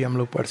बाद में भी हम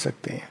लोग पढ़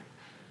सकते हैं।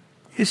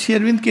 ये श्री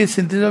अरविंद के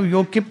सिंथेसिस ऑफ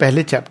योग के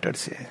पहले चैप्टर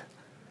से है,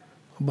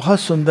 बहुत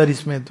सुंदर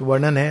इसमें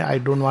वर्णन है। I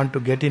don't want to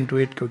get into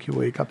it, क्योंकि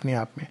वो एक अपने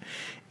आप में।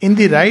 In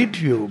the right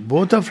view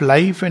both of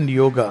life and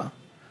yoga,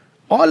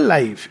 all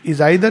life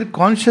is either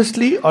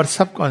consciously और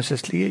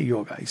सबकॉन्शियसली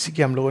योगा। इसी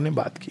की हम लोगों ने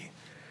बात की।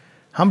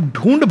 हम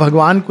ढूंढ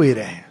भगवान को ही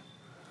रहे हैं।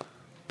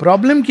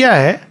 प्रॉब्लम क्या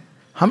है,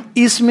 हम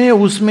इसमें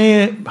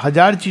उसमें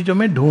हजार चीजों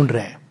में ढूंढ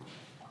रहे हैं।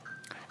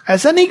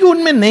 ऐसा नहीं कि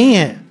उनमें नहीं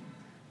है,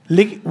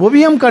 लेकिन वो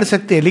भी हम कर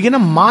सकते हैं, लेकिन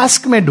हम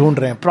मास्क में ढूंढ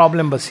रहे हैं।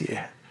 प्रॉब्लम बस ये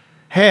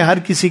है हर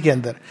किसी के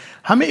अंदर।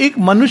 हमें एक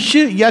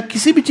मनुष्य या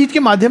किसी भी चीज के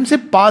माध्यम से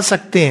पा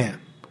सकते हैं।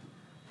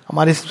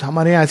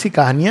 हमारे यहाँ ऐसी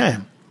कहानियां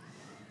हैं,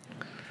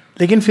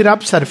 लेकिन फिर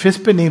आप सरफेस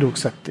पे नहीं रुक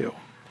सकते हो।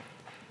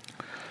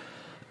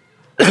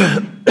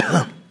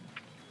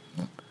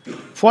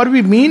 For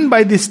we mean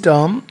by this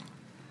term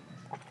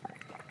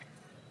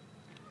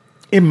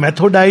A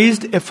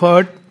मेथोडाइज्ड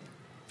effort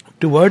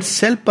towards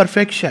self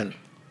perfection.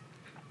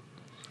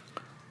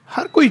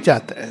 हर कोई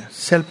चाहता है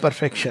सेल्फ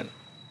परफेक्शन,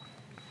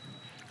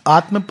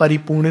 आत्म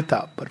परिपूर्णता।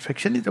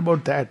 Perfection is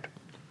about that.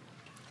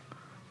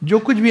 जो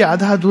कुछ भी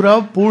आधा अधूरा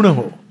हो, पूर्ण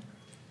हो,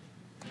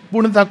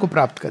 पूर्णता को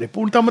प्राप्त करे।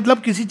 पूर्णता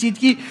मतलब किसी चीज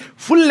की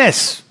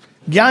फुलनेस।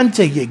 ज्ञान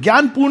चाहिए,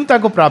 ज्ञान पूर्णता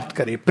को प्राप्त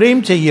करे।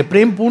 प्रेम चाहिए,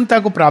 प्रेम पूर्णता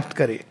को प्राप्त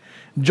करे।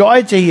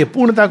 जॉय चाहिए,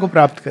 पूर्णता को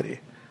प्राप्त करे।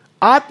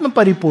 आत्म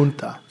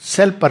परिपूर्णता,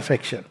 self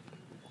perfection,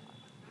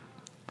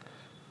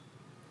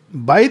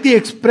 by the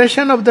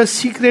expression of the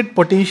secret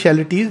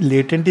potentialities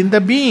latent in the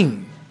being।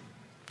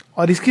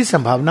 और इसकी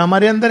संभावना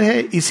हमारे अंदर है,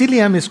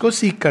 इसीलिए हम इसको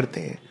सीख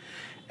करते हैं।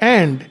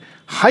 And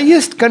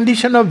highest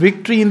condition of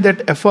victory in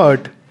that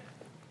effort,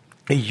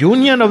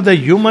 union of the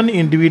human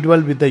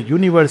individual with the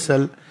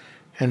universal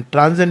and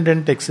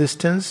transcendent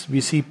existence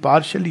we see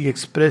partially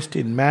expressed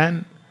in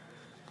man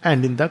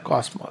and in the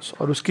cosmos.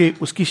 और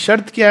उसकी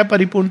शर्त क्या है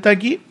परिपूर्णता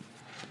की?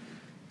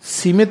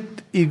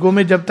 सीमित ईगो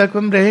में जब तक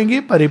हम रहेंगे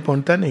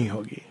परिपूर्णता नहीं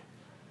होगी।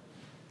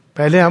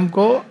 पहले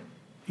हमको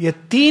ये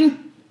 3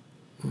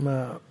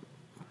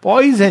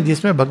 पॉइज हैं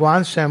जिसमें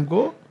भगवान स्वयं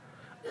को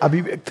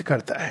अभिव्यक्त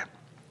करता है।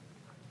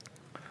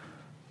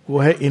 वो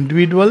है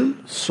इंडिविजुअल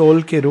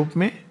सोल के रूप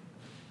में,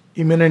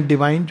 इमिनेंट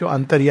डिवाइन जो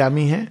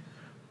अंतर्यामी है,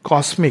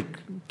 कॉस्मिक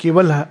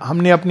केवल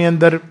हमने अपने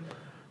अंदर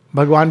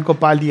भगवान को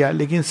पा लिया,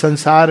 लेकिन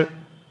संसार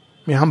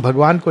में हम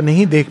भगवान को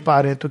नहीं देख पा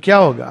रहे हैं तो क्या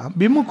होगा? हम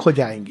विमुख हो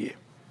जाएंगे।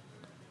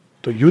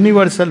 तो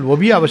यूनिवर्सल वो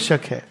भी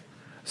आवश्यक है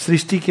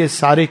सृष्टि के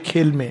सारे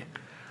खेल में,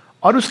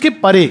 और उसके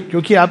परे,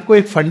 क्योंकि आपको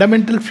एक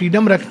फंडामेंटल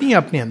फ्रीडम रखनी है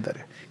अपने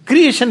अंदर,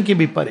 क्रिएशन के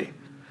भी परे।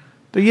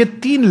 तो ये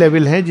 3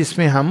 लेवल है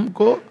जिसमें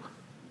हमको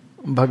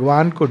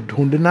भगवान को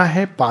ढूंढना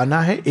है, पाना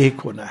है, एक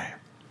होना है।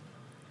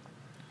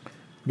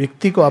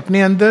 व्यक्ति को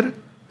अपने अंदर,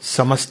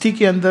 समष्टि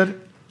के अंदर,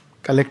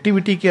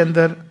 कलेक्टिविटी के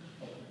अंदर,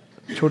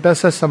 छोटा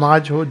सा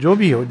समाज हो, जो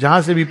भी हो,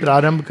 जहां से भी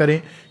प्रारंभ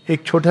करें,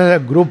 एक छोटा सा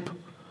ग्रुप,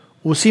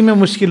 उसी में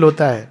मुश्किल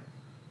होता है।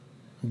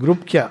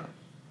 ग्रुप क्या,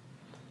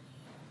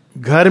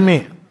 घर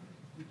में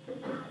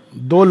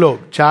 2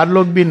 लोग 4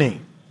 लोग भी नहीं,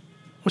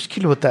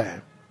 मुश्किल होता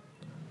है।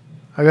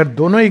 अगर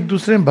दोनों एक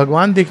दूसरे में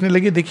भगवान देखने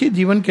लगे, देखिए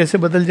जीवन कैसे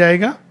बदल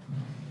जाएगा।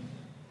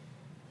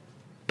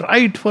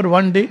 ट्राई इट फॉर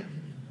 1 डे,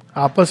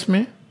 आपस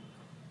में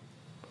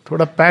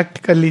थोड़ा पैक्ट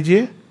कर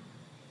लीजिए।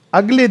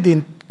 अगले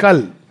दिन,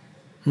 कल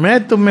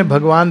मैं तुम में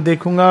भगवान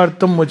देखूंगा और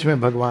तुम मुझ में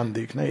भगवान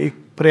देखना। एक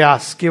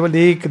प्रयास, केवल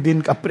 1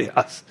 दिन का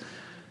प्रयास,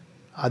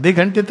 आधे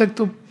घंटे तक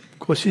तो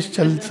कोशिश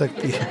चल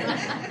सकती है।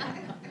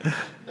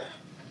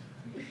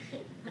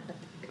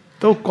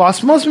 तो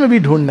कॉस्मोस में भी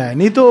ढूंढना है,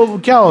 नहीं तो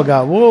क्या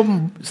होगा, वो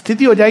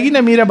स्थिति हो जाएगी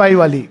ना मीराबाई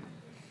वाली।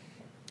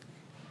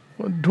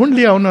 ढूंढ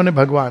लिया उन्होंने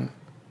भगवान,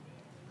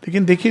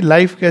 लेकिन देखिए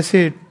लाइफ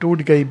कैसे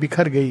टूट गई,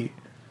 बिखर गई।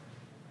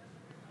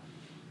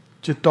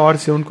 चित्तौड़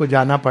से उनको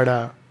जाना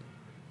पड़ा,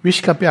 विष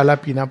का प्याला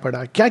पीना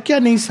पड़ा, क्या क्या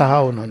नहीं सहा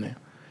उन्होंने।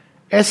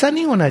 ऐसा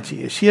नहीं होना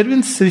चाहिए। श्री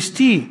अरविंद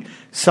सृष्टि,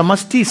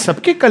 समष्टि,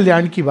 सबके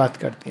कल्याण की बात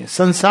करते हैं।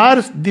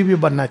 संसार दिव्य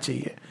बनना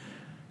चाहिए।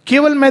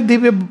 केवल मैं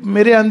दिव्य,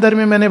 मेरे अंदर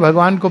में मैंने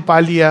भगवान को पा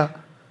लिया,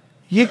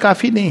 ये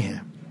काफी नहीं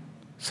है।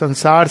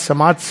 संसार,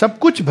 समाज, सब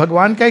कुछ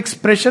भगवान का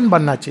एक्सप्रेशन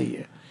बनना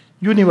चाहिए,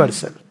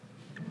 यूनिवर्सल।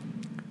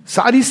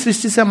 सारी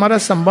सृष्टि से हमारा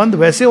संबंध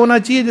वैसे होना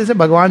चाहिए जैसे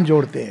भगवान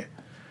जोड़ते हैं।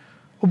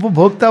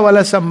 उपभोक्ता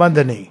वाला संबंध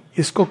नहीं,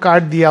 इसको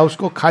काट दिया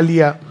उसको खा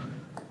लिया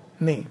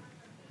नहीं।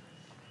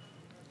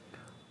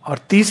 और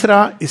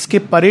तीसरा, इसके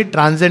परे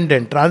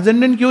ट्रांसेंडेंट।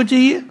 ट्रांसेंडेंट क्यों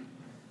चाहिए?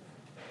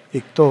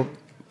 एक तो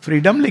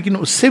फ्रीडम, लेकिन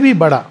उससे भी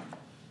बड़ा,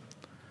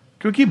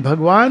 क्योंकि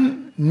भगवान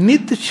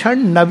नित्य क्षण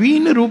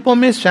नवीन रूपों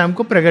में स्वयं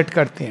को प्रकट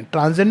करते हैं।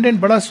 ट्रांसेंडेंट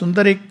बड़ा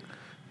सुंदर एक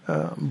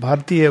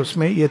भारतीय है,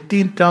 उसमें ये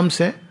 3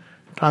 टर्म्स हैं,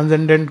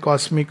 ट्रांसेंडेंट,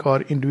 कॉस्मिक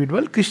और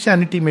इंडिविजुअल।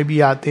 क्रिश्चियनिटी में भी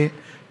आते हैं,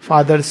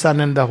 father,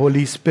 sun and the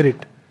Holi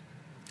spirit.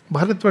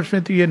 Bharatvarsh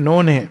में तो ये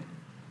नोन है।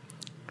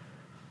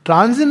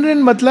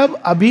 ट्रांसेंडेंट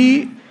मतलब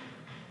अभी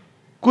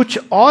कुछ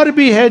और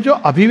भी है जो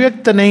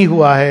अभिव्यक्त नहीं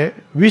हुआ है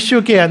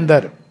विश्व के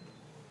अंदर,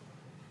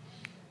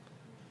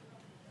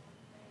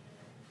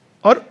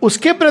 और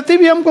उसके प्रति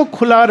भी हमको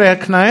खुला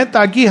रखना है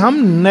ताकि हम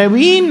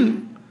नवीन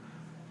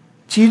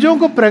चीजों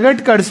को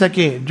प्रकट कर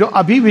सकें जो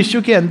अभी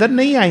विश्व के अंदर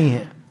नहीं आई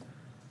हैं।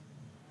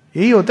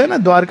 यही होता है ना,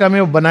 द्वारका में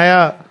वो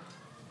बनाया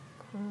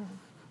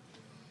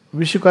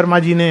विश्वकर्मा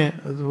जी ने,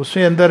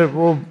 उसके अंदर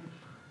वो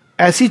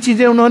ऐसी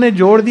चीजें उन्होंने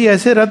जोड़ दी,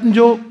 ऐसे रत्न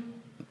जो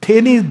थे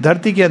नहीं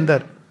धरती के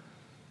अंदर,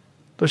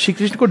 तो श्री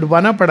कृष्ण को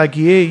डुबाना पड़ा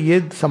कि ये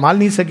संभाल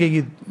नहीं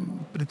सकेगी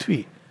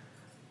पृथ्वी,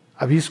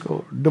 अभी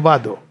इसको डुबा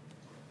दो।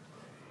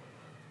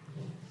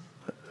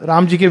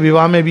 राम जी के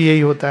विवाह में भी यही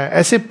होता है।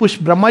 ऐसे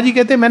पुष्प ब्रह्मा जी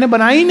कहते हैं मैंने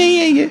बनाया ही नहीं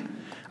है ये।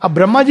 अब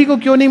ब्रह्मा जी को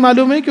क्यों नहीं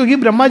मालूम है? क्योंकि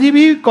ब्रह्मा जी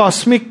भी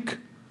कॉस्मिक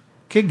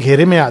के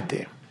घेरे में आते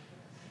हैं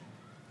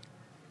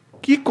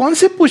कि कौन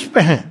से पुष्प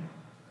हैं,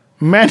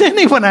 मैंने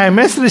नहीं बनाया,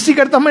 मैं सृष्टि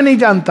करता हूं, मैं नहीं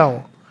जानता हूं।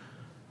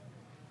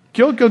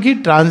 क्यों? क्योंकि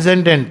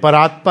ट्रांसेंडेंट,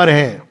 परात्पर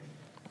है,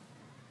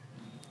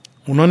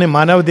 उन्होंने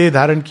मानव देह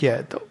धारण किया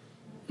है, तो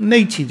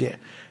नई चीजें।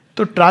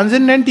 तो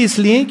ट्रांसेंडेंट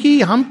इसलिए कि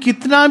हम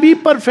कितना भी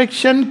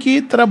परफेक्शन की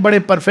तरफ बढ़े,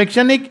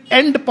 परफेक्शन एक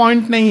एंड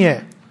पॉइंट नहीं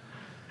है,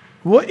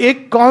 वो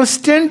एक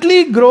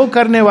कॉन्स्टेंटली ग्रो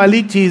करने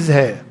वाली चीज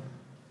है।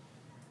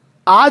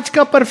 आज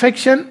का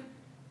परफेक्शन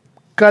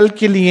कल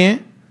के लिए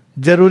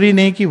जरूरी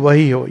नहीं कि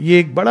वही हो। ये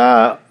एक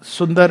बड़ा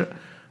सुंदर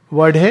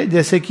वर्ड है,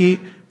 जैसे कि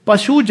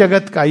पशु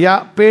जगत का या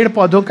पेड़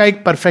पौधों का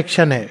एक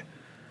परफेक्शन है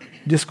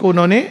जिसको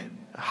उन्होंने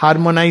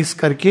हार्मोनाइज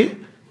करके,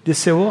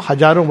 जिससे वो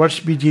हजारों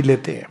वर्ष भी जी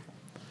लेते हैं।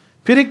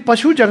 फिर एक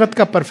पशु जगत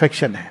का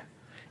परफेक्शन है,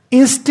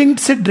 इंस्टिंक्ट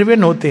से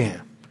ड्रिवन होते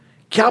हैं।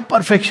 क्या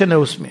परफेक्शन है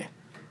उसमें?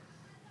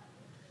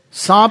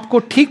 सांप को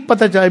ठीक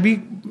पता चला, अभी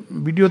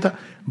वीडियो था,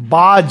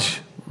 बाज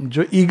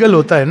जो ईगल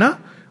होता है ना,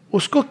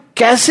 उसको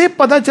कैसे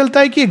पता चलता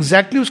है कि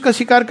एग्जैक्टली उसका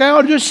शिकार क्या है,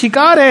 और जो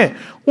शिकार है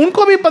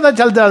उनको भी पता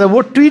चलता है,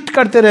 वो ट्वीट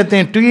करते रहते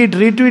हैं, ट्वीट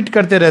रीट्वीट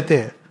करते रहते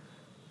हैं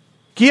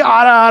कि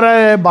आ रहा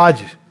है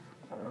बाज,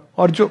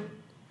 और जो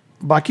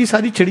बाकी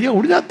सारी चिड़िया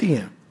उड़ जाती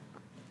हैं,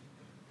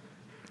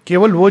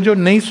 केवल वो जो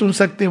नहीं सुन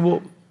सकते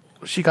वो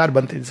शिकार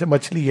बनते हैं। जैसे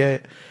मछली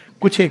है,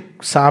 कुछ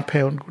एक सांप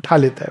है, उनको उठा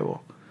लेता है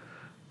वो।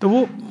 तो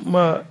वो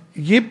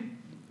ये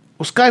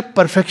उसका एक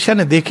परफेक्शन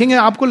है, देखेंगे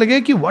आपको लगेगा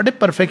कि व्हाट ए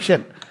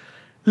परफेक्शन,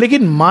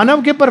 लेकिन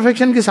मानव के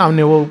परफेक्शन के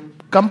सामने वो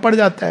कम पड़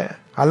जाता है।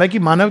 हालांकि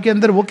मानव के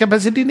अंदर वो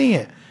कैपेसिटी नहीं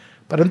है,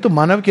 परंतु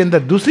मानव के अंदर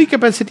दूसरी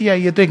कैपेसिटी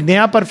आई है, तो एक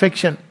नया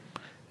परफेक्शन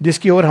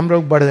जिसकी ओर हम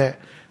लोग बढ़ रहे हैं।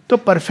 तो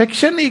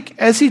परफेक्शन एक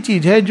ऐसी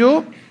चीज है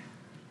जो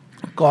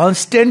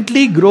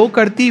कॉन्स्टेंटली ग्रो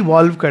करती,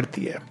 इवॉल्व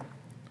करती है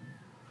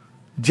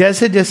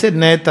जैसे जैसे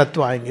नए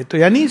तत्व आएंगे। तो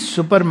यानी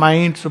सुपर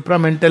माइंड,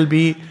 सुपरामेंटल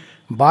भी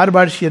बार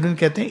बार शेरन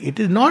कहते हैं it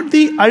is not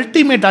the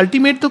ultimate,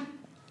 ultimate तो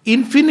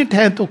इन्फिनिट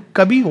है, तो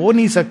कभी हो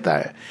नहीं सकता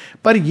है।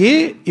 पर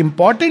ये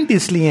इंपॉर्टेंट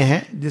इसलिए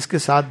है, जिसके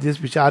साथ,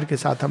 जिस विचार के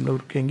साथ हम लोग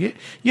रुकेंगे,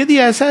 यदि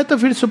ऐसा है तो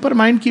फिर सुपर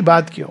माइंड की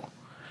बात क्यों?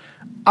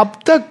 अब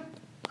तक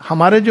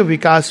हमारा जो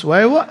विकास हुआ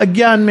है वो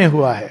अज्ञान में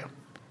हुआ है।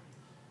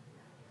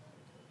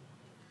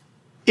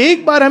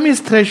 एक बार हम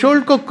इस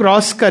थ्रेशोल्ड को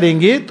क्रॉस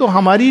करेंगे तो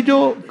हमारी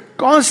जो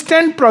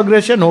कांस्टेंट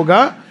प्रोग्रेशन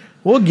होगा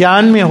वो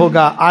ज्ञान में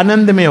होगा,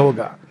 आनंद में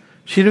होगा।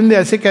 श्री अरविंद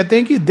ऐसे कहते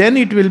हैं कि then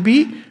it will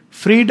be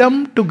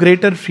freedom to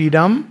greater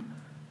freedom,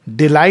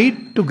 delight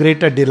to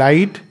greater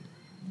delight,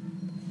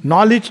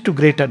 knowledge to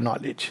greater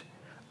knowledge.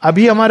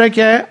 अभी हमारा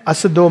क्या है?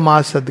 असदो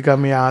मां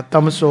सदगम्या,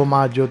 तमसो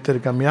मां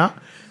ज्योतिर्गम्या,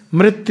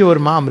 मृत्योर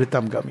मां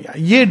अमृतम गम्या।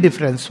 ये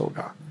डिफरेंस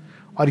होगा,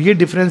 और ये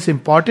डिफरेंस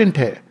इंपॉर्टेंट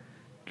है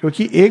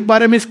क्योंकि एक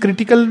बार हम इस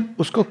क्रिटिकल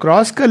उसको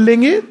क्रॉस कर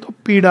लेंगे तो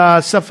पीड़ा,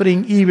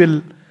 सफरिंग,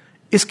 ईविल,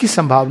 इसकी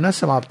संभावना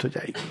समाप्त हो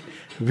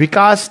जाएगी।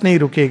 विकास नहीं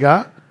रुकेगा,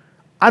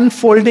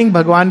 अनफोल्डिंग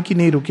भगवान की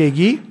नहीं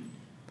रुकेगी।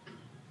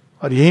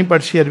 और यहीं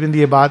पर श्री अरविंद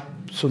ये बात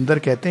सुंदर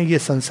कहते हैं, ये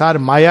संसार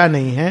माया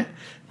नहीं है,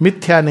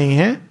 मिथ्या नहीं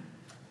है,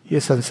 ये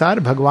संसार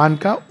भगवान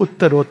का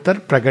उत्तरोत्तर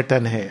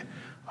प्रकटन है।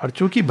 और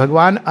चूंकि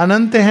भगवान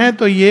अनंत हैं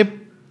तो ये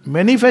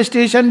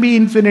मैनिफेस्टेशन भी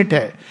इन्फिनिट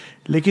है।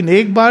 लेकिन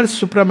एक बार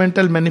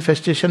सुप्रामेंटल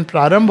मैनिफेस्टेशन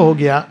प्रारंभ हो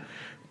गया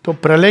तो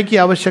प्रलय की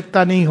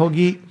आवश्यकता नहीं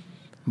होगी,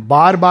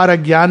 बार बार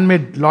अज्ञान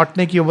में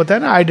लौटने की। वो होता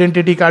है ना,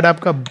 आइडेंटिटी कार्ड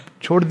आपका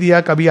छोड़ दिया,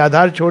 कभी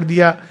आधार छोड़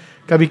दिया,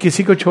 कभी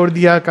किसी को छोड़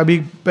दिया, कभी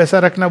पैसा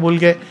रखना भूल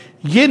गए,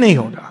 ये नहीं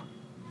होगा।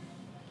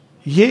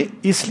 ये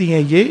इसलिए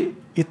ये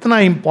इतना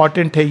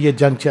इंपॉर्टेंट है ये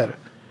जंक्चर,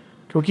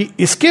 क्योंकि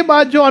इसके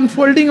बाद जो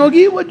अनफोल्डिंग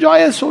होगी वो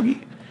जॉयस होगी।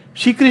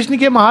 श्री कृष्ण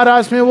के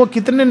महाराज में वो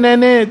कितने नए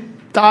नए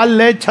ताल,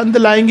 लय, छंद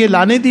लाएंगे,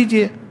 लाने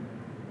दीजिए।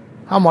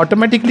 हम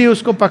ऑटोमेटिकली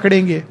उसको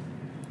पकड़ेंगे,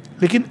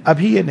 लेकिन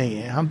अभी ये नहीं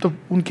है. हम तो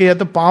उनके या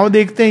तो पांव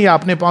देखते हैं या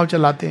अपने पांव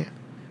चलाते हैं,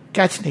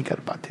 कैच नहीं कर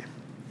पाते.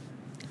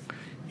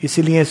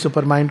 इसीलिए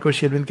सुपर माइंड को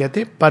शेरविन कहते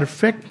हैं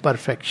परफेक्ट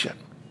परफेक्शन.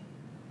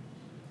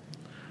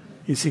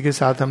 इसी के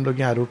साथ हम लोग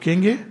यहां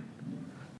रुकेंगे.